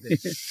boss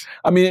bitch.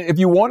 I mean, if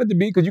you want it to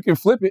be, because you can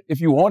flip it if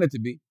you want it to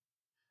be.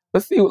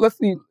 Let's see.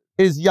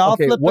 Is y'all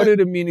okay, flipping? What are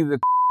the meanings of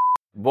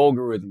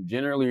vulgarism?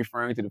 Generally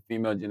referring to the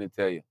female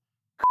genitalia.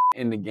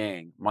 In the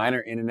gang.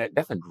 Minor internet.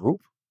 That's a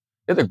group?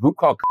 There's a group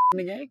called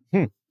in the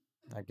gang?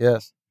 I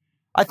guess.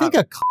 I think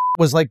a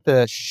was like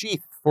the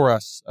sheath for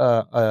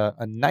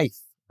a knife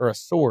or a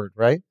sword,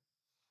 right?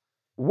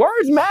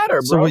 Words matter,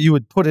 bro. So what you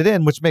would put it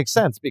in, which makes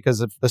sense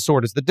because if the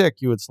sword is the dick,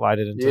 you would slide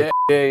it into.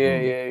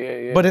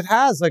 Yeah. But it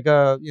has like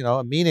a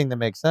meaning that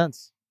makes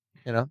sense.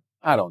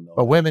 I don't know.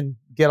 But women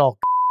get all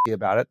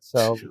about it,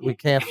 so we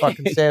can't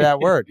fucking say that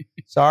word.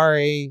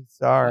 Sorry.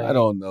 I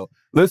don't know.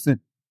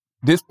 Listen,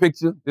 this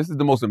picture, this is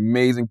the most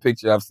amazing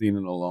picture I've seen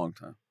in a long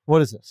time.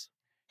 What is this?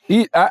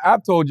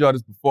 I've told y'all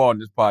this before on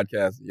this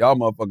podcast. Y'all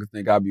motherfuckers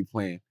think I'll be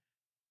playing.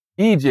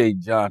 E.J.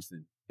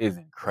 Johnson is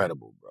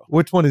incredible, bro.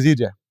 Which one is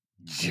EJ?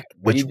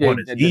 Which one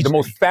is EJ? The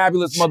most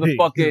fabulous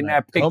motherfucker in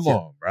that picture. Come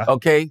on, bro.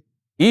 Okay?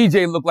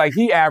 EJ looked like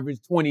he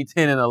averaged 20,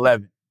 10, and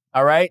 11.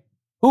 All right?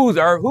 Who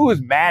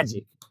is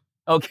Magic?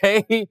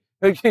 Okay?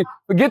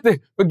 Forget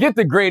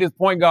the greatest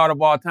point guard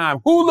of all time.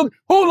 Who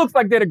looks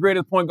like they're the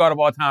greatest point guard of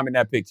all time in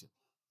that picture?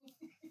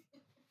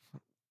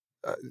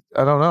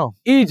 I don't know.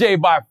 EJ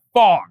by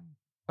far.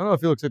 I don't know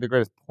if he looks like the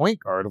greatest point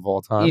guard of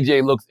all time.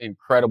 EJ looks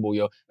incredible,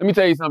 yo. Let me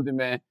tell you something,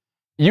 man.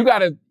 You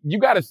gotta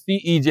see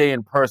EJ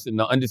in person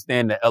to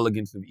understand the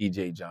elegance of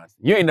EJ Johnson.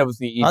 You ain't never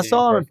seen EJ. I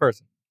saw him in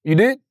person. You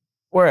did?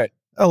 Where at?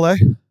 LA.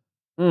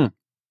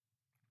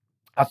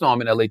 I saw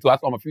him in LA too. I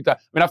saw him a few times.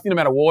 I mean, I've seen him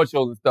at award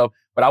shows and stuff,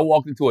 but I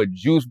walked into a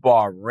juice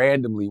bar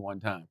randomly one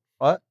time.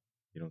 What?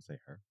 You don't say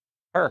her.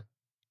 Her.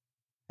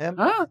 Him?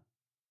 Huh?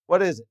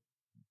 What is it?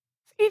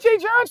 It's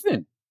EJ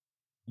Johnson.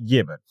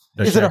 Yeah, but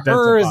is it a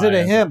her or is it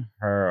a him?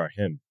 Her or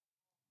him?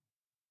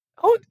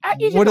 Oh,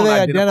 EJ what do don't they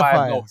identify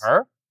identify as as? no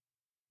her.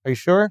 Are you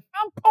sure?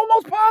 I'm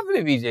almost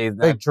positive EJ is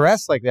not. They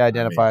dress like they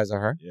identify as a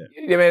her.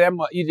 Yeah, man,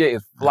 EJ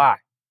is fly.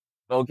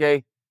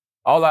 Okay?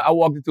 I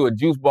walked into a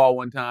juice bar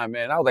one time,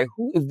 man. And I was like,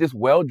 who is this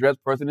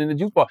well-dressed person in the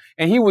juice bar?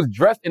 And he was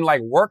dressed in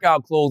like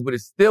workout clothes, but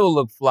it still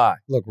looked fly.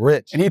 Look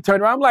rich. And he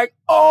turned around, I'm like,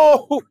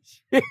 oh,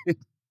 shit.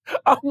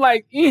 I'm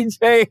like,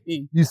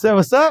 EJ. You said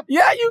what's up?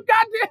 Yeah, you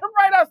goddamn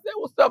right. I said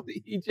what's up to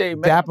EJ,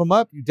 man. Dap him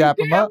up. You dap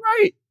him damn up.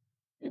 right.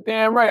 You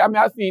damn right. I mean,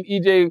 I seen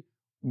EJ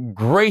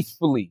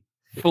gracefully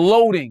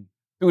floating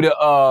through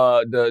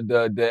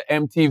the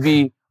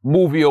MTV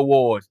Movie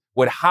Awards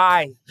with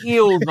high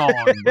heels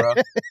on, bro.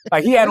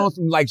 Like he had on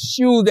some like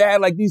shoes that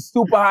had like these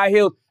super high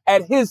heels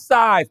at his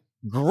size,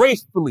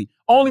 gracefully.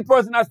 Only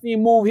person I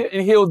seen move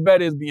in heels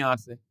better is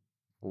Beyonce,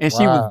 and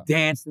she was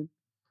dancing.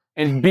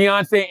 And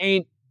Beyonce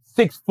ain't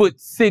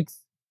 6'6",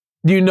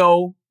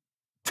 2+,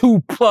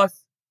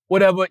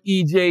 whatever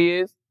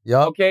EJ is.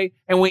 Yep. Okay?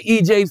 And when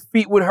EJ's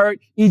feet would hurt,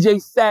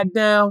 EJ sat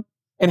down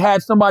and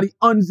had somebody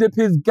unzip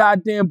his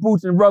goddamn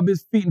boots and rub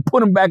his feet and put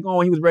them back on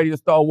when he was ready to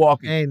start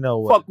walking. Ain't no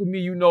way. Fuck with me,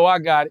 you know I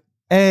got it.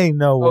 Ain't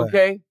no way.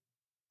 Okay?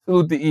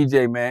 Salute to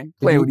EJ, man.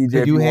 Play with EJ.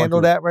 Could you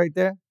handle that right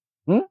there?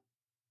 Hmm?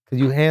 Could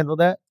you handle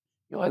that?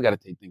 You know, I got to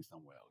take things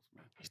somewhere else,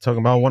 man. He's talking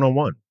about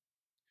one-on-one.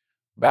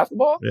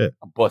 Basketball? Yeah.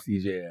 I bust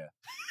EJ ass.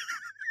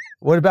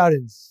 What about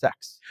in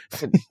sex?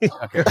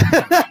 Okay.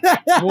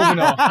 Moving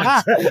on.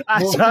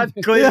 I tried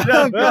to clean it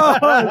up.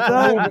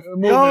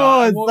 Moving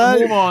on.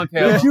 Move on,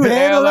 Taylor. Could you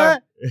handle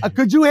that?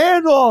 Could you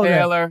handle all that?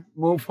 Taylor,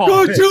 move on.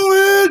 Could you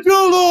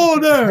handle all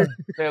that?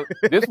 Taylor,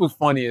 this was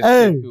funny as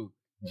Hey, shit, too.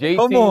 JT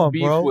come on,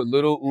 beef bro. with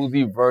Little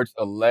Uzi Vert's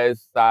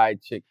alleged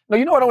side chick. No,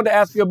 you know what I want to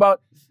ask you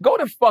about? Go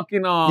to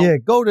fucking Yeah,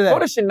 go to that. Go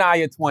to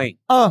Shania Twain.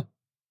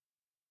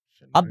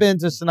 I've been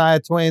to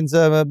Shania Twain's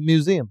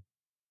museum.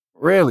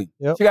 Really?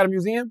 Yep. She got a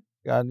museum?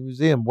 Got a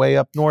museum way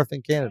up north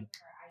in Canada.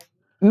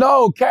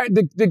 No,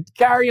 the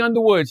Carrie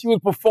Underwood. She was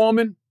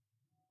performing.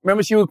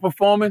 Remember she was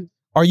performing?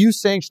 Are you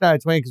saying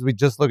Shania Twain because we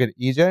just look at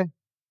EJ?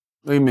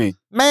 What do you mean?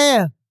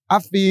 Man, I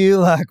feel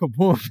like a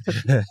woman.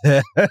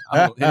 I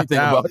don't know anything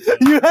about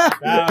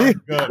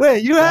that.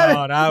 Wait, you that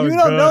was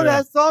don't good, know man.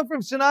 that song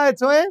from Shania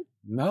Twain?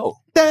 No.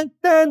 Dun,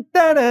 dun,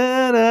 dun,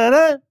 dun, dun,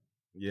 dun.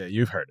 Yeah,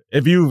 you've heard it.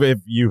 If you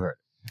heard it.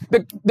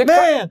 The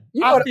Man,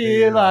 you I gotta-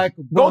 feel like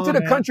a Go to the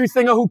woman. country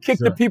singer who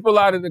kicked the people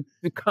out of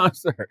the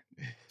concert.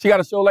 She got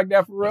a show like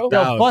that for real?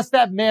 Yo, bust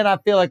that man, I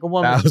feel like a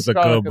woman. That was a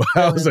Charlotte good. could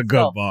That feel was a good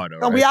himself. bar, though.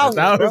 No, we right out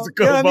there. here, That bro. was a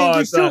good You know what I mean? bar.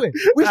 Keep shooting.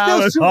 We That still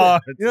was shooting.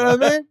 hard. You know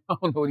what I mean? I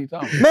don't know what he's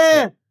talking about.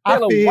 Man, I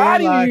Taylor, feel why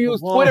do like you a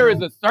use woman. Twitter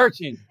as a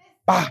search engine?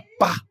 Bah,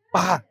 bah,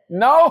 bah.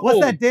 No. What's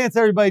that dance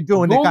everybody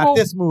doing? They got Google.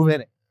 this move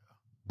in it.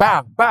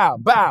 Bow, bow,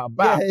 bow,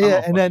 bow.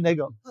 Yeah, and then they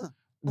go.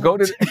 Go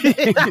to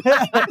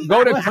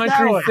go to What's that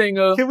country one?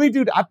 singer. Can we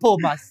do that? I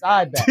pulled my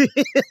side back.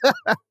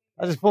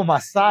 I just pulled my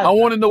side I back.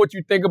 want to know what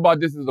you think about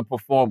this as a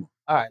performer.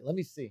 All right, let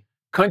me see.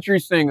 Country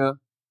singer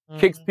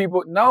kicks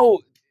people. No,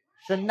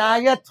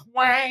 Shania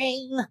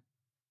Twain.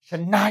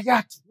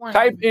 Shania Twain.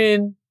 type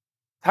in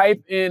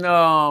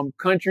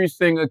country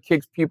singer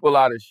kicks people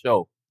out of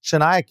show.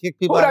 Shania kick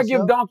people Who'd out I of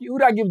give show? donkey?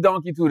 Who'd I give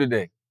donkey to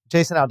today?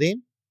 Jason Aldean?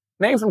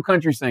 Name some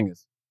country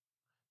singers.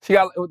 She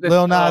got this,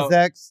 Lil Nas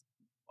X?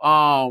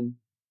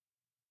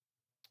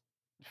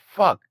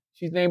 Fuck.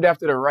 She's named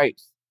after the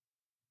Wrights.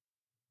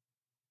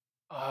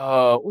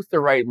 What's the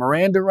right?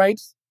 Miranda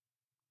Wrights?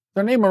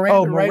 Her name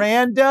Miranda Wrights?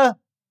 Miranda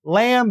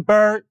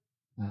Lambert.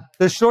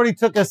 The shorty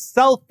took a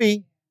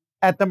selfie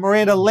at the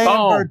Miranda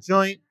Lambert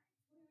joint.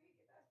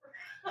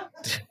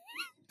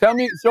 Show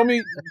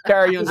me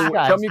Carrie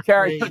Underwood. Show me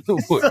Carrie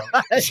Underwood.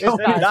 Show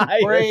me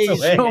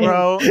crazy,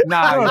 bro.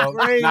 Nah, You're yo.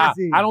 crazy. Nah,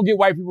 I don't get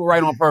white people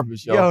right on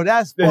purpose, yo. Yo,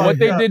 that's what fucked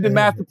they up. did to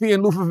Master P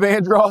and Luther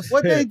Vandross.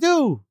 What they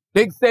do?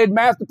 They said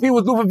Master P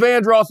was Luther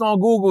Vandross on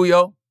Google,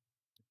 yo.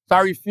 So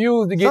I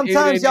refuse to get any of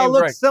Sometimes their y'all names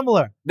look right.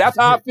 similar. That's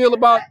how I feel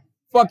about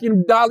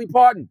fucking Dolly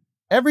Parton.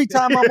 Every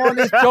time I'm on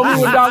this, Show me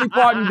what Dolly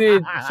Parton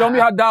did. Show me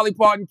how Dolly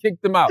Parton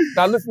kicked them out.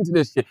 Now listen to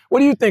this shit.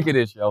 What do you think of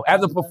this, yo?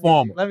 As a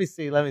performer, Let me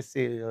see.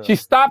 she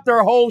stopped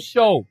her whole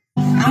show.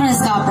 I'm gonna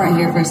stop right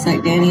here for a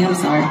sec, Danny. I'm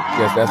sorry.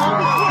 Yes, that's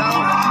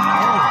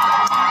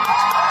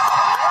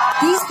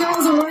it. These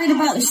girls are worried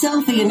about the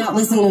selfie and not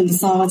listening to the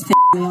song. It's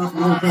pissing me off a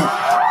little bit.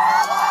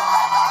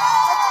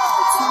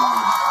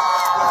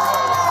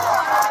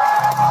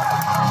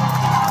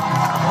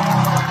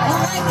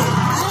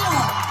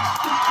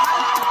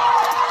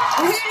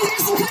 We're here to hear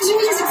some country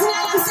music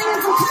tonight. I'm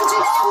singing some country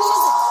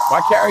music.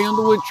 Why Carrie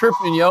Underwood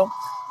tripping, yo?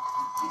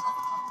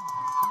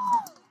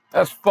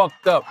 That's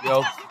fucked up,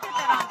 yo.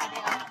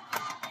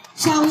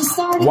 Shall we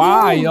start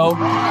Why, again? yo?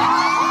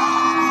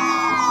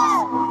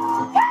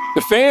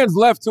 The fans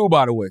left too,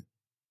 by the way.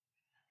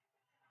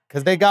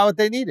 because they got what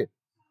they needed.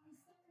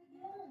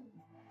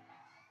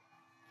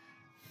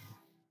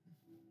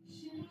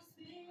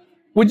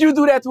 Would you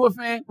do that to a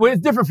fan? Well,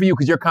 it's different for you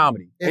because you're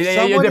comedy. If Yeah,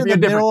 someone you're in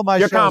different. the middle of my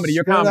You're show comedy.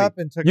 You're stood comedy. up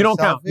and took You a don't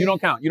count. selfie- You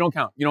don't count. You don't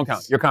count. You don't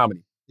count. You're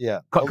comedy.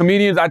 Yeah.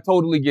 Comedians, I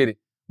totally get it.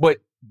 But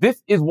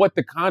this is what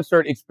the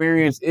concert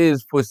experience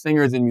is for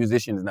singers and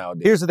musicians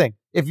nowadays. Here's the thing.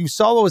 If you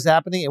saw what was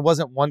happening, it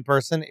wasn't one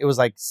person. It was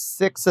like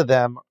 6 of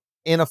them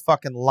in a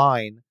fucking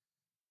line.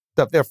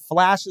 Their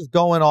flash is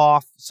going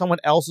off. Someone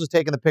else was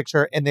taking the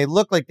picture, and they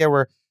looked like they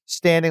were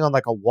standing on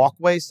like a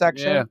walkway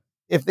section. Yeah.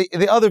 If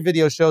the other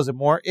video shows it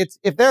more, it's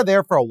if they're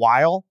there for a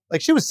while,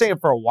 like she was singing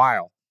for a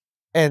while.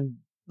 And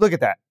look at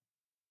that.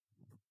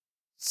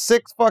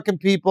 6 fucking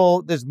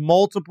people. There's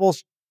multiple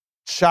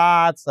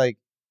shots. Like,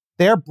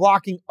 they're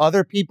blocking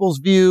other people's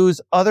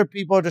views. Other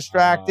people are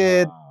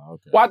distracted.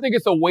 Well, I think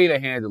it's a way to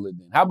handle it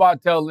then. How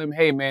about tell them,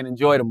 hey, man,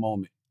 enjoy the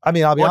moment. I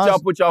mean, I'll be Why don't honest.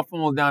 y'all put y'all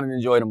phones down and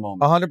enjoy the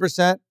moment?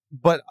 100%.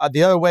 But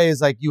the other way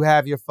is like you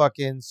have your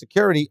fucking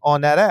security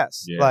on that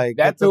ass. Yeah. Like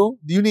That too.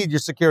 You need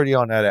your security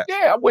on that ass.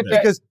 Yeah, I'm with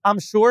that. Because I'm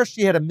sure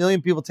she had 1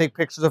 million people take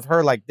pictures of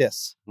her like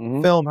this,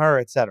 film her,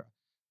 etc.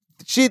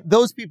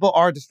 Those people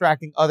are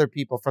distracting other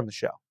people from the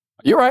show.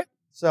 You're right.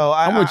 So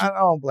I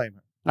don't blame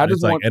her. And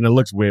it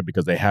looks weird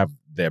because they have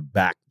their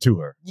back to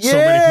her. Yeah, so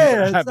many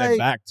people it's have their like-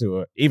 back to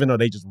her, even though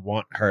they just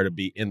want her to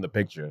be in the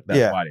picture. That's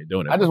Yeah. why they're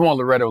doing it. I just want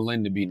Loretta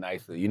Lynn to be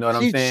nicer. You know what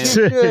I'm She saying?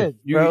 should,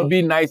 You bro.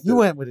 be nice. You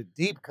went with a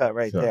deep cut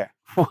right there.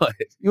 What?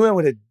 You went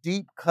with a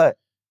deep cut.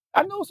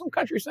 I know some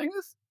country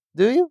singers.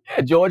 Do you?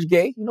 Yeah, George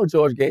Gay. You know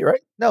George Gay,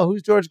 right? No,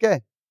 who's George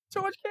Gay?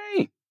 George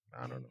Gay.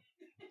 I don't know.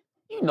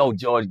 You know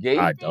George Gay.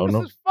 I He's don't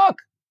famous know. as fuck.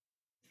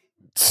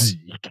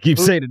 You keep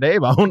saying the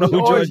name. I don't know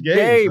who George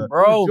Gay is.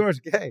 bro. George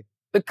Gay.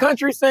 The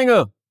country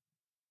singer.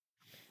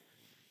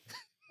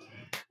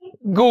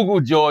 Google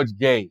George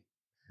Gay.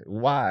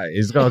 Why?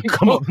 It's going to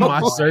come up in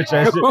my search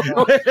engine.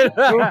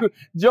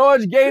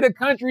 George Gay, the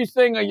country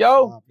singer,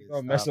 yo. You're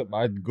going to mess up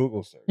my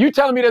Google search. You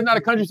telling me there's not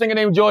a country singer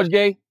named George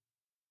Gay?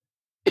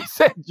 He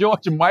said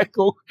George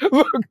Michael.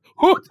 Look,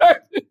 who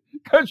typed in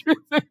country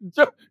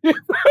singer?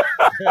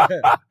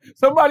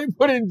 Somebody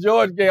put in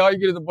George Gay. All you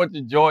get is a bunch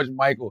of George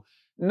Michael.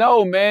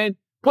 No, man.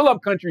 Pull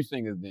up country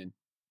singers then.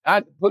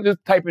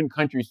 Just type in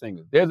country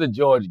singers. There's a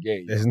George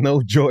Gay. There's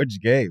no George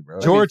Gay, bro.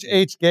 George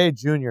H. Gay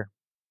Jr.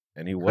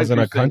 And he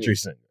wasn't a country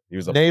singer. He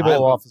was a naval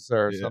pilot.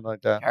 officer or something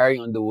like that. Harry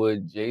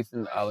Underwood,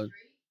 Jason Allen,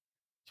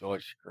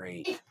 George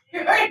Strait.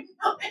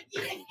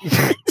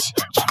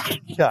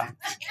 God,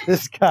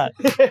 this guy.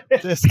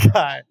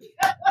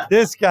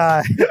 I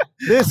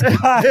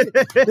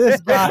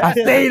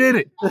stayed in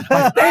it.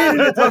 I stayed in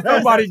it until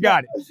somebody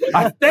got it.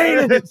 I stayed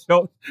in it.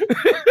 So.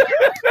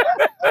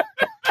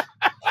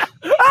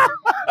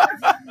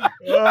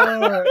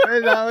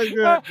 That was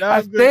good.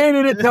 I stayed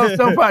in it until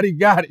somebody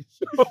got it.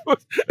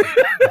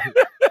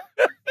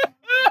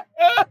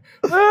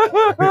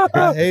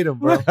 I hate him,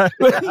 bro. I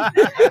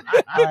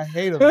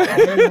hate him. I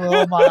hate him with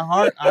all my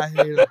heart. I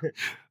hate him.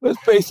 Let's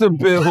pay some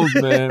bills,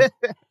 man.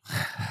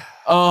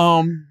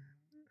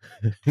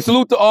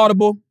 Salute to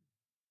Audible.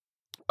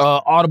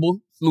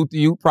 Audible, salute to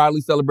you.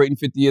 Proudly celebrating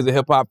 50 years of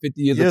hip-hop,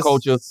 50 years of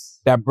culture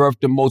that birthed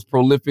the most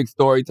prolific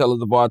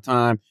storytellers of our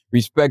time.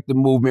 Respect the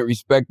movement,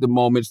 respect the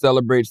moment,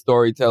 celebrate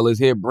storytellers.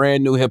 Hear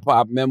brand new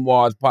hip-hop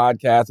memoirs,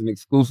 podcasts, and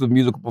exclusive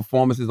musical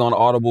performances on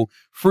Audible,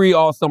 free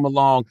all summer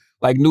long,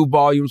 like new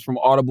volumes from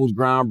Audible's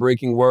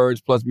groundbreaking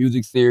Words plus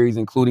music series,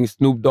 including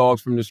Snoop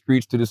Dogg's From the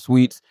Streets to the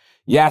Suites,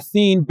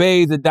 Yassine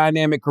Bey's A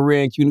Dynamic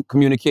Career in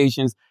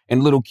Communications,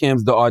 and Little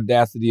Kim's The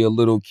Audacity of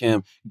Little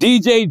Kim.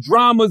 DJ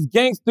Drama's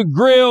Gangsta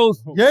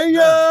Grills.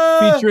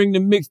 Yeah. Featuring the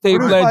mixtape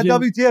Produced legend. by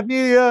WTF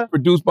Media.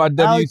 Produced by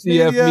Alex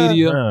WTF Media.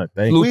 Media.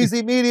 Thank you.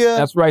 Weezy Media.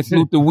 That's right.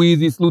 Salute to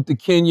Weezy. Salute to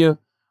Kenya.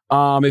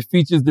 It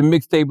features the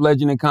mixtape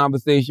legend in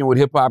conversation with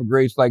hip-hop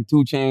greats like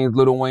 2 Chainz,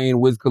 Lil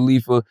Wayne, Wiz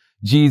Khalifa,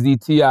 Jeezy,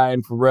 T.I.,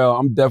 and Pharrell.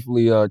 I'm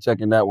definitely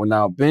checking that one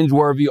out.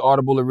 Binge-worthy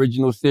Audible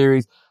original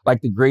series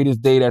like The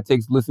Greatest Day that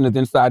takes listeners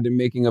inside the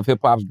making of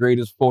hip-hop's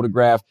greatest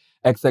photograph,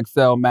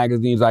 XXL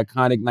Magazine's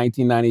iconic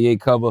 1998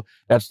 cover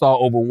that saw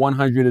over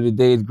 100 of the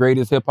day's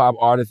greatest hip-hop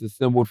artists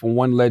assembled from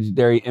one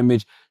legendary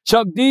image.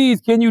 Chuck D's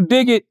Can You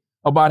Dig It?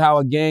 About how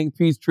a gang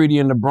peace treaty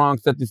in the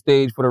Bronx set the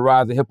stage for the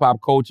rise of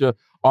hip-hop culture.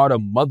 Art of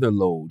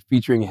Motherload,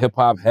 featuring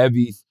hip-hop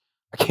heavies.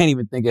 I can't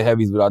even think of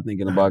heavies without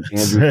thinking about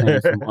Andrew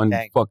saying some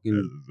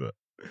unfucking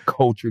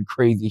cultured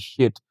crazy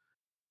shit.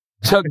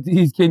 Chuck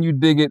D's Can You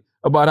Dig It?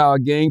 About how a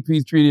gang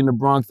peace treaty in the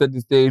Bronx set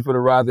the stage for the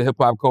rise of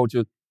hip-hop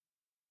culture.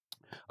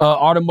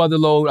 Art of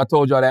Motherload, I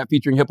told y'all that,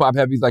 featuring hip-hop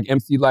heavies like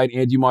MC Lyte,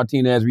 Angie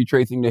Martinez,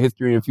 retracing the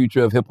history and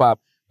future of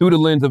hip-hop through the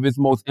lens of its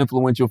most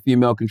influential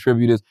female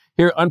contributors.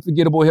 Hear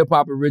unforgettable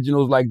hip-hop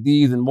originals like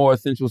these and more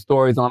essential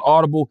stories on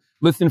Audible.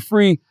 Listen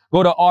free.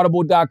 Go to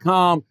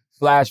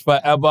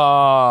audible.com/forever.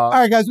 All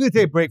right, guys, we're going to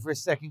take a break for a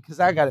second because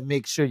I got to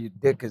make sure your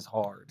dick is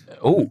hard.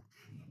 Oh.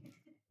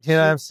 You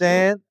know what I'm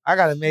saying? I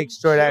got to make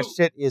sure that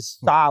shit is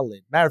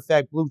solid. Matter of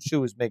fact, Blue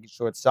Chew is making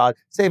sure it's solid.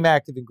 Same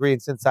active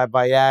ingredients inside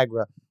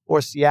Viagra or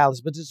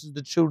Cialis, but this is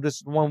the Chew. This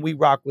is the one we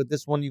rock with.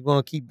 This one you're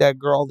going to keep that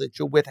girl that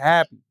you're with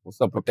happy.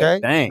 What's up with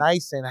that thing?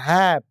 Nice and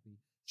happy.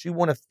 She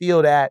want to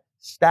feel that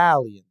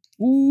stallion.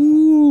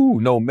 Ooh,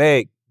 no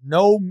Meg.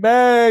 No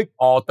Meg.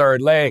 All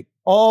third leg.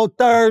 All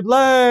third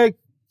leg.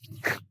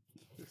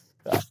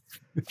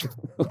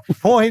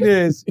 Point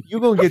is,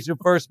 you're going to get your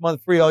first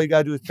month free. All you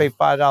got to do is pay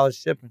 $5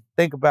 shipping.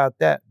 Think about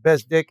that.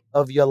 Best dick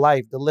of your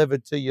life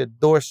delivered to your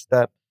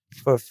doorstep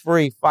for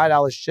free.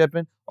 $5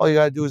 shipping. All you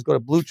got to do is go to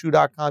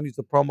bluechew.com. Use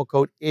the promo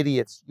code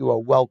IDIOTS. You are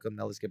welcome.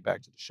 Now let's get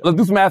back to the show. Let's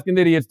do some Asking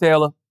Idiots,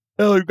 Taylor.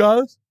 Hello,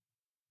 guys.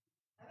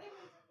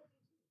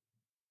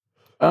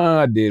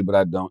 I did, but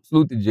I don't.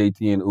 Salute to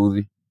JT and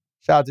Uzi.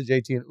 Shout out to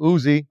JT and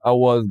Uzi. I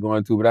was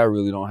going to, but I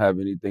really don't have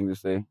anything to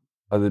say.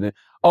 Other than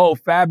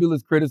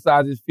Fabulous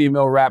criticizes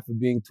female rap for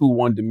being too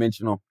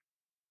one-dimensional.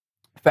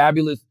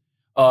 Fabulous,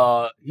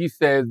 he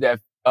says that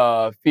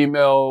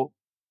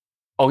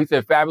he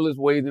said Fabulous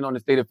weighs in on the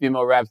state of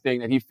female rap,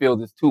 saying that he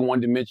feels it's too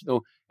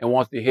one-dimensional and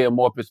wants to hear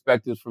more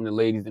perspectives from the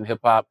ladies in hip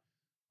hop.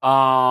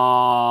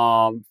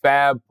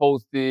 Fab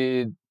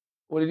posted,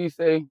 what did he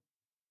say?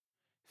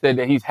 Said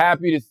that he's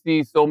happy to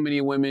see so many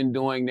women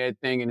doing their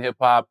thing in hip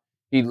hop.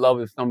 He'd love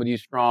if some of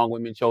these strong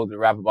women chose to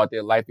rap about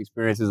their life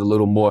experiences a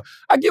little more.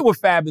 I get what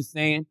Fab is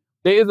saying.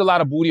 There is a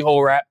lot of booty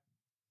hole rap.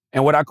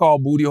 And what I call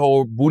booty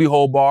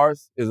hole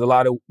bars is a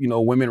lot of,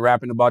 women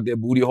rapping about their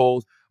booty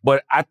holes.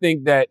 But I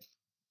think that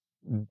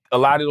a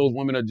lot of those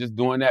women are just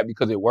doing that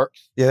because it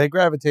works. Yeah, they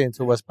gravitate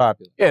to what's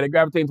popular. Yeah, they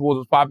gravitate towards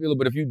what's popular.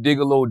 But if you dig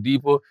a little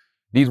deeper,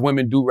 these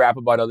women do rap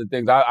about other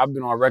things. I've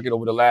been on record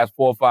over the last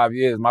 4 or 5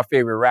 years. My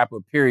favorite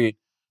rapper, period,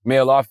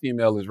 male or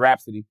female, is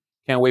Rhapsody.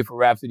 Can't wait for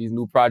Rhapsody's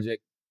new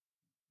project.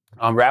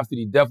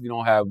 Rhapsody definitely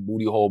don't have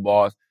booty hole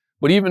bars.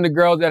 But even the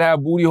girls that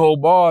have booty hole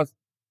bars,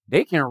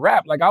 they can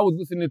rap. Like I was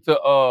listening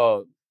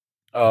to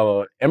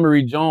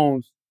Emery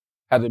Jones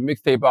has a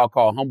mixtape out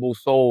called Humble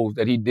Souls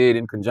that he did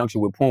in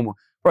conjunction with Puma.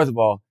 First of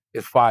all,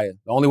 it's fire.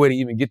 The only way to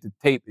even get the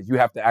tape is you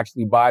have to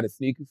actually buy the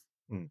sneakers.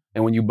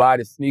 And when you buy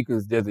the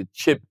sneakers, there's a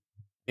chip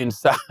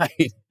inside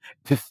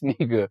the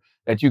sneaker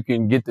that you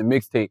can get the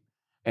mixtape.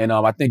 And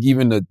I think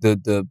even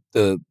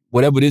the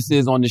whatever this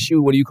is on the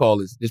shoe, what do you call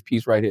this? This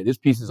piece right here. This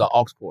piece is an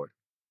aux cord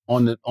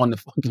on the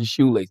fucking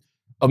shoelace.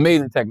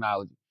 Amazing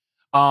technology.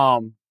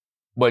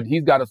 But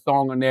he's got a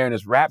song on there and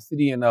it's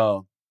Rhapsody and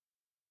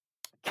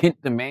Kent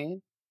the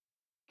Man.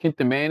 Kent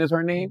the Man is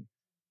her name.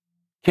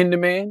 Ken the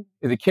Man?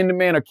 Is it Ken the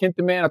Man or Kent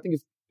the Man? I think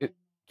it's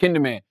Ken the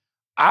Man.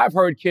 I've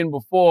heard Ken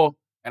before,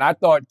 and I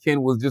thought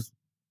Ken was just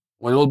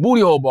one of those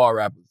booty hole bar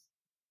rappers.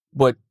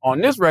 But on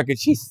this record,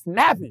 she's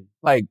snapping.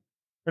 Like,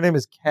 her name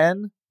is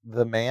Ken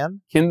the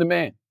Man? Ken the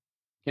Man.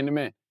 Ken the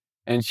Man.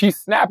 And she's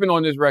snapping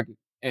on this record.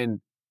 And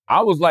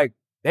I was like,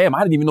 damn, I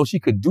didn't even know she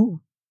could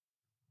do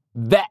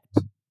that.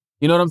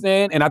 You know what I'm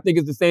saying? And I think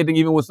it's the same thing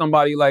even with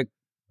somebody like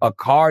a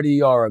Cardi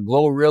or a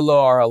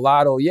Glorilla or a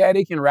Lotto. Yeah,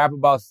 they can rap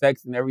about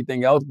sex and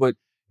everything else, but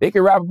they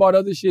can rap about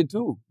other shit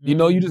too. You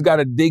know, you just got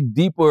to dig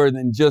deeper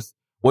than just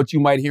what you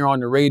might hear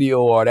on the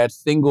radio or that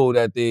single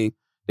that they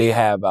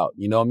have out.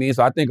 You know what I mean?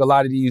 So I think a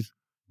lot of these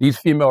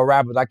female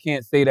rappers, I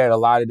can't say that a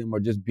lot of them are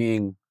just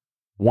being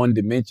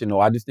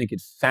one-dimensional. I just think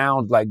it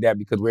sounds like that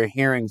because we're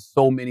hearing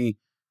so many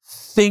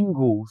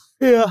singles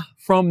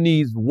from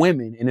these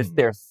women, and it's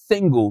their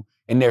single,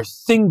 and their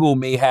single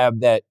may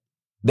have that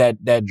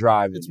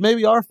drive. It's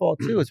maybe our fault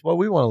too. It's what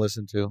we want to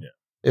listen to. Yeah.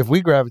 If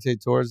we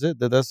gravitate towards it,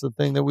 that's the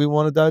thing that we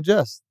want to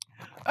digest.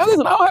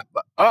 Listen,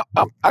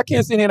 I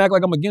can't sit here and act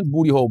like I'm against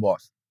booty hole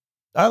bars.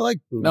 I like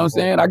booty. You know what I'm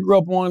saying? I grew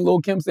up on Lil'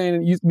 Kim saying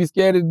it used to be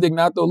scared of the dick,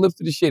 now throw lips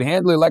to the shit,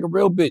 handle it like a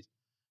real bitch.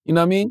 You know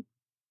what I mean?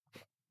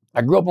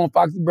 I grew up on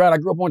Foxy Brown. I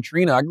grew up on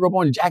Trina. I grew up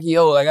on Jackie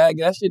O. Like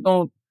that shit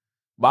don't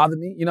bother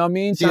me. You know what I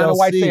mean? China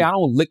White say I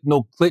don't lick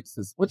no clits.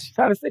 What you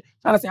trying to say?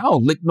 Trying to say I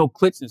don't lick no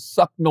clits and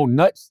suck no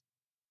nuts.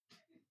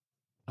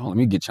 Oh, let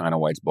me get China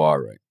White's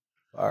bar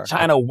right.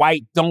 China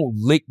White don't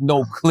lick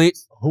no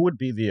clits. Who would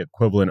be the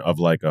equivalent of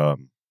like a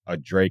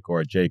Drake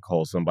or a J.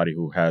 Cole, somebody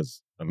who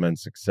has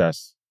immense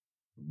success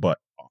but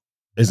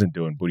isn't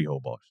doing booty hole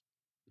bars?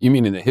 You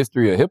mean in the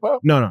history of hip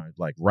hop? No,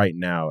 like right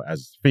now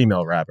as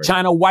female rappers.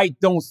 China White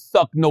don't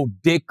suck no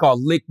dick or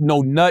lick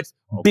no nuts.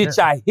 Okay. Bitch,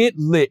 I hit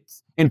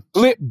licks and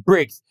flip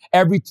bricks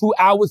every 2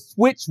 hours,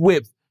 switch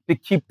whips to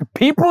keep the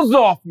peoples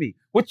off me.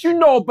 What you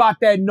know about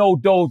that no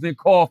dose and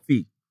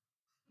coffee?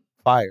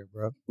 Fire,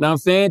 bro. Know what I'm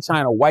saying?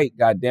 China White,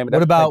 goddammit.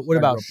 What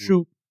about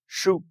shoot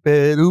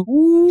bedu,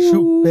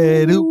 shoot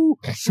bedu,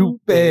 shoot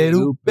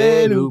bedu,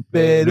 bedu,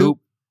 bedu.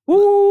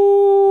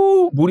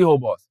 Ooh, booty hole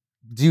boss.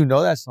 Do you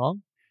know that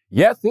song?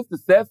 Yes, Sister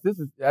Seth.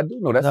 I do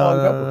know that song.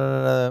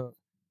 No.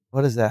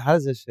 What is that? How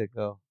does this shit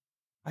go?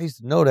 I used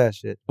to know that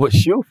shit. What,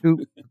 shoot?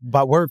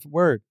 By word for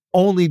word.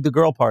 Only the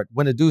girl part.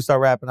 When the dude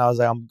started rapping, I was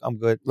like, I'm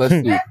good. Let's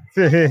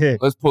see.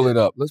 Let's pull it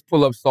up. Let's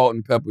pull up Salt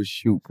and Pepper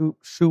Shoot.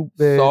 Shoot,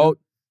 Salt.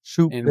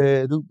 Shoot,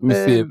 let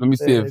me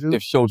see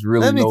if Schultz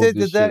really knows this shit. Let me take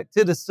it back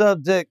to the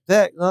subject.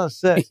 That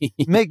sex.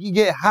 Make you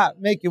get hot.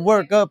 Make you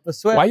work up a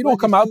sweat. Why you don't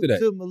come out to that?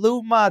 To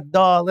Malou, my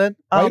darling.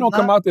 Why you don't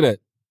come out to that?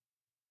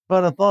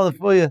 But I thought it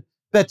for you.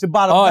 Bet your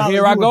bottom dollar. Oh,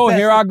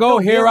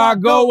 here I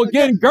go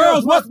again.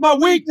 Girls, what's my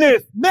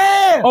weakness?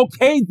 Man!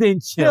 Okay,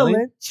 then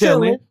chilling,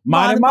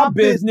 minding my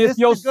business.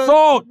 Yo,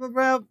 Salt.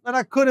 And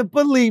I couldn't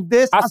believe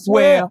this. I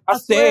swear, I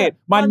said,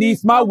 my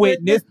niece, my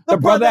witness. The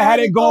brother had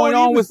it going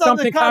on with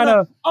something kind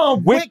of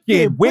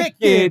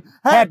wicked.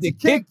 Had to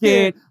kick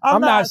it.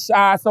 I'm not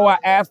shy, so I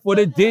asked for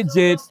the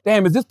digits.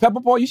 Damn, is this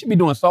Pepper part? You should be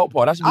doing Salt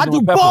part. I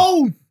do Pepper.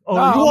 Both. Oh,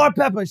 no. You are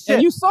Pepper. Shit.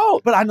 And you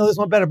Salt. But I know this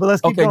one better, but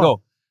let's keep going.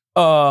 Okay,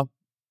 go.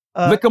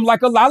 Lick him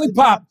like a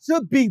lollipop.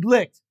 Should be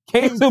licked.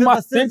 Came to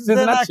my senses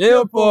and I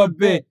chilled for a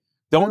bit.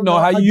 Don't know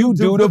how you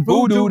do the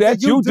voodoo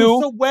that you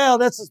do. So well,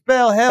 that's a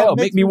spell. Hell,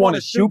 Make me want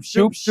to shoot.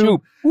 Shoot, badu,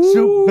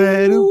 shoot,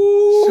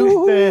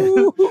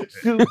 badu,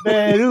 shoot,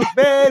 badu,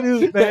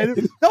 badu,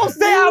 badu. Don't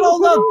say I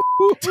don't love.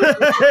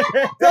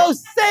 Don't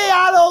say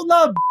I don't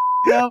love.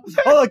 Yo.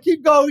 Hold on,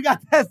 keep going. We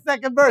got that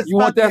second verse. You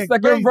want that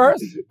second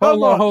verse?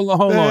 Hold on.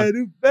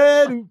 Badu,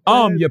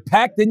 badu, You're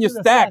packed and you're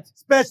stacked.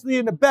 Especially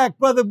in the back,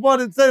 brother. One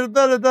and say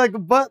better like a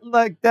butt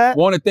like that.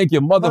 Want to thank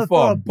your mother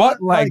for a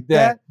butt like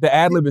that. The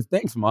ad lib is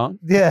thanks, Mom.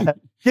 Yeah.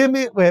 Give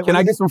me. Can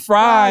I get some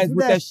fries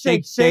with that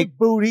shake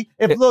booty?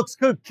 If looks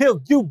could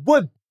kill, you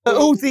would. The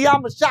Uzi,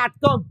 I'm a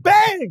shotgun.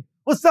 Bang!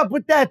 What's up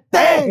with that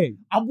thing?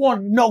 I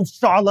want to know,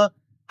 Charlotte.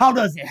 How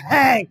does it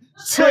hang?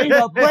 Straight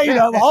up, wait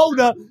up,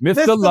 hold up.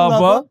 Mr.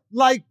 Lover.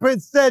 Like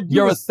Prince said,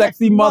 you're a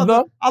sexy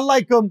mother. I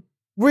like them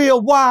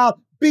real wild.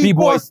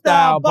 B-boy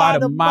style by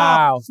the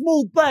mile.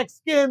 Smooth black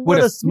skin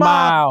with a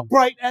smile.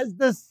 Bright as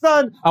the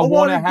sun. I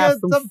want to have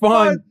some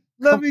fun.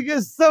 Let me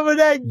get some of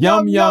that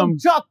yum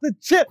chocolate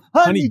chip,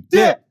 honey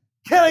dip.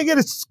 Can I get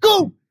a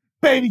scoop?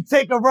 Baby,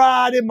 take a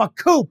ride in my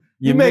coupe.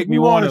 You make me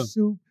want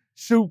to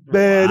shoot,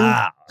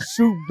 badu,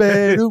 shoot,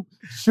 badu,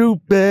 shoot,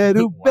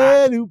 badu,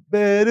 badu,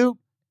 badu.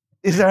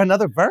 Is there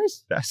another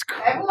verse? That's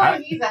cool.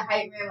 Everyone needs a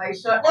hype man like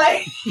Short.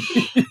 Like,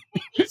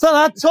 son,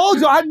 I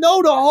told you, I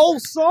know the whole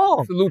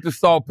song. Salute to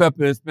Salt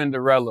Pepper and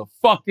Spinderella.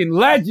 Fucking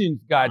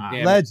legends,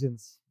 goddamn.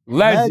 Legends.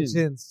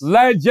 Legends.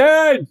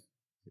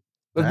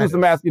 Let's do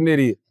some Asking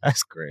Idiot.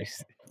 That's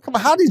crazy. Come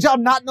on, how did y'all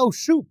not know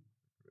Shoot?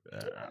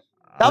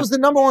 That was the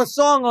 #1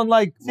 song on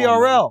like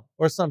TRL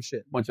or some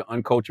shit. Bunch of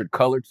uncultured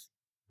colors.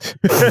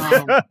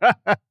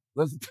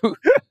 Let's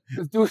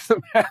do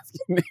some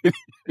Asking Idiots.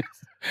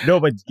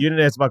 No, but you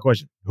didn't answer my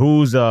question.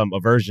 Who's a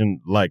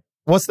version like?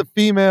 What's the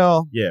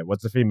female? Yeah,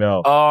 what's the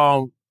female?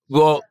 No.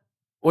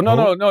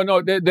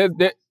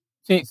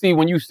 See,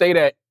 when you say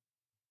that,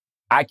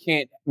 I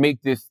can't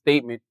make this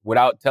statement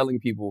without telling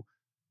people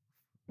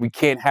we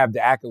can't have the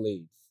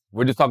accolades.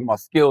 We're just talking about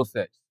skill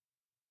sets,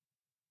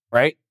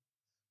 right?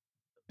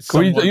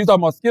 You talking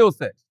about skill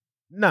sets?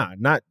 Nah,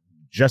 not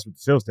just with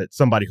skill set.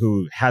 Somebody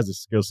who has a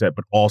skill set,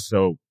 but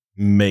also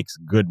makes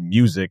good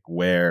music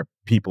where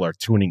people are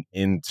tuning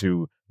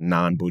into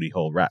non-booty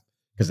hole rap.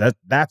 Because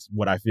that's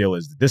what I feel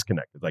is the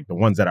disconnect. It's like the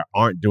ones that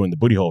aren't doing the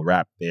booty hole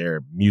rap,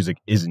 their music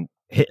isn't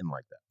hitting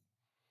like that.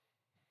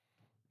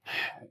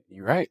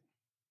 You're right.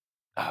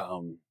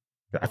 I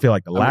feel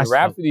like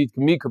Rhapsody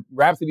to me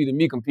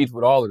competes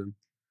with all of them.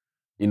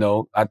 You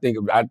know, I think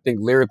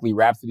lyrically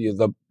Rhapsody is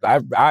up.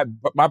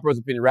 My personal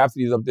opinion,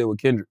 Rhapsody is up there with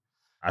Kendrick.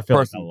 I feel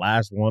like the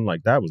last one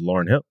like that was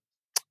Lauryn Hill.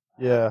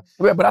 Yeah.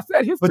 But I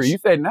said history. You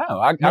said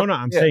now. I'm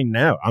saying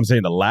now. I'm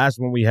saying the last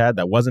one we had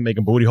that wasn't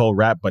making booty hole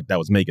rap, but that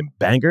was making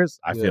bangers,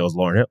 I feel is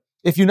Lauryn Hill.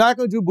 If you're not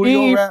going to do booty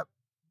hole rap.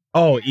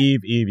 Oh, Eve.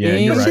 Yeah,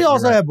 you're right. She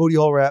also had booty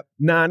hole rap.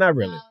 Nah, not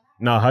really.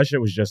 No, her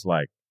shit was just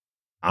like,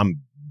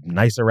 I'm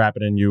nicer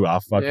rapping than you.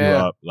 I'll fuck you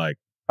up. Like,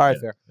 all right,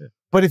 fair. Yeah.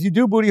 But if you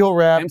do booty hole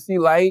rap. MC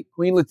Light,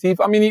 Queen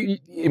Latifah. I mean,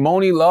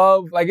 Imoni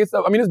Love. Like,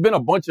 there's been a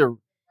bunch of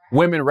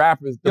women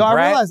rappers. I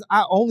realize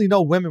I only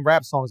know women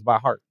rap songs by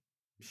heart.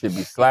 Should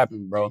be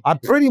slapping, bro. I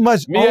pretty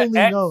much only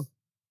know.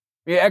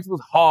 Mia X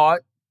was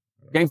hard.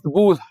 Gangsta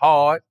Boo was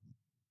hard.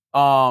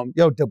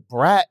 The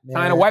Brat, man.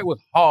 China White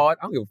was hard.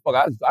 I don't give a fuck.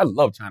 I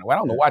love China White. I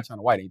don't know why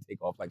China White ain't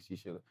take off like she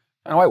should have.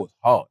 China White was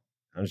hard.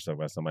 I'm just talking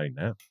about somebody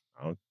now.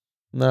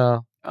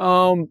 No.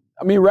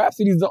 I mean,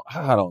 Rhapsody's.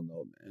 I don't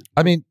know, man.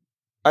 I mean,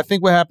 I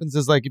think what happens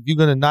is like if you're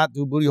gonna not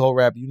do booty hole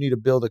rap, you need to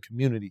build a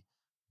community,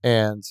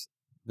 and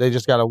they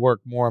just got to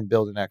work more on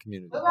building that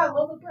community. what about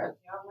Lola Brooke?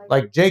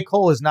 Like J.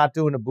 Cole is not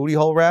doing a booty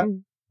hole rap,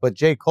 but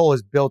J. Cole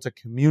has built a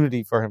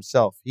community for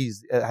himself.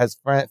 He's has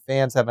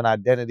fans have an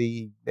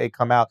identity. They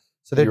come out,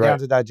 so they're down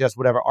to digest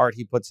whatever art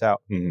he puts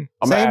out.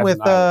 Mm-hmm.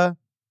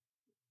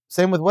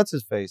 Same with what's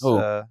his face.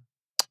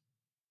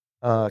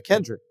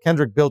 Kendrick.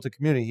 Kendrick built a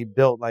community. He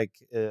built like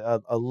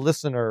a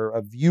listener,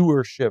 a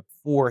viewership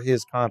for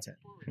his content.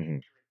 Mm-hmm.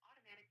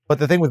 But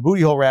the thing with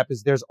booty hole rap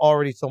is there's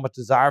already so much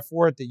desire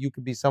for it that you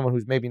could be someone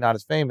who's maybe not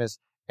as famous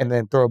and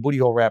then throw a booty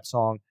hole rap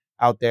song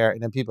out there,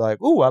 and then people are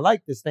like, "Ooh, I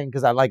like this thing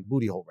because I like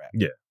booty hole rap."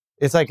 Yeah,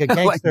 it's like a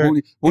gangster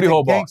booty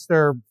hole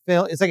gangster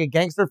film. It's like a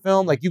gangster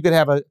film. Like you could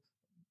have a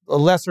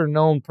lesser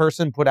known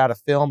person put out a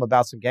film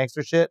about some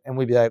gangster shit, and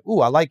we'd be like, "Ooh,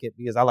 I like it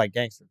because I like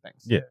gangster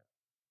things." Yeah,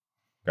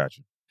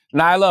 gotcha.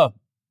 Nyla,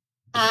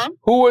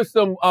 who are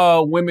some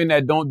women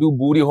that don't do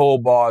booty hole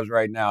bars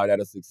right now that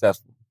are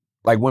successful?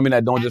 Like women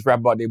that don't just rap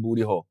about their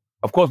booty hole.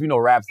 Of course, we know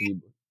Rhapsody.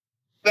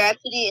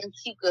 Rhapsody and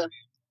Chica.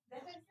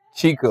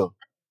 Chica.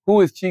 Who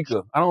is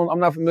Chica? I'm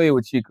not familiar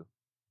with Chica.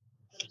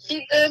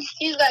 Chica,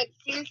 she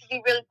used to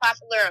be really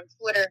popular on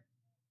Twitter.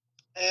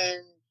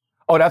 And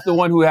that's the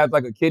one who has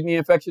like a kidney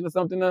infection or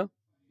something now?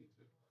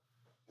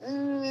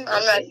 I'm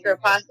not sure,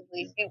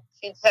 possibly.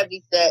 She's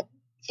heavy set.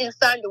 She's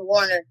signed to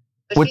Warner,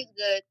 but she's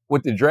good.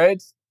 With the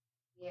dreads?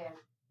 Yeah.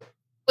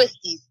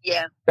 Twisties,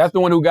 yeah. That's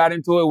the one who got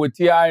into it with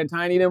T.I. and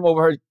Tiny them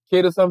over her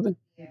kid or something?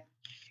 Yeah.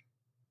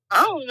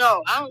 I don't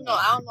know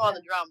all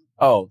the drama.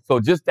 Oh, so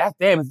just that,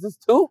 damn, is this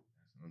two?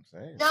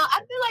 No, I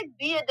feel like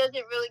Bia doesn't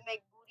really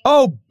make booty.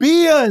 Oh,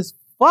 Bia is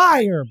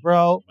fire,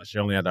 bro. But she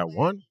only had that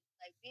one.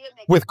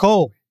 With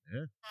Cole.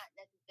 Yeah.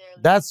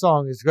 That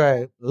song is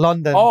great.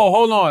 London. Oh,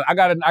 hold on. I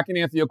can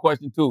answer your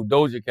question too.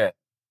 Doja Cat.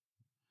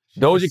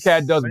 Doja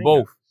Cat does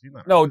both.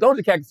 No,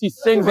 Doja Cat, she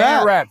sings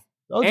and raps.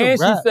 And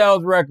she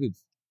sells records.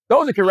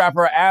 Doja can rap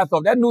her ass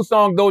off. That new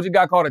song Doja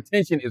got called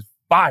Attention is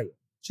fire.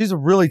 She's a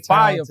really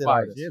talented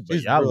fire. artist. Yeah,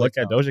 but y'all look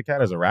at Doja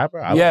Cat as a rapper?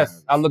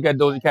 Yes, I look at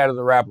Doja Cat as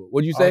a rapper.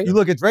 What'd you say? You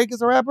look at Drake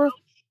as a rapper?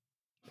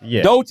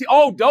 Yeah. Doechii.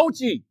 Oh,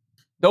 Doechii.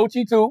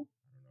 Doechii too.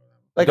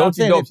 Like I'm Doechii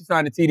saying, dope. She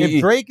signed to TDE.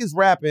 if Drake is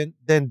rapping,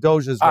 then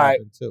Doja's All right.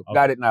 rapping too.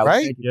 Got it now.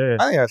 Right? Thank you. Yeah.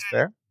 I think that's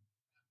fair.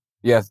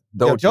 Yes,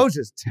 Yo, Doechii.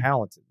 Doja's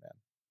talented, man.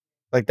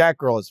 Like that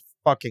girl is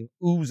fucking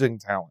oozing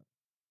talent.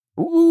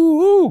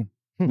 Ooh.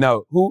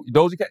 No, who?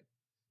 Doja Cat.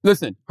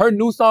 Listen, her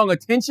new song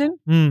Attention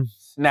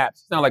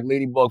snaps. She sound like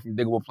Ladybug from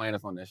Diggable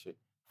Planets on that shit.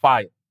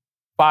 Fire.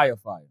 Fire.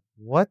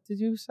 What did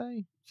you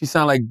say? She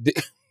sound like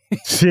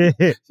she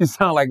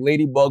sound like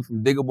Ladybug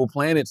from Diggable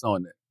Planets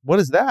on that. What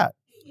is that?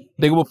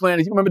 Diggable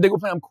Planets. You remember Diggable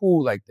Planets? I'm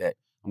cool like that.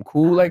 I'm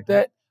cool like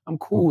that. I'm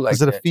cool like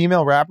Is it that. a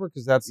female rapper?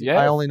 Because that's Yes.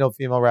 I only know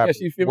female rappers.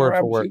 Yeah, she's female word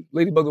rapper. for word.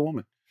 Ladybug's a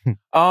woman.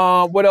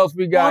 What else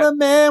we got? Want a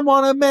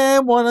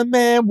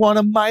man, want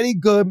a mighty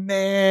good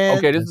man.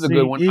 Okay, this is a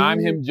good one. I'm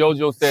him.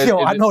 JoJo says. Yo,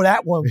 is I it- know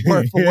that one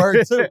word for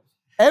word too.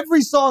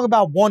 Every song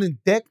about wanting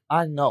dick,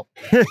 I know.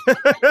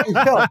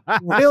 Yo,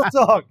 real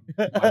talk.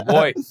 My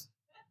boy.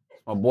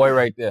 My boy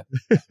right there.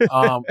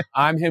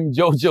 I'm him.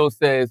 JoJo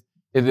says,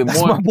 is it That's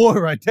more? my boy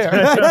right there.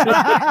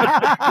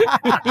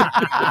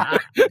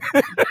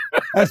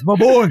 That's my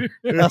boy.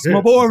 That's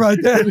my boy right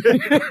there.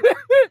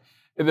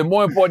 Is it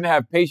more important to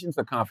have patience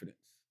or confidence?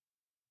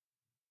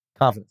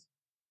 Confidence.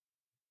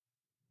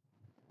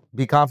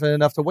 Be confident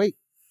enough to wait.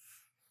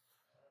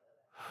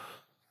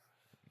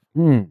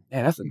 Man,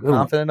 that's a Be good one.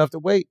 confident enough to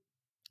wait.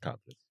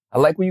 Confidence. I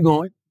like where you're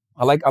going.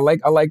 I like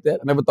that.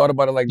 I never thought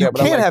about it like You that,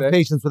 but I can't like have that.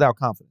 patience without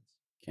confidence.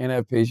 Can't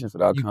have patience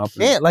without You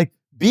confidence. can't. Like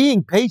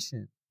being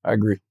patient I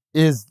agree.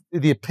 is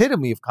the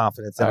epitome of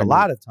confidence in I a agree.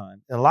 lot of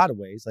time, in a lot of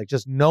ways. Like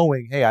just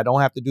knowing, hey, I don't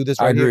have to do this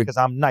I right here agree. because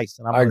I'm nice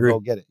and I'm I gonna agree. go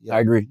get it. Yeah. I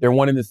agree. They're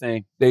one and the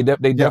same. They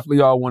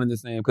definitely are one and the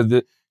same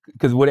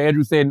because what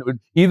Andrew's saying,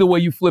 either way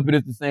you flip it,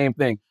 it's the same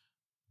thing.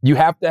 You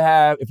have to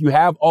have, if you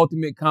have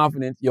ultimate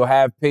confidence, you'll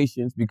have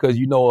patience because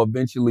you know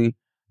eventually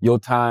your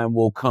time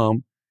will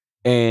come.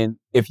 And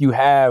if you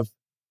have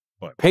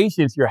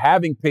patience, you're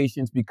having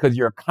patience because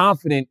you're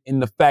confident in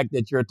the fact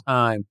that your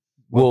time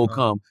will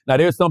come. Now,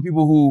 there's some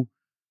people who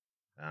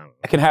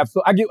can have,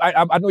 so I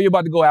know you're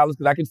about to go, Alice,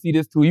 because I can see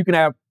this too. You can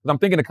have, because I'm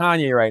thinking of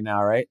Kanye right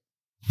now, right?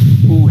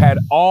 Who had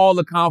all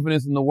the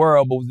confidence in the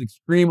world, but was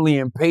extremely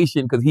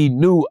impatient because he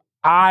knew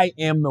I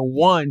am the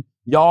one.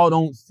 Y'all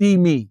don't see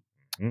me.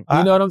 You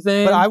know what I'm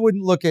saying? But I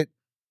wouldn't look at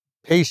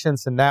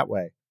patience in that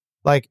way.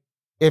 Like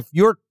if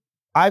you're,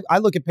 I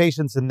look at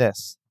patience in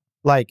this.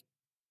 Like,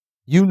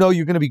 you know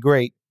you're going to be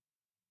great.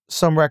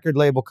 Some record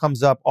label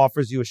comes up,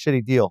 offers you a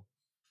shitty deal.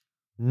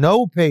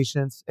 No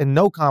patience and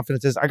no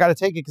confidence is, I got to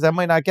take it because I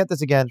might not get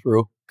this again.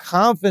 True.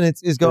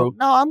 Confidence is go,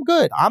 no, I'm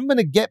good. I'm going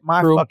to get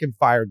my fucking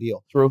fire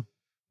deal. True.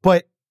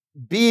 But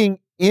being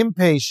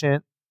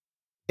impatient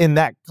in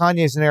that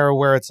Kanye scenario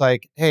where it's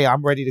like, hey,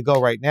 I'm ready to go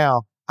right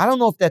now. I don't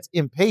know if that's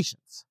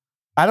impatience.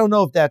 I don't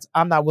know if that's,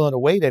 I'm not willing to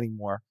wait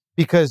anymore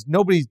because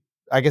nobody,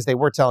 I guess they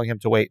were telling him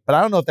to wait, but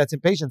I don't know if that's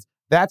impatience.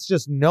 That's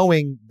just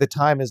knowing the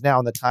time is now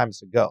and the time is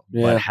to go.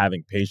 But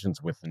having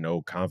patience with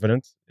no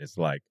confidence, it's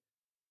like,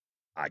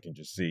 I can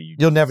just see you.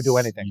 You'll never do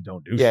anything. You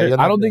don't do Yeah, shit. you'll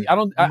I never don't do think, I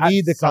don't, You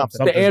need the confidence.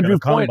 Something's To Andrew's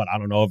gonna come, point, but I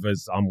don't know if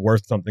I'm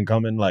worth something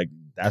coming. Like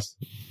that's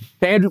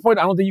to Andrew's point,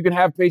 I don't think you can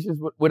have patience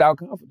without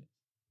confidence.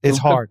 It's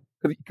hard.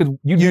 Because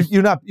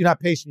You're not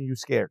patient, you're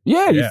scared.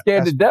 Yeah, you're Yeah.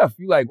 scared to death.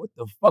 You're like, what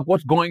the fuck?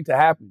 What's going to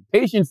happen?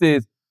 Patience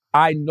is,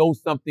 I know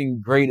something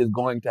great is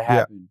going to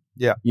happen.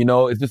 Yeah. You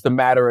know, it's just a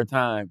matter of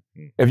time.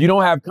 If you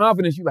don't have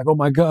confidence, you're like, oh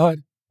my God.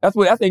 That's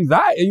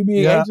anxiety. You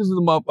being anxious as a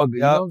motherfucker. You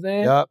know what I'm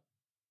saying? Yep.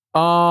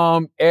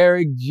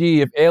 Eric G,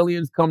 if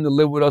aliens come to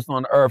live with us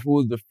on Earth, who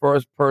is the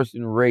first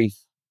person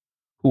race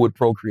who would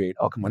procreate?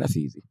 Oh, come on, that's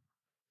easy.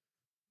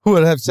 Who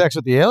would have sex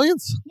with the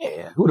aliens?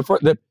 Yeah. Who the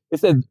first? It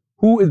says,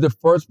 who is the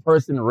first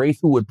person race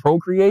who would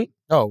procreate?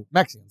 Oh,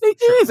 Mexicans.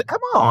 Easy.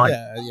 Come on.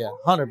 Yeah,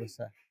 100%.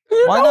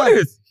 You Why know not?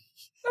 this.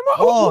 Come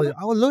on.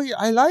 Oh, look,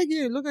 I like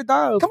it. Look at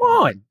that. Come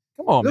on.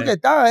 Come on, Look man.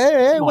 at that.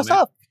 Hey, Come on, what's man.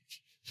 up?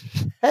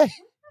 Hey.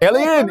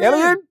 Alien.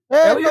 Hey,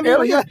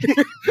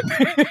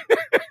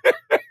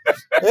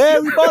 Hey,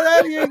 we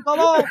bought alien. Come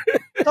on.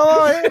 Come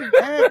on.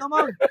 Hey, come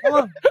on. Come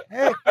on.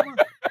 Hey, come on.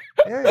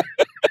 Hey.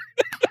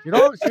 She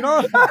don't she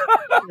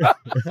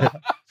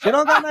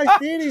don't got nice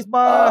titties,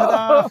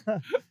 but she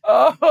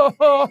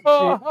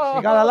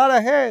got a lot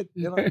of head.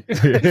 You know?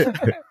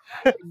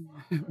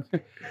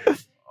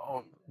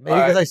 Maybe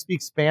because I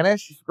speak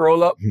Spanish.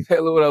 Scroll up.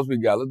 Taylor, what else we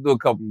got? Let's do a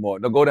couple more.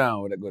 No, go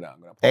down with it. Go down.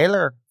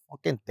 Taylor.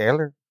 Fucking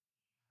Taylor.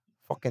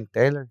 Fucking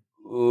Taylor.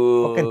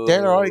 Fucking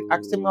Taylor already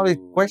asked him all these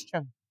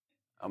questions.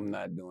 I'm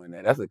not doing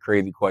that. That's a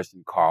crazy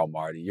question, Carl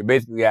Marty. You're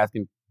basically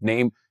asking,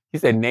 He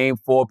said, name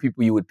 4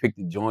 people you would pick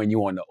to join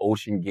you on the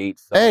Ocean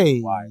Gate. Hey,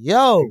 why?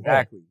 yo.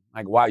 Exactly.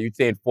 Like, why? You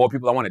saying 4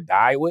 people I want to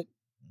die with?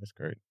 That's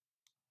great.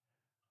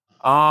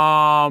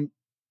 I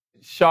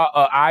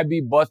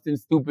be busting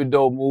stupid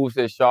dope moves.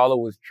 Said Charlotte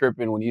was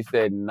tripping when he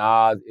said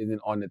Nas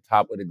isn't on the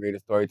top of the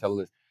greatest storyteller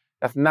list.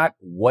 That's not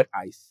what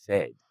I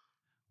said.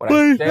 What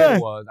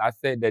I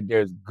said that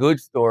there's good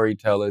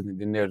storytellers and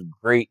then there's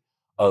great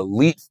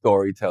elite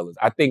storytellers.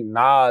 I think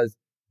Nas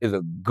is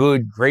a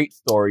good, great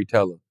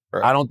storyteller.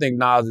 Right. I don't think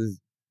Nas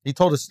is. He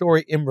told a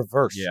story in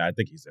reverse. Yeah, I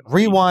think he's in.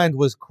 Rewind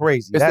was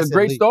crazy. It's a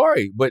great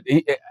story, but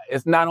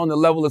it's not on the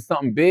level of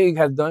something Big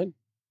has done.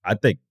 I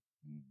think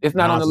it's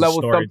not on the level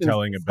of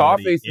something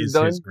Scarface has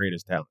done. His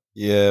greatest talent.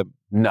 Yeah.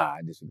 Nah,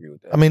 I disagree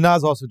with that. I mean,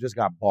 Nas also just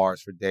got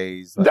bars for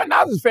days. Like,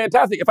 Nas is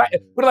fantastic. If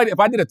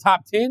I did a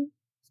top 10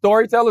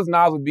 storytellers,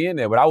 Nas would be in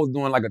there, but I was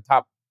doing like a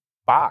top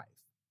 5.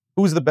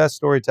 Who's the best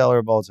storyteller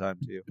of all time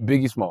to you?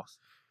 Biggie Smalls.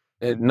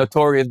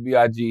 Notorious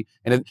B.I.G.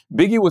 And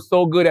Biggie was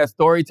so good at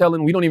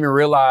storytelling, we don't even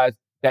realize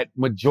that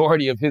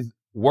majority of his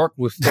work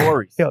was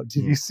stories. Yo,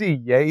 did you see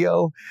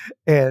Yayo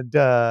and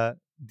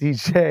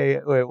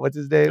DJ? Wait, what's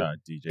his name?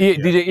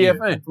 DJ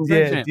EFN.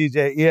 Yeah,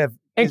 DJ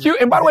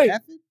EFN. And by the way,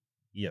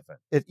 EFN.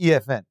 It's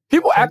EFN.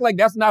 People act like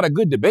that's not a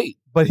good debate.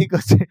 But he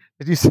goes, did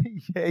you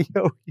see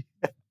Yayo?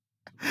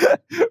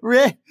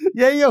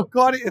 Yayo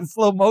caught it in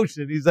slow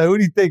motion. He's like, who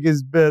do you think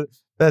is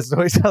best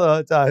storyteller all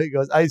the time? He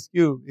goes, Ice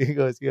Cube. He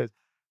goes,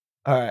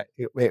 all right,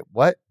 wait,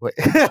 what? Wait.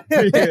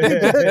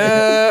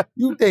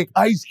 You think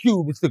Ice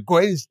Cube is the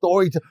greatest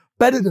storyteller?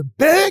 Better than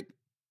Big?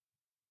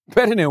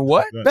 Better than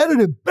what? Better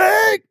than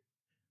Big?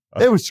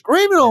 They were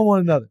screaming on one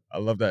another. I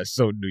love that. It's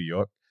so New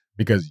York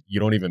because you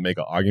don't even make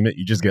an argument.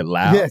 You just get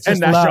loud. Yeah,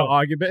 and that's loud. your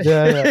argument.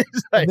 Yeah.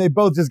 Like, and they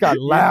both just got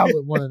loud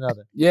with one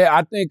another. Yeah,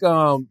 I think,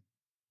 to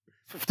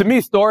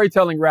me,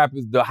 storytelling rap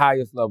is the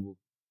highest level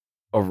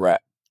of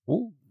rap.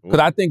 Because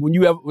I think when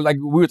you have, like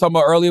we were talking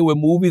about earlier with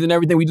movies and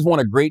everything, we just want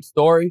a great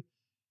story.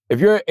 If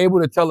you're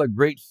able to tell a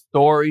great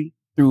story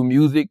through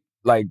music,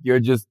 like you're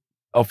just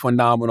a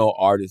phenomenal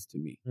artist to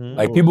me.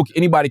 Like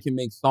anybody can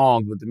make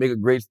songs, but to make a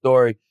great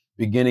story,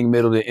 beginning,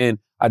 middle to end,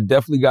 I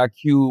definitely got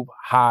Cube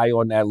high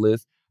on that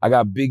list. I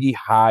got Biggie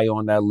high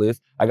on that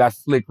list. I got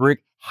Slick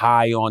Rick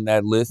high on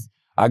that list.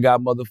 I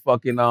got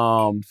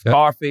motherfucking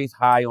Scarface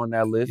high on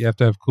that list. You have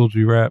to have Cool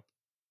G Rap.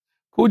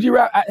 Cool G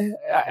Rap,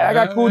 I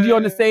got Cool G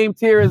on the same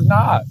tier as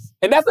Nas.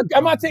 And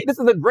I'm not saying this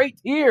is a great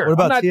tier. What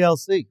about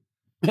TLC?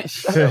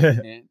 Shut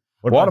up, man.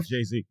 What about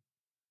Jay-Z?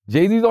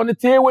 Jay-Z's on the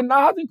tier with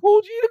Nas and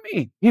Cool G to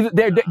me.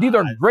 These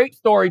are great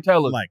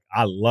storytellers. Like,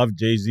 I love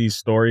Jay-Z's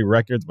story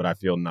records, but I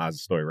feel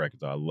Nas' story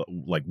records are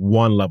like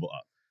one level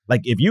up.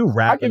 Like, if you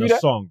rap in a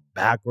song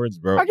backwards,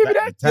 bro, I'll give you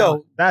that.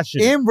 Yo, that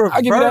shit in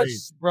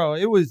reverse, bro.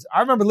 I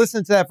remember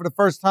listening to that for the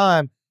first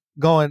time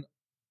going,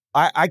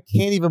 I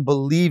can't even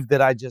believe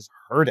that I just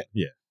heard it.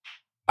 Yeah.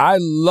 I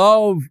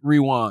love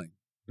Rewind.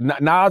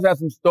 Nas has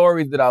some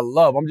stories that I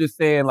love. I'm just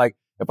saying, like,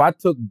 if I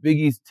took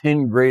Biggie's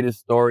 10 greatest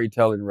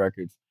storytelling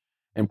records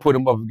and put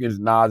them up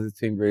against Nas'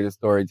 10 greatest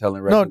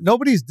storytelling records. No,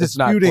 nobody's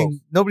disputing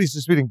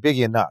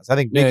Biggie and Nas. I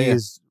think Biggie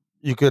is,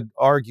 you could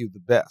argue, the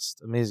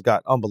best. I mean, he's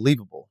got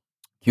unbelievable.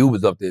 Cube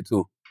is up there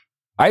too.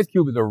 Ice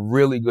Cube is a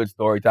really good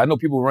storyteller. I know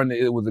people run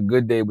It Was a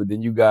Good Day, but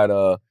then you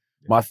got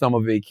My Summer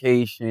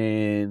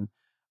Vacation.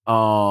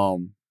 Oh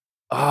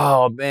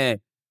man.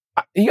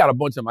 He got a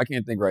bunch of them. I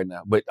can't think right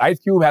now. But Ice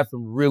Cube has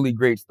some really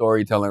great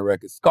storytelling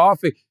records.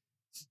 Scarface,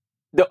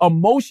 the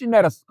emotion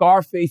that a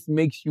Scarface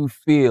makes you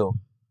feel,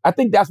 I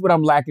think that's what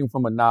I'm lacking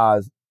from a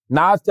Nas.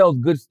 Nas tells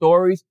good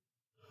stories,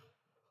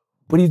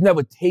 but he's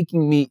never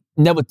taking me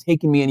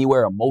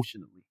anywhere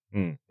emotionally.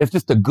 It's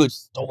just a good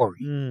story.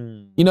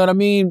 You know what I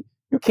mean?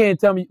 You can't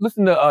tell me,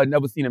 listen to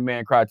Never Seen a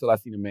Man Cry Till I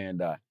Seen a Man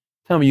Die.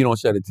 Tell me you don't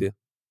shed a tear.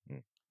 You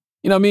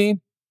know what I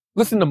mean?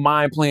 Listen to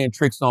Mind Playing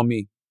Tricks on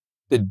Me.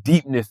 The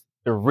deepness,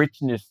 the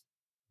richness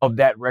of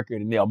that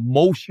record and the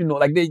emotional,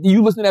 like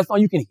you listen to that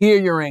song, you can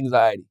hear your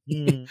anxiety.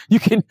 You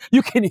can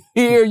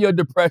hear your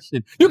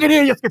depression. You can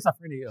hear your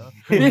schizophrenia.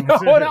 You know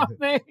what I'm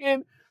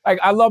saying? Like,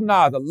 I love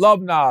Nas. I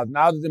love Nas.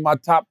 Nas is in my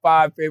top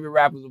 5 favorite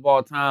rappers of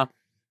all time.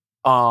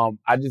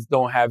 I just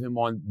don't have him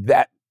on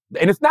that.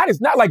 And it's not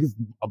like it's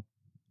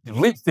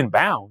leaps and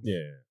bounds.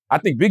 Yeah. I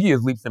think Biggie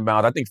is leaps and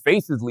bounds. I think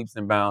Face is leaps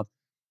and bounds.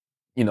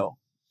 You know,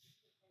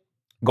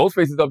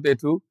 Ghostface is up there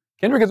too.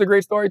 Kendrick is a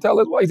great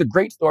storyteller as well. He's a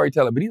great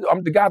storyteller. But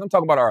the guys I'm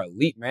talking about are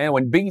elite, man.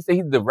 When Biggie said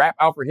he's the rap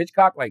Alfred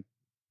Hitchcock, like,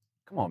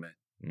 come on, man.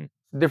 It's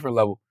a different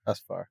level. That's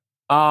far.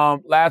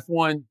 Last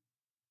one.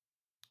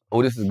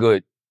 Oh, this is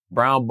good.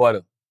 Brown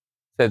Butter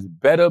says,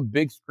 better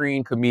big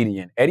screen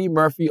comedian, Eddie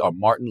Murphy or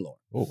Martin Lawrence?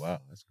 Oh,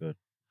 wow. That's good.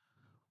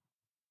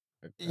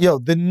 Yo,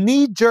 the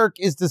knee jerk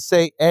is to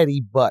say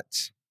Eddie,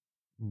 but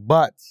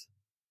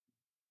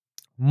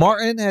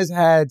Martin has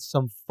had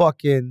some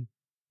fucking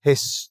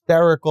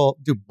hysterical.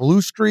 Dude,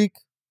 Blue Streak.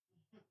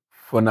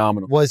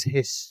 Phenomenal. Was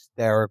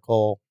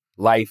hysterical.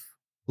 Life.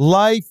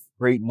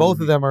 Great movie. Both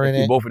of them are in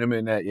it. Both of them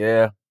in that,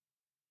 yeah.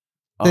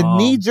 The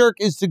knee jerk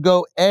is to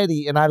go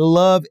Eddie, and I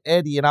love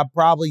Eddie, and I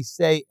probably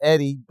say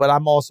Eddie, but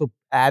I'm also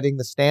adding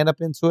the stand-up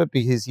into it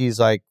because he's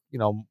like,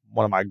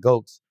 one of my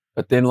goats.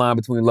 A thin line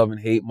between love and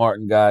hate.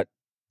 Martin got.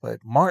 But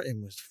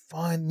Martin was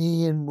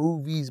funny in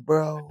movies,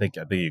 bro. I think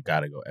you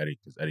gotta go Eddie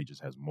because Eddie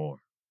just has more.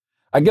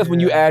 I guess when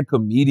you add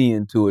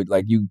comedian to it,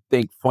 like you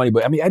think funny,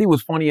 but I mean Eddie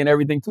was funny and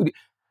everything too.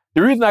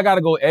 The reason I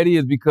gotta go Eddie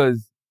is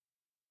because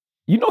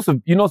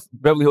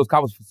Beverly Hills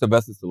Cop was for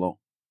Sylvester Stallone.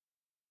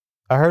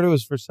 I heard it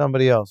was for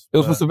somebody else. It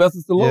was for Sylvester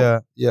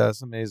Stallone. Yeah,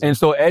 it's amazing. And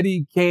so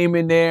Eddie came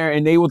in there,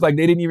 and they was like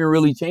they didn't even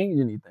really change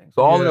anything.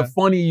 So all of the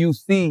funny you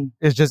see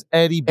is just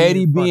Eddie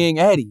being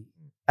Eddie,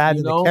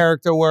 adding the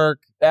character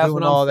work, That's doing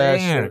what I'm all that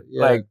saying. shit.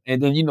 Yeah. Like,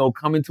 and then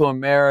Coming to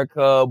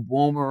America,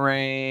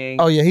 Boomerang.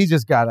 Oh yeah, he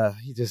just gotta.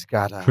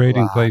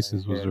 Trading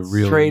Places was a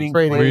really, Trading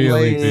really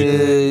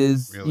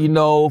Places.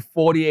 big.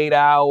 48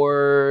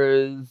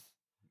 Hours.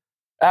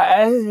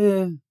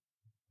 I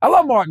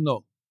love Martin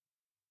though.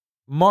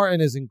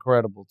 Martin is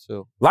incredible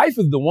too. Life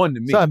is the one to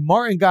me. Son,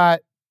 Martin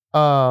got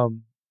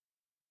 1,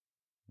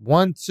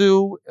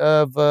 2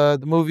 of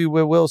the movie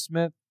with Will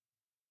Smith.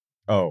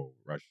 Oh,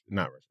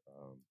 not Rush.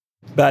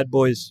 Bad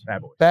Boys.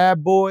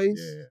 Bad Boys.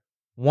 Yeah.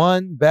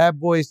 1, Bad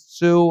Boys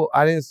 2.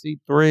 I didn't see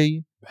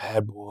 3.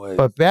 Bad Boys.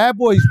 But Bad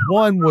Boys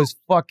 1 was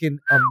fucking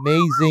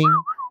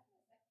amazing.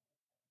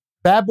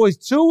 Bad Boys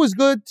 2 was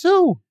good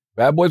too.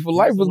 Bad Boys for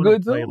Life was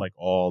good too. Played like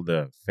all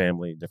the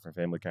different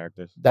family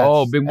characters.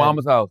 Big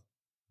Mama's House.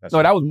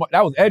 That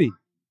was Eddie.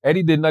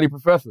 Eddie did Nutty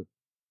Professor.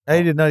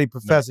 Eddie did Nutty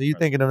Professor. You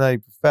thinking of Nutty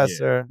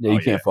Professor? Yeah, you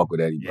can't fuck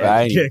with Eddie. Bro.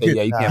 Yeah, You can't.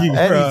 Fuck with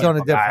Eddie's on a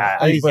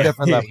different. Eddie's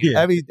different level.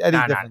 Eddie's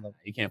different level.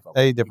 You can't fuck.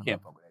 Eddie You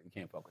can't fuck with Eddie. You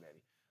can't fuck with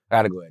Eddie.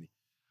 Gotta go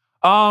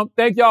Eddie.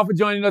 Thank y'all for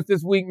joining us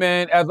this week,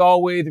 man. As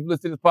always, if you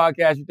listen to this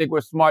podcast, you think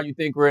we're smart, you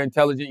think we're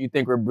intelligent, you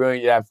think we're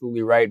brilliant, you're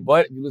absolutely right.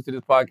 But if you listen to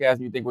this podcast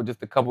and you think we're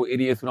just a couple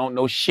idiots who don't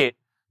know shit,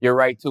 you're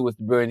right too. It's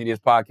the Brilliant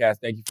Idiots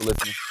Podcast. Thank you for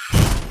listening.